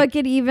mean, I like, look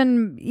at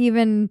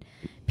even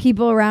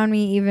people around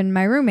me, even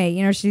my roommate,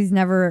 you know, she's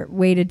never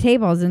waited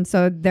tables. And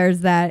so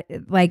there's that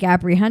like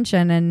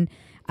apprehension. And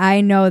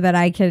I know that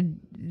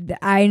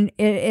it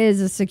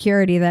is a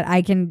security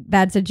that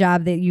that's a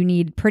job that you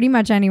need pretty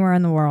much anywhere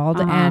in the world.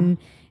 And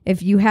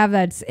if you have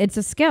that, it's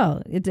a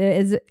skill. It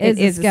is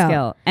a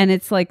skill. And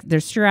it's like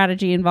there's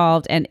strategy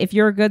involved. And if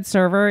you're a good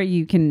server,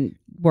 you can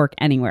work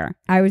anywhere.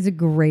 I was a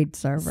great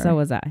server. So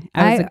was I.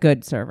 I was a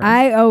good server.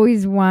 I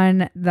always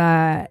won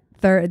the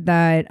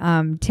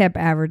tip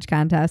average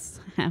contest.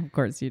 Of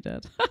course you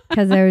did.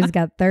 Because I always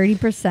got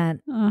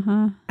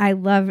 30%. I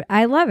love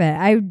it.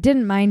 I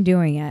didn't mind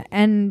doing it.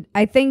 And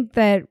I think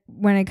that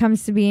when it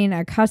comes to being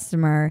a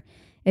customer,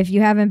 if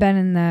you haven't been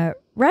in the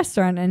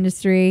restaurant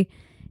industry,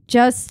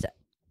 just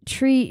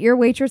treat your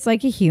waitress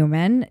like a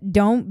human.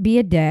 Don't be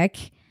a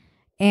dick.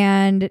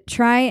 And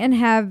try and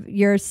have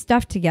your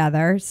stuff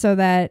together so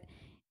that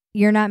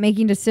you're not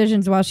making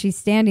decisions while she's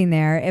standing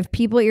there. If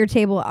people at your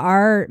table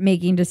are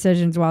making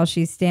decisions while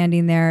she's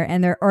standing there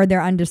and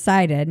they're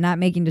undecided, not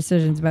making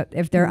decisions, but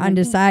if they're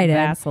undecided,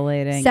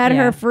 vacillating, set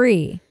her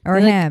free or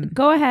him.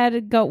 Go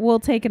ahead, go. We'll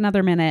take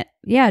another minute.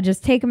 Yeah,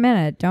 just take a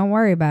minute. Don't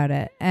worry about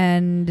it.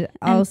 And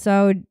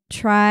also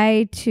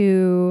try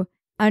to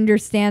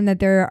understand that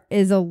there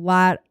is a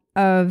lot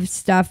of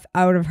stuff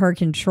out of her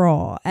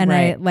control. And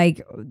I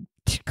like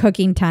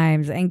cooking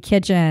times and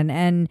kitchen,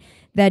 and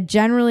that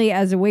generally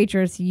as a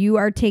waitress, you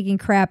are taking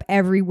crap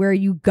everywhere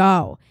you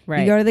go.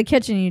 Right. You go to the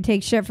kitchen, you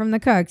take shit from the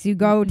cooks. You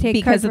go take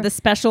because of the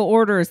special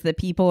orders that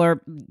people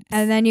are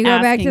and then you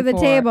go back to the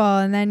table,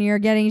 and then you're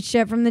getting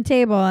shit from the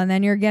table, and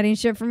then you're getting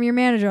shit from your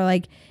manager.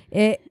 Like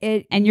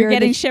and you're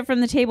getting shit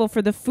from the table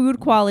for the food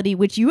quality,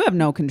 which you have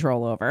no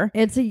control over.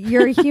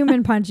 You're a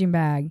human punching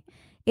bag.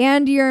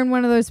 And you're in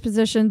one of those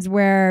positions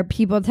where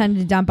people tend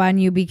to dump on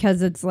you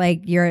because it's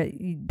like you're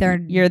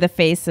the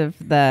face of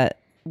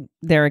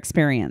their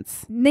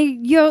experience. They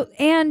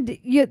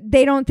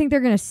don't think they're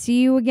going to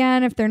see you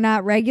again if they're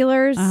not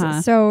regulars.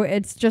 So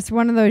it's just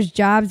one of those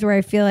jobs where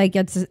I feel like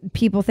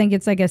people think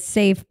it's like a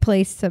safe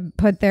place to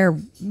put their,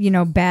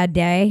 bad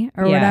day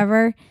or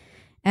whatever.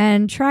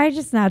 And try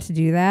just not to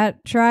do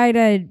that. Try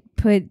to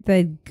put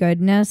the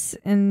goodness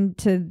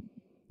into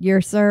your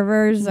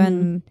servers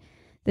and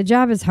the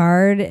job is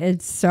hard.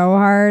 It's so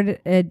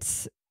hard.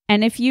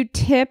 And if you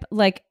tip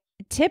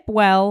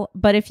well,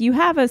 but if you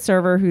have a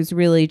server who's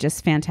really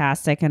just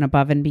fantastic and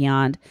above and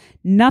beyond,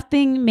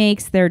 nothing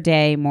makes their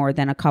day more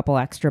than a couple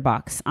extra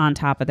bucks on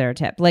top of their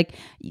tip. Like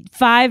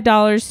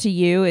 $5 to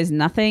you is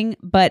nothing,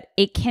 but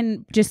it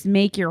can just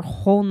make your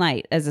whole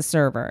night as a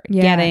server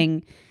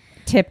getting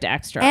tipped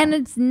extra. And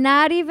it's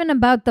not even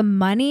about the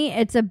money,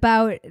 it's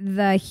about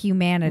the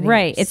humanity.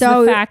 Right. It's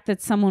the fact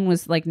that someone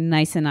was like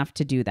nice enough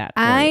to do that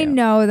for I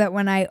know that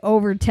when I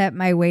overtip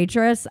my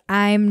waitress,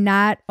 I'm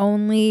not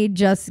only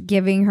just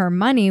giving her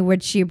money,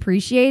 which she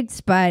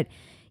appreciates, but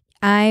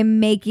I'm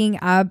making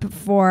up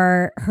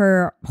for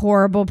her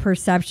horrible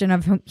perception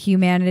of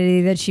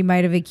humanity that she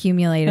might have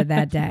accumulated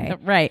that day.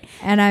 Right.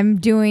 And I'm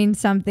doing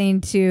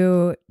something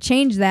to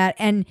change that.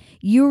 And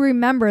you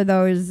remember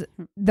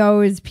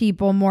those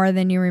people more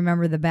than you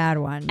remember the bad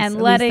ones.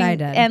 And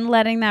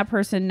letting that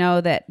person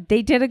know that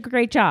they did a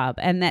great job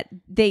and that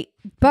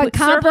But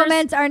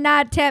compliments are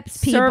not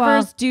tips, people.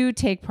 Servers do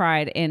take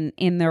pride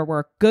in their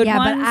work. Good ones.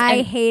 Yeah, but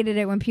I hated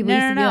it when people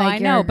used to be like, I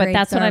know, but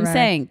that's what I'm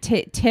saying.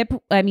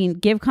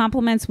 Give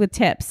compliments with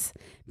tips.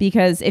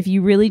 Because if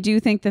you really do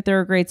think that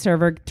they're a great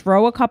server,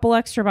 throw a couple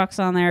extra bucks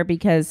on there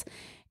because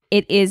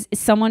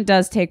someone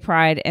does take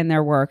pride in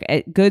their work.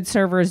 Good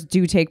servers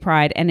do take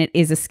pride, and it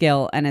is a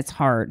skill, and it's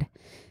hard.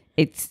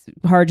 It's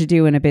hard to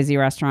do in a busy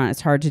restaurant.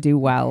 It's hard to do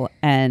well,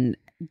 and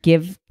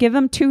give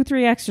them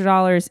 $2-3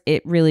 extra.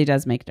 It really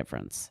does make a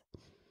difference.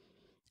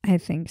 I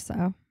think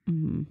so.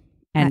 Mm-hmm.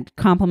 And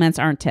compliments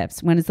aren't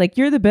tips. When it's like,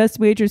 you're the best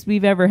waitress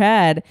we've ever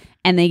had,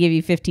 and they give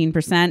you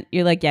 15%,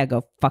 you're like, yeah,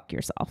 go fuck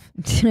yourself.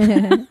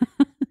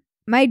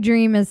 My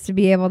dream is to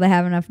be able to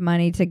have enough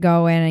money to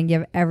go in and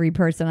give every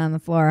person on the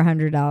floor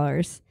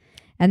 $100.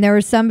 And there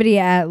was somebody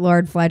at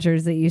Lord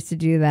Fletcher's that used to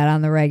do that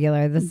on the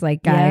regular. This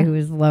guy who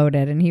was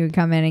loaded, and he would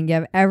come in and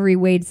give every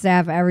wait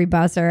staff, every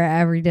busser,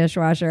 every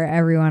dishwasher,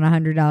 everyone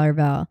 $100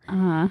 bill.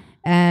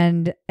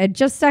 And it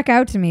just stuck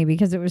out to me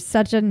because it was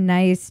such a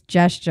nice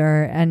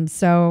gesture and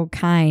so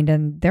kind.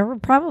 And there were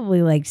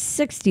probably like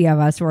 60 of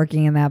us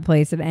working in that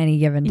place at any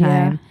given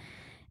time.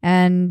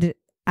 And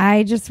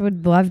I just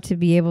would love to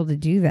be able to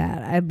do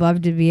that. I'd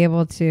love to be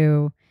able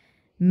to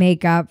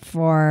make up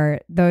for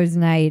those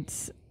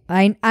nights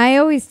I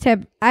always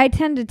tip. I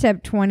tend to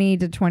tip 20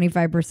 to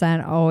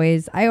 25%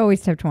 always. I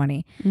always tip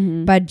 20.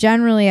 But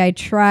generally I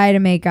try to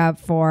make up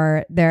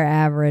for their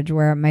average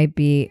where it might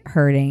be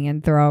hurting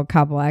and throw a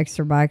couple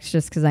extra bucks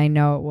just because I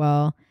know it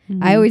will.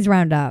 I always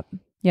round up.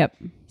 Yep.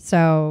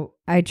 So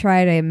I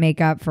try to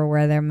make up for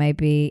where there might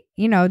be,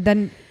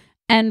 then.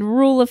 And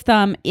rule of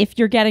thumb, if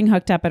you're getting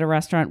hooked up at a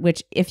restaurant,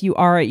 which if you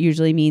are, it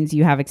usually means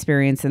you have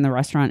experience in the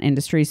restaurant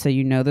industry, so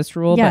you know this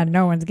rule. Yeah, but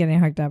no one's getting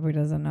hooked up who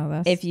doesn't know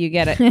this. if you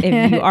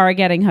are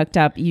getting hooked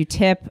up, you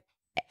tip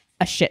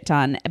a shit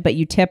ton, but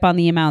you tip on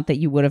the amount that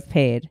you would have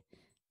paid.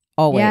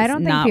 Always. Yeah, I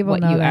don't think people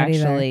know that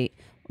actually.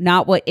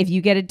 Not what if you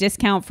get a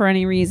discount for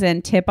any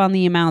reason, tip on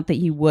the amount that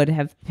you would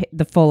have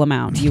the full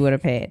amount you would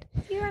have paid.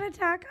 You want a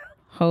taco?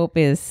 Hope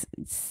is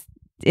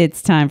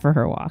it's time for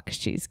her walk.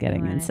 She's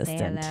getting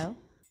insistent.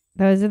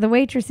 Those are the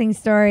waitressing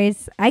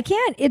stories. I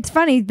can't. It's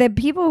funny that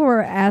people who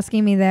are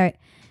asking me that,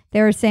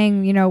 they were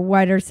saying,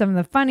 what are some of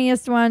the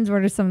funniest ones?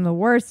 What are some of the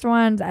worst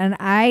ones? And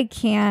I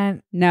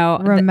can't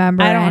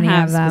remember I don't any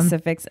have of them.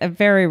 specifics.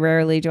 Very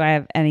rarely do I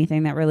have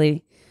anything that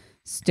really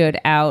stood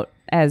out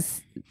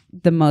as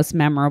the most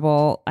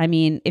memorable. I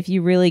mean, if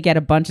you really get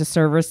a bunch of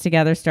servers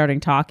together starting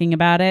talking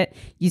about it,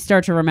 you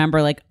start to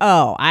remember like,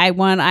 oh, I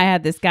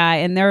had this guy,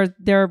 and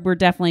there were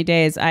definitely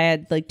days I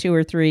had like 2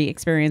 or 3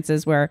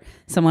 experiences where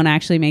someone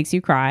actually makes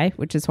you cry,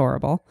 which is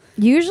horrible.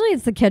 Usually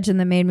it's the kitchen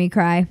that made me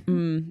cry.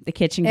 The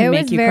kitchen can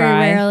make you cry. It was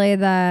very rarely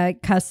the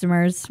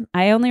customers.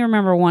 I only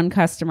remember one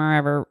customer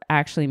ever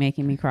actually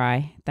making me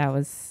cry. That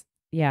was,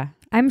 yeah.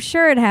 I'm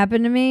sure it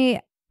happened to me,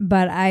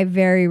 but I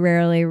very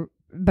rarely.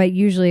 But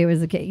usually it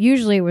was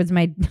usually it was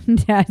my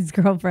dad's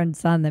girlfriend's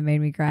son that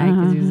made me cry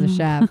because he was a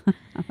chef.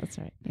 That's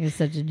right. He was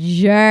such a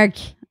jerk.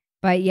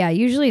 But yeah,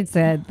 usually it's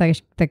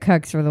the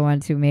cooks were the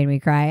ones who made me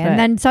cry, and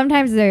then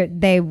sometimes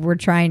they were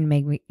trying to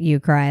make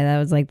you cry. That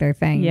was like their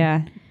thing.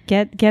 Yeah,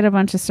 get a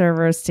bunch of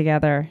servers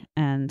together,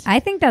 and I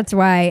think that's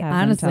why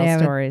honestly I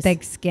have a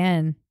thick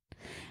skin.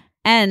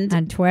 And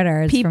on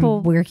Twitter, it's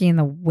from working in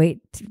the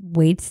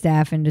wait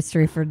staff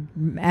industry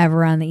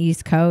forever on the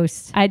East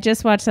Coast. I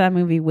just watched that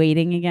movie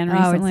Waiting again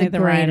recently, the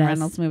Ryan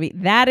Reynolds movie.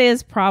 That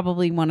is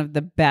probably one of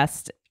the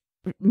best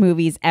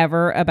movies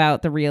ever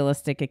about the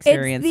realistic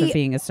experience of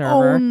being a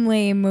server.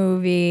 Only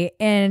movie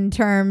in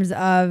terms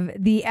of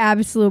the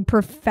absolute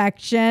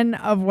perfection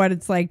of what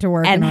it's like to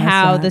work and in a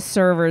how restaurant. The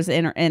servers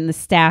and the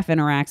staff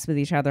interacts with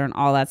each other and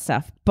all that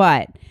stuff.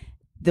 But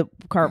the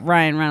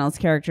Ryan Reynolds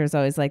character is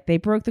always like, they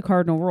broke the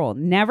cardinal rule.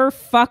 Never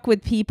fuck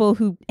with people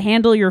who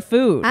handle your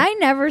food. I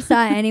never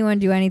saw anyone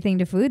do anything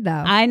to food,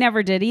 though. I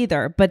never did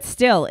either. But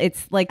still,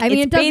 it's like,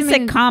 it's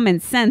basic common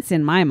sense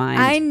in my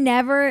mind. I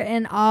never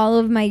in all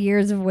of my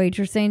years of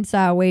waitressing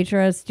saw a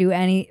waitress do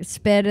any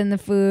spit in the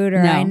food,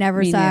 or I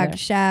never saw a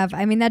chef.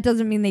 I mean, that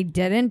doesn't mean they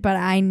didn't, but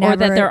I never. Or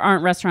that there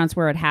aren't restaurants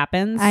where it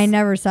happens. I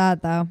never saw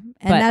it, though.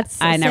 And but that's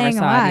saying never a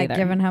saw lot, it either.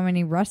 given how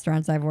many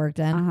restaurants I've worked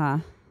in. Uh-huh.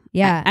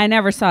 Yeah. I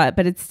never saw it,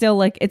 but it's still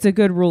like, it's a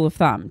good rule of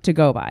thumb to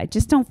go by.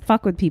 Just don't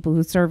fuck with people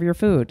who serve your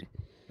food.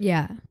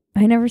 Yeah.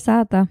 I never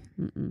saw it, though.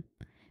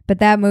 But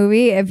that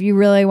movie, if you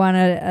really want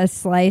a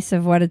slice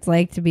of what it's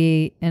like to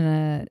be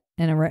in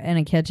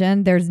a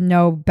kitchen, there's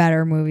no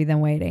better movie than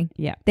Waiting.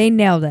 Yeah. They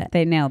nailed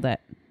it.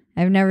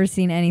 I've never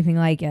seen anything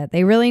like it.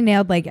 They really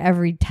nailed like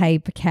every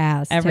type of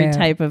cast. Every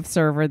type of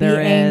server there is.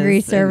 The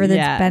angry server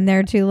that's been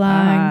there too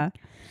long.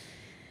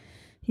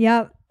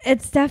 Yep.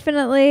 It's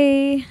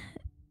definitely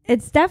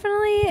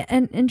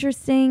an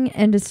interesting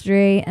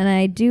industry, and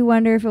I do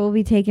wonder if it will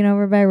be taken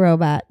over by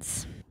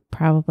robots.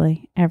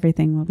 Probably.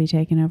 Everything will be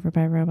taken over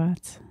by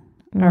robots.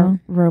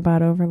 Or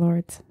robot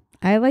overlords.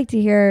 I like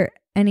to hear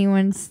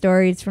anyone's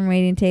stories from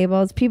waiting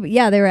tables. People,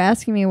 they were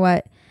asking me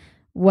what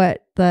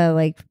the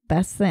like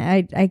best thing.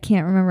 I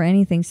can't remember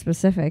anything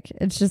specific.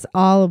 It's just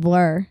all a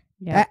blur.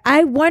 Yeah.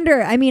 I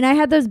wonder. I mean, I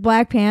had those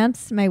black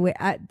pants, the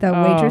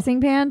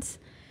waitressing pants.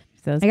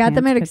 I got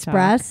them at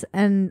Express,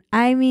 and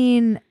I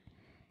mean,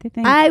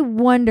 I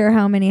wonder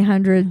how many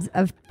hundreds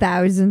of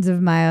thousands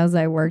of miles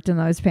I worked in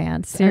those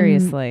pants.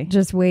 Seriously.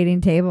 Just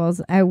waiting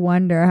tables. I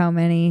wonder how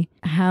many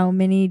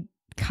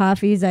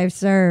coffees I've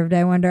served.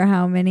 I wonder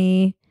how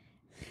many.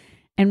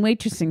 And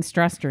waitressing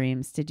stress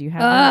dreams. Did you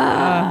have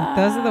them?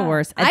 Those are the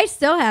worst. I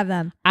still have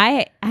them.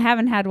 I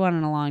haven't had one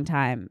in a long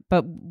time,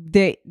 but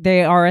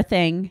they are a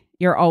thing.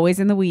 You're always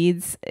in the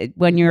weeds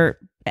when you're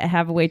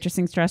have a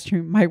waitressing stress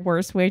dream. My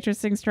worst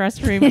waitressing stress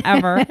dream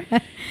ever.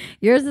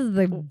 Yours is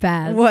the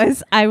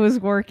best. I was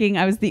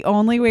the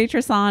only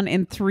waitress on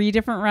in 3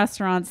 different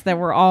restaurants that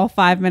were all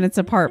 5 minutes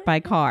apart by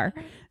car.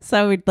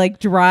 So we'd like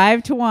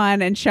drive to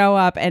one and show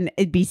up, and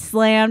it'd be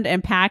slammed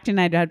and packed,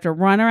 and I'd have to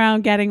run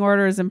around getting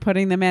orders and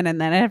putting them in,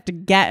 and then I'd have to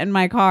get in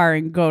my car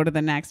and go to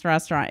the next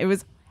restaurant. It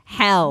was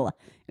hell.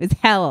 It was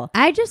hell.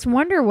 I just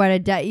wonder what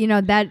it does. You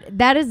know,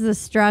 that is the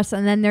stress,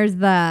 and then there's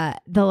the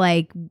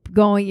like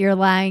you're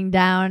lying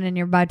down and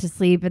you're about to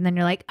sleep, and then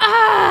you're like,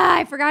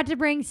 I forgot to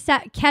bring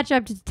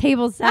ketchup to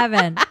table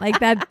 7, like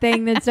that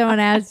thing that someone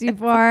asked you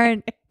for.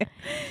 And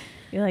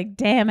You're like,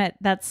 damn it,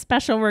 that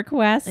special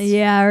request.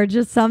 Yeah, or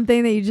just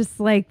something that you just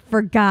like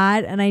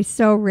forgot. And I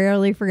so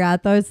rarely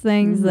forgot those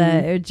things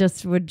that it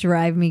just would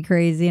drive me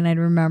crazy and I'd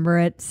remember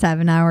it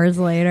 7 hours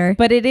later.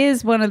 But it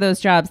is one of those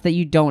jobs that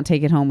you don't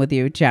take it home with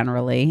you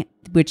generally,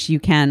 which you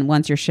can,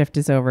 once your shift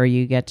is over,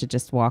 you get to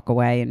just walk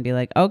away and be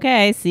like,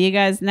 okay, see you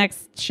guys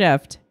next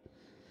shift.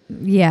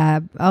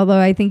 Yeah, although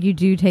I think you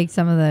do take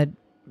some of the,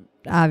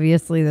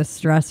 obviously, the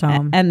stress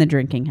home. And the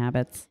drinking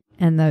habits.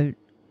 And the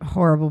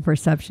horrible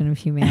perception of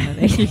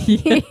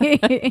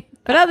humanity.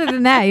 But other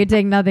than that, you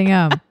take nothing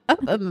home.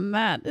 Other than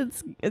that,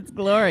 it's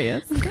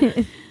glorious.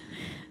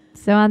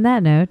 So on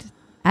that note,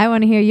 I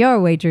want to hear your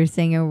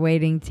waitressing or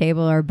waiting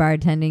table or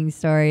bartending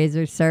stories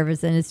or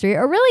service industry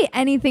or really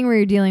anything where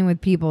you're dealing with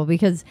people,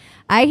 because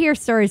I hear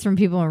stories from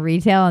people in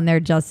retail and they're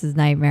just as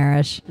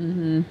nightmarish.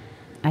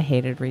 I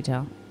hated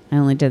retail. I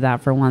only did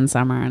that for one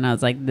summer and I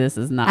was like, this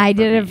is not I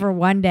did it for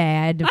one day.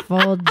 I had to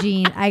fold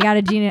jeans. I got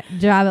a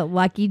job at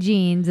Lucky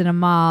Jeans in a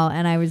mall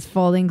and I was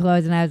folding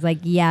clothes and I was like,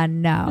 yeah,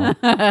 no.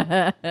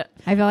 I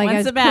feel like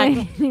once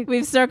back,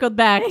 we've circled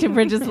back to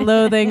Bridget's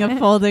loathing of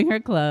folding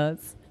her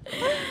clothes.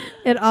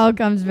 It all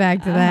comes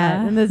back to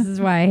that. And this is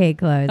why I hate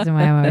clothes and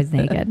why I'm always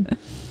naked.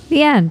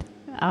 The end.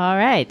 All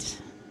right.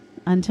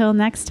 Until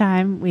next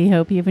time, we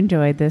hope you've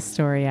enjoyed this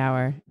story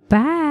hour.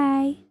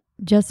 Bye.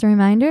 Just a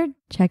reminder,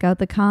 check out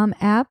the Calm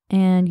app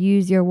and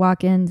use your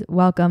Walk-Ins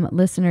Welcome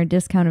listener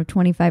discount of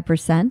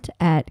 25%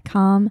 at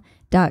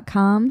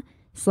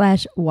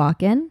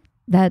calm.com/walkin.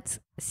 That's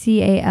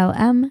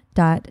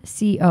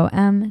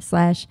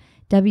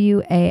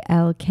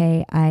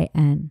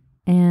calm.com/WALKIN.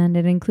 And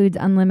it includes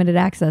unlimited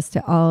access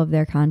to all of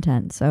their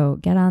content. So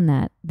get on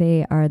that.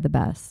 They are the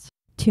best.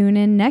 Tune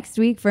in next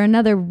week for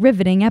another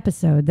riveting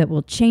episode that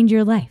will change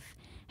your life,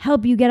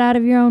 help you get out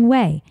of your own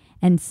way,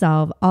 and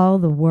solve all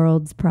the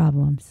world's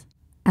problems.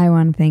 I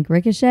want to thank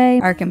Ricochet,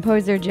 our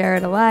composer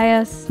Jared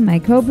Elias, my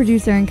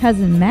co-producer and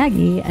cousin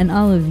Maggie, and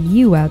all of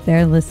you out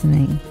there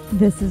listening.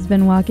 This has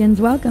been Walk-Ins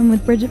Welcome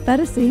with Bridget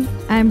Phetasy.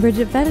 I'm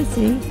Bridget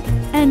Phetasy,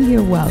 and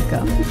you're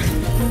welcome.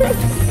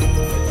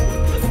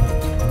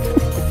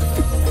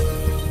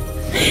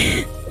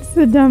 It's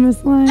the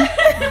dumbest line.